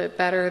little bit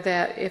better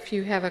that if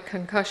you have a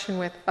concussion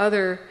with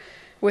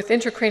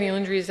intracranial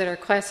injuries that are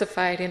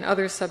classified in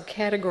other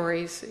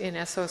subcategories in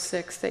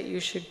SO6, that you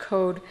should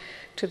code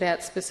to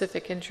that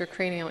specific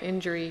intracranial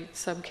injury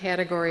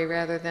subcategory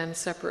rather than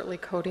separately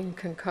coding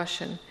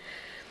concussion.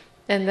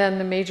 And then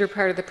the major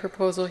part of the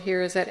proposal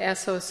here is that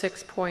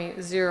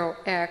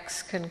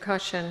SO6.0X,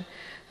 concussion,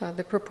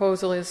 the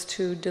proposal is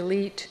to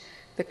delete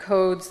the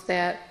codes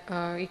that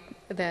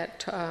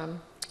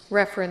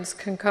reference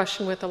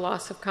concussion with a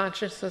loss of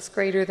consciousness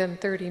greater than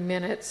 30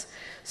 minutes.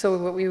 So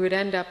what we would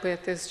end up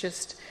with is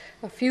just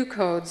a few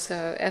codes,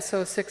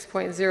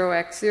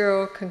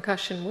 SO6.0X0,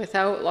 concussion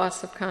without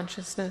loss of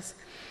consciousness,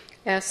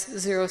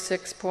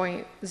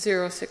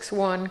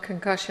 S06.061,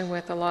 concussion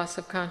with a loss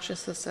of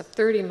consciousness of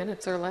 30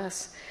 minutes or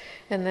less,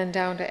 and then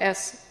down to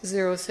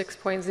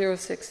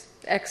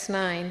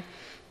S06.06X9,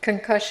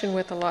 concussion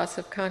with a loss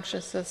of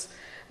consciousness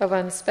of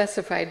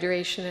unspecified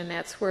duration, and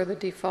that's where the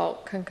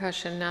default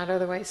concussion, not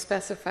otherwise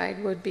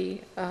specified, would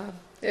be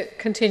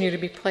continue to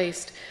be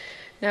placed.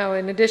 Now,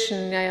 in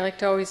addition, I like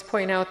to always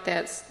point out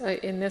that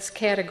in this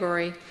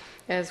category,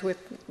 as with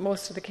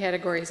most of the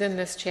categories in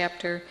this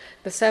chapter,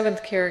 the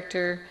seventh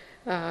character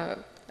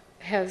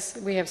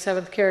we have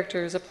seventh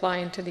characters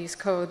applying to these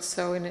codes.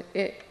 So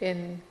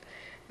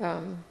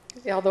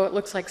although it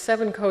looks like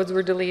 7 codes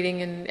we're deleting,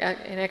 in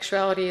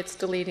actuality it's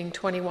deleting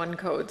 21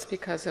 codes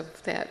because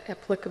of that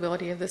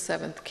applicability of the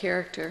 7th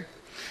character.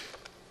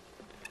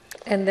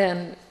 And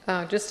then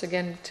just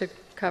again to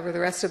cover the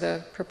rest of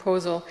the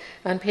proposal,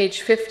 on page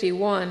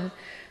 51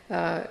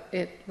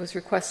 it was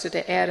requested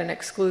to add an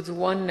excludes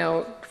 1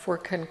 note for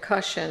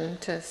concussion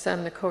to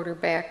send the coder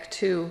back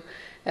to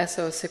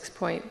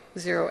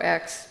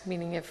SO6.0X,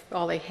 meaning if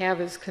all they have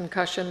is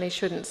concussion, they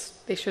shouldn't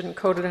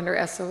code it under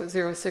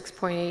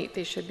SO06.8.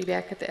 They should be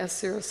back at the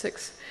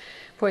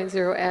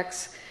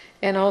S06.0X.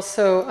 And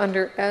also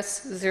under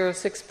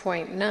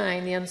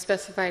S06.9, the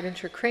unspecified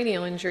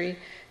intracranial injury,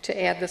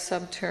 to add the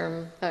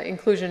subterm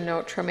inclusion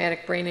note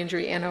traumatic brain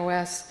injury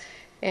NOS,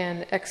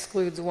 and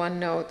excludes 1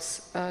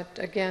 notes,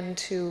 again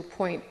to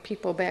point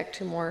people back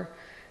to more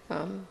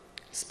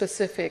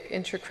specific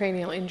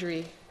intracranial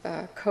injury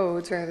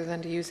codes rather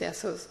than to use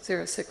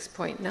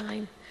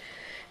SO06.9.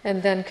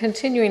 And then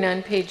continuing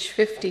on page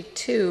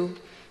 52,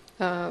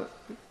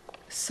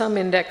 some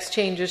index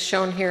changes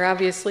shown here.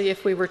 Obviously,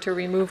 if we were to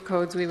remove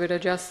codes, we would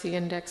adjust the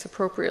index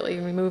appropriately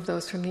and remove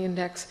those from the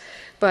index.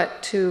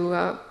 But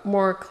to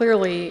more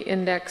clearly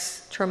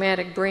index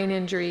traumatic brain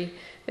injury,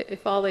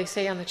 if all they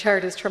say on the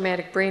chart is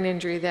traumatic brain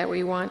injury, that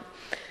we want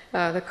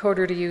the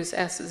coder to use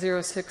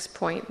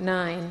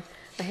S06.9.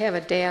 I have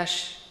a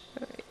dash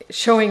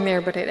showing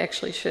there, but it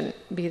actually shouldn't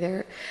be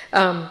there.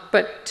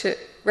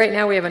 Right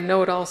now we have a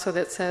note also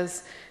that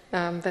says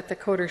that the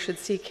coder should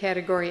see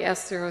category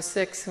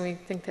S06, and we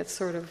think that's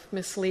sort of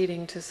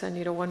misleading to send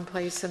you to one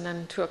place and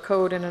then to a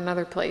code in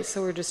another place.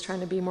 So we're just trying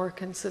to be more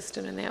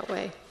consistent in that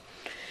way.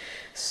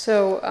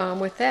 So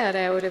with that,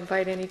 I would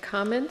invite any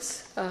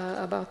comments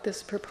about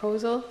this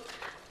proposal.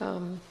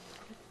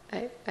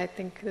 I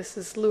think this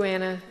is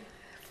Luana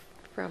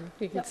from,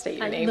 you can state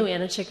your name. I'm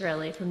Luana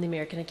Ciccarelli from the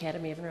American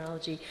Academy of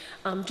Neurology.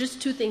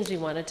 Just 2 things we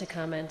wanted to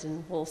comment,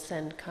 and we'll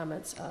send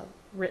comments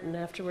written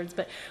afterwards.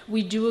 But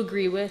we do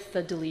agree with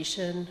the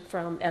deletion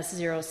from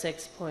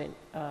S06.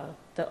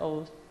 The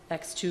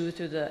OX2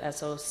 through the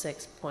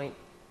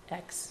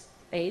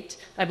SO6.X8.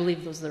 I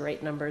believe those are the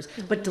right numbers.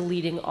 Mm-hmm. But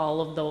deleting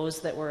all of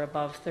those that were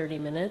above 30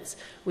 minutes,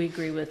 we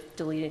agree with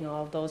deleting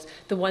all of those.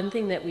 The one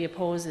thing that we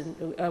oppose, and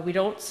we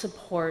don't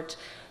support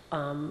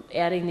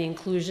adding the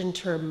inclusion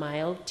term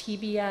mild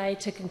TBI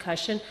to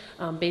concussion.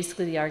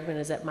 Basically, the argument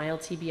is that mild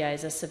TBI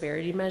is a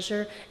severity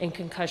measure and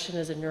concussion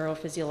is a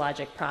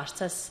neurophysiologic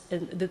process,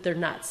 and that they're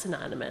not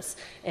synonymous,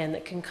 and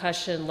that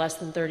concussion less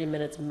than 30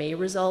 minutes may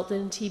result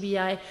in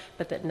TBI,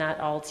 but that not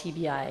all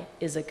TBI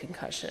is a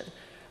concussion.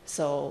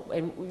 So,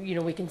 and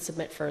we can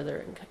submit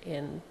further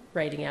in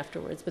writing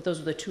afterwards, but those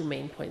are the two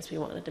main points we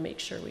wanted to make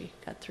sure we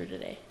got through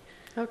today.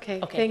 Okay.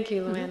 Thank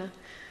you, Luana.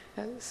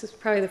 This is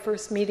probably the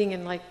first meeting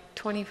in like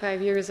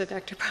 25 years that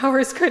Dr.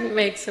 Powers couldn't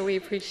make, so we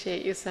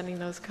appreciate you sending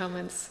those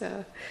comments.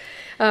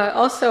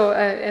 Also,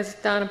 as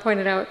Donna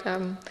pointed out,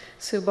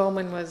 Sue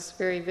Bowman was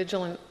very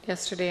vigilant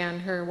yesterday on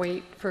her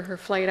wait for her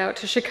flight out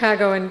to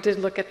Chicago and did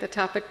look at the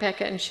topic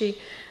packet, and she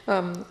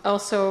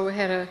also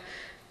had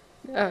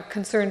a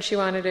concern she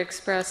wanted to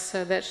express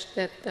that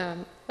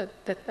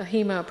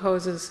AHIMA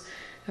opposes,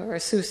 or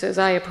Sue says,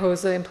 I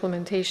oppose the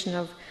implementation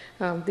of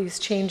these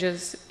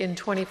changes in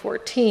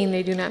 2014.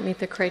 They do not meet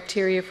the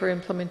criteria for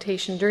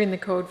implementation during the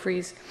code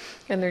freeze,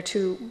 and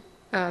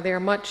they are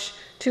much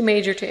too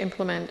major to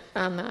implement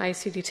on the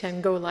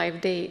ICD-10 go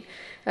live date.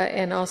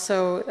 And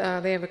also,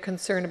 they have a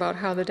concern about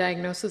how the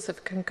diagnosis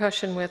of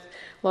concussion with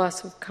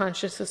loss of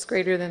consciousness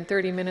greater than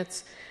 30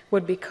 minutes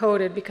would be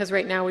coded, because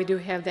right now we do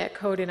have that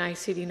code in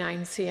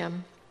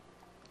ICD-9-CM.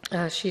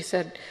 She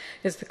said,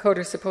 is the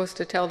coder supposed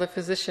to tell the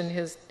physician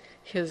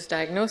his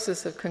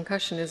diagnosis of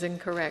concussion is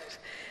incorrect?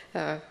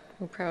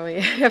 We'll probably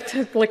have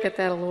to look at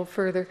that a little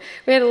further.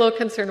 We had a little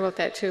concern about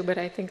that too, but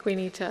I think we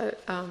need to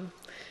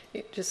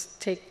just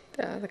take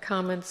the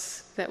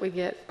comments that we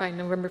get by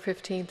November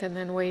 15th and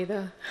then weigh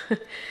the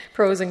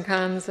pros and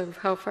cons of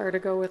how far to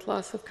go with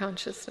loss of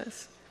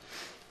consciousness.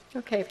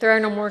 Okay, if there are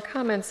no more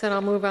comments, then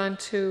I'll move on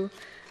to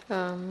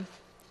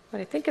what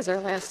I think is our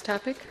last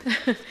topic.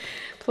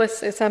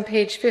 It's on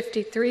page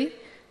 53,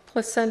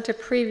 placenta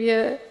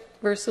previa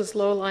versus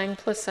low-lying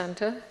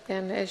placenta.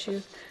 And as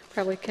you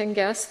probably can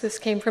guess, this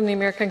came from the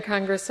American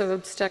Congress of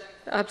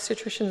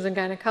Obstetricians and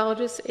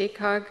Gynecologists,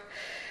 ACOG,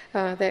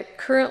 that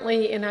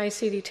currently in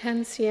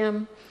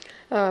ICD-10-CM,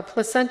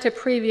 placenta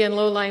previa and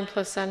low-lying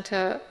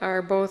placenta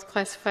are both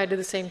classified to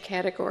the same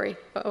category,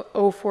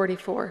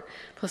 O44,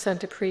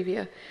 placenta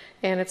previa.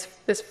 And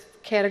this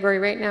category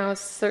right now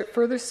is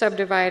further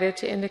subdivided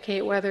to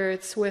indicate whether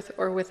it's with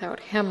or without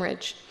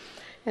hemorrhage.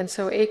 And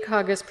so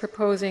ACOG is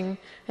proposing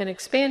an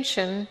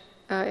expansion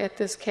at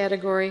this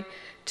category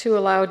to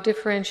allow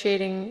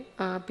differentiating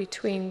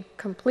between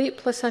complete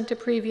placenta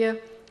previa,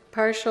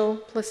 partial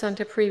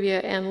placenta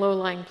previa, and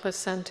low-lying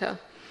placenta.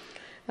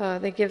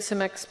 They give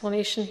some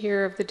explanation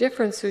here of the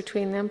difference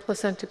between them,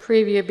 placenta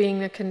previa being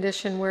the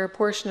condition where a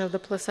portion of the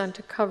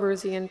placenta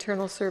covers the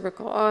internal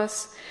cervical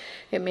os.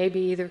 It may be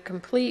either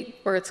complete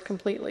or it's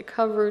completely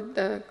covered,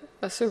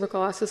 a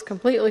cervical os is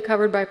completely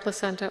covered by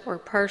placenta, or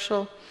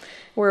partial,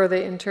 where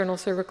the internal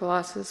cervical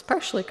os is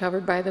partially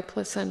covered by the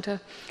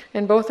placenta.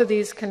 And both of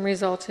these can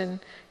result in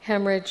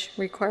hemorrhage,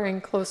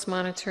 requiring close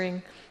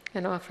monitoring,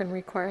 and often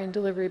requiring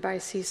delivery by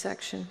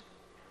C-section.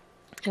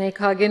 And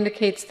ACOG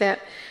indicates that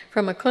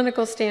from a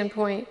clinical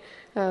standpoint,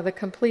 the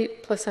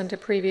complete placenta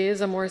previa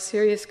is a more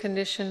serious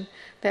condition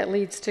that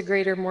leads to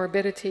greater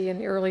morbidity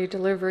in early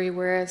delivery,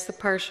 whereas the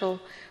partial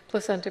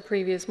placenta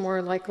previa is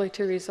more likely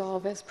to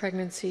resolve as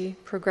pregnancy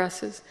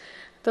progresses.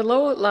 The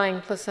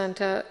low-lying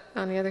placenta,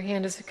 on the other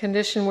hand, is a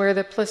condition where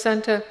the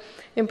placenta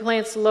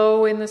implants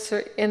low in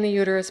the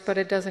uterus, but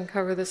it doesn't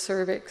cover the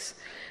cervix.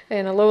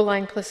 And a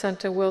low-lying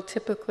placenta will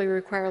typically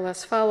require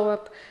less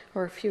follow-up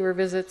or fewer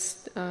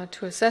visits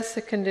to assess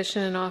the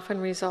condition, and often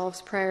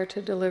resolves prior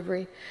to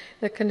delivery.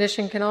 The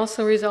condition can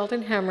also result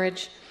in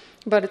hemorrhage,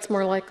 but it's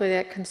more likely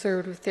that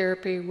conservative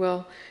therapy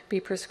will be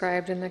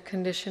prescribed, and the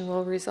condition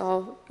will is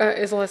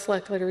less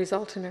likely to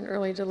result in an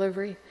early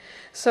delivery.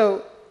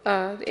 So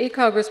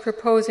ACOG was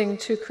proposing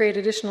to create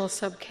additional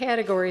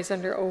subcategories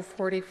under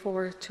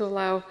O44 to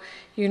allow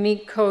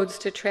unique codes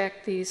to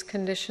track these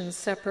conditions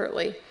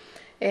separately,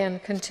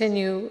 and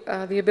continue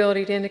the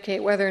ability to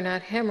indicate whether or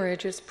not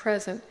hemorrhage is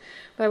present.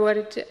 But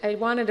what I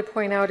wanted to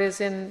point out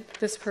is in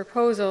this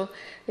proposal,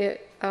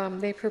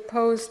 they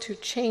propose to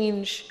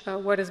change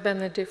what has been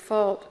the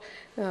default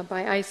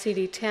by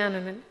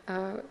ICD-10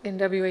 and in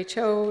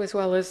WHO, as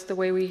well as the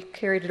way we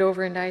carried it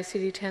over into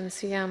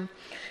ICD-10-CM.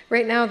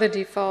 Right now, the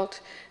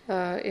default,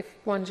 if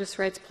one just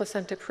writes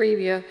placenta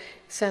previa,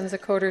 sends a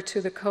coder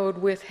to the code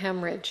with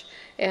hemorrhage.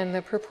 And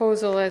the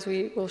proposal, as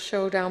we will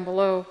show down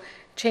below,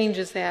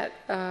 changes that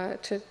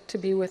to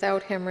be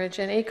without hemorrhage.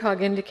 And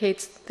ACOG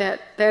indicates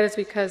that that is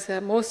because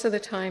most of the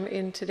time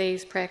in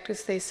today's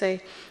practice, they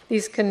say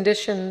these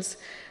conditions,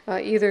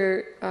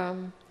 either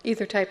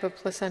type of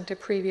placenta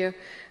previa,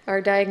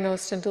 are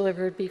diagnosed and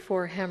delivered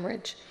before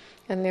hemorrhage.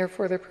 And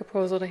therefore, the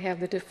proposal to have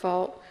the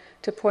default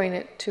to point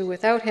it to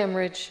without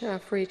hemorrhage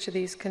for each of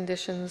these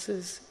conditions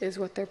is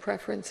what their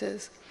preference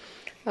is.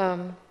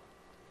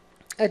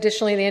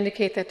 Additionally, they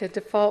indicate that the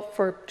default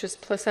for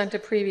just placenta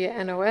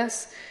previa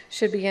NOS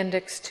should be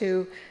indexed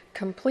to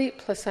complete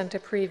placenta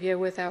previa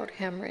without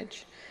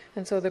hemorrhage.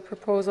 And so the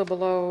proposal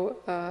below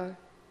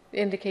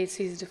indicates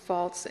these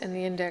defaults, and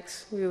the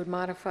index, we would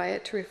modify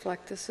it to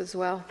reflect this as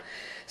well.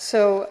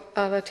 So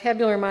the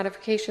tabular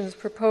modifications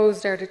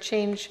proposed are to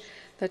change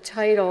the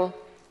title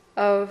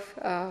of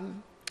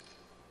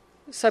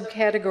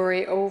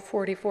subcategory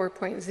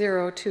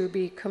 044.0 to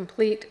be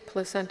complete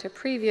placenta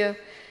previa,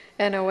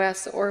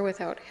 NOS, or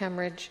without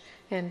hemorrhage,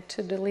 and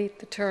to delete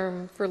the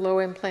term for low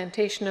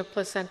implantation of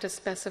placenta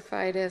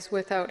specified as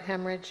without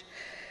hemorrhage,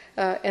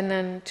 and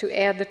then to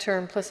add the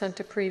term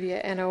placenta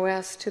previa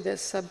NOS to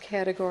this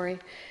subcategory,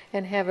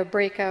 and have a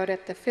breakout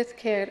at the fifth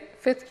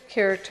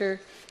character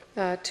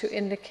to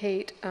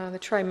indicate the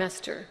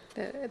trimester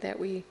that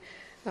we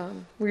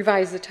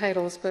revise the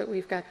titles, but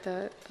we've got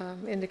the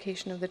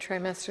indication of the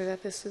trimester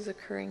that this is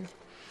occurring.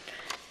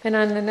 And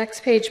on the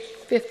next page,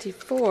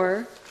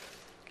 54,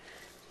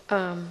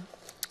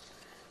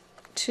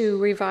 to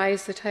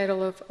revise the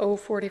title of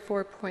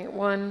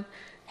 044.1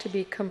 to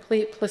be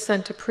complete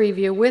placenta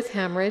previa with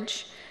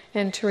hemorrhage,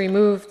 and to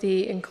remove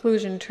the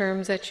inclusion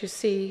terms that you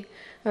see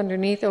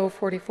underneath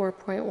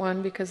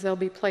 044.1 because they'll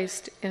be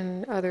placed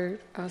in other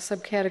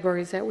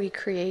subcategories that we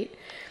create,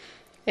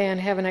 and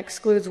have an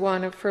excludes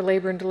one for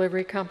labor and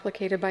delivery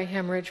complicated by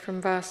hemorrhage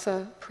from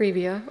VASA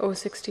previa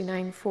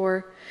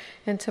 069.4,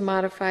 and to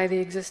modify the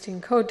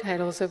existing code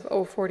titles of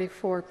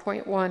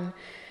 044.1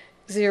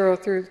 0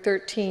 through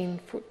 13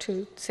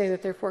 to say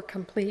that they're for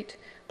complete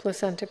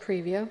placenta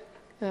previa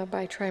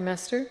by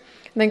trimester,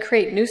 and then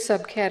create new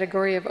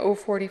subcategory of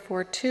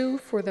 044.2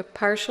 for the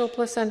partial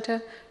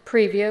placenta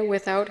previa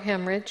without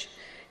hemorrhage,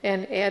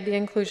 and add the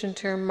inclusion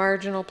term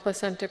marginal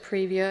placenta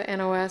previa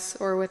NOS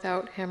or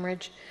without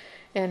hemorrhage,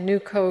 and new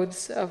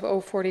codes of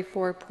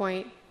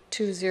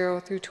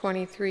 044.20 through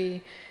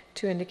 23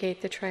 to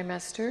indicate the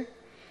trimester.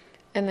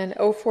 And then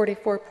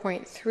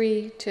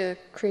 044.3 to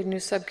create a new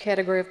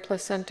subcategory of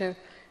placenta,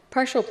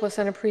 partial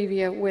placenta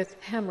previa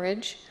with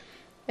hemorrhage,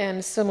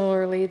 and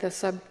similarly the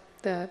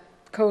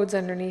codes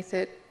underneath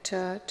it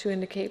to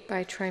indicate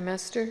by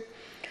trimester.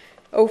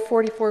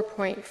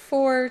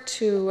 044.4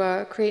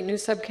 to create new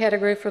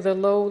subcategory for the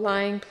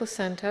low-lying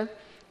placenta,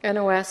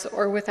 NOS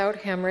or without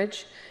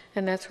hemorrhage,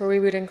 and that's where we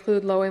would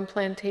include low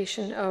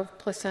implantation of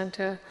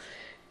placenta,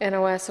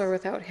 NOS or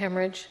without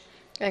hemorrhage,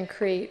 and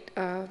create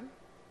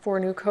 4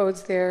 new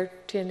codes there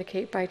to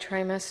indicate by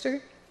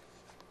trimester.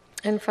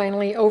 And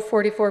finally,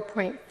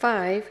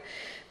 044.5,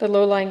 the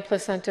low-lying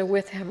placenta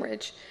with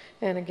hemorrhage.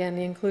 And again,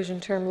 the inclusion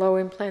term low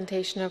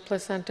implantation of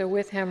placenta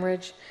with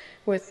hemorrhage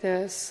with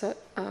this,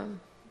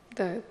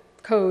 the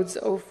codes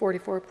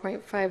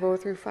 044.50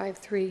 through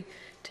 53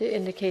 to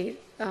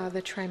indicate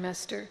the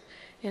trimester.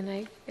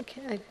 And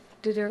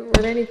were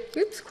there any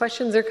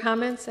questions or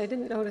comments? I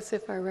didn't notice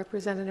if our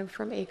representative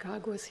from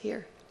ACOG was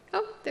here.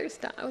 Oh, there's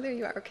Don. Oh, there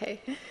you are.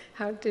 Okay.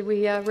 How did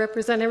we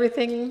represent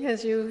everything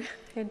as you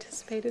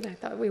anticipated? I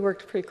thought we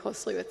worked pretty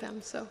closely with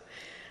them. So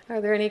are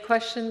there any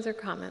questions or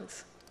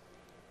comments?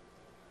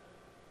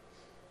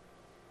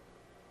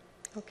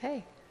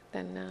 Okay.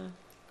 Then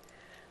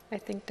I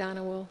think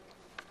Donna will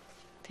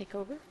take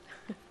over.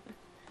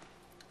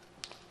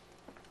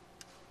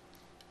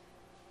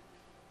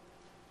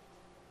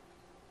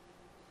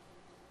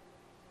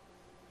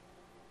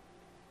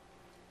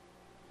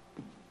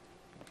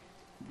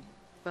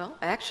 Well,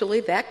 actually,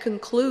 that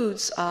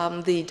concludes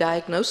the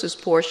diagnosis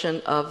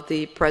portion of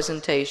the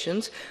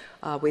presentations.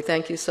 We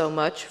thank you so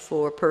much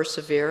for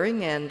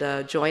persevering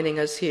and joining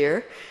us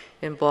here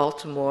in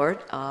Baltimore.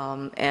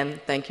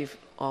 And thank you,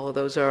 all of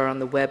those are on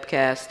the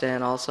webcast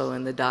and also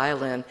in the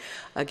dial-in.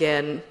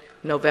 Again,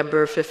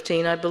 November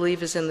 15, I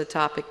believe, is in the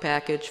topic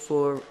package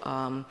for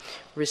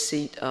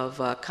receipt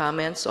of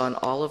comments on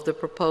all of the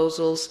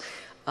proposals.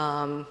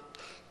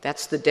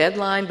 That's the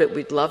deadline, but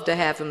we'd love to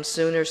have them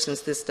sooner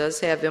since this does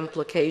have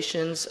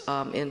implications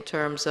in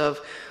terms of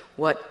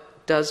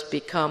what does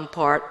become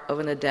part of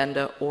an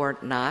addenda or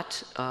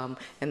not,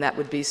 and that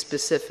would be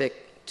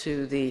specific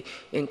to the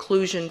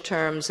inclusion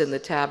terms in the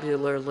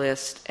tabular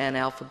list and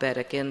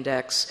alphabetic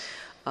index,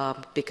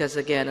 because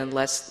again,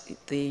 unless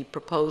the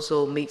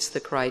proposal meets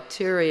the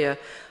criteria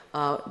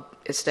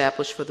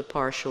established for the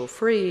partial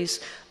freeze,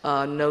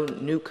 no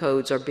new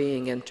codes are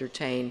being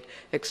entertained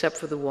except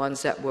for the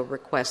ones that were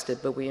requested,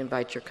 but we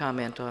invite your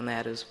comment on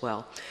that as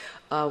well.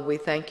 We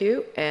thank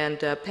you. And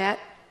Pat,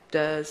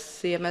 does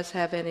CMS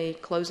have any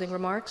closing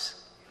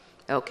remarks?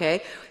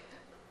 Okay.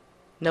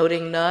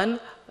 Noting none,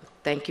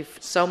 thank you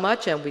so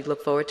much, and we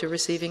look forward to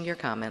receiving your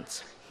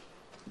comments.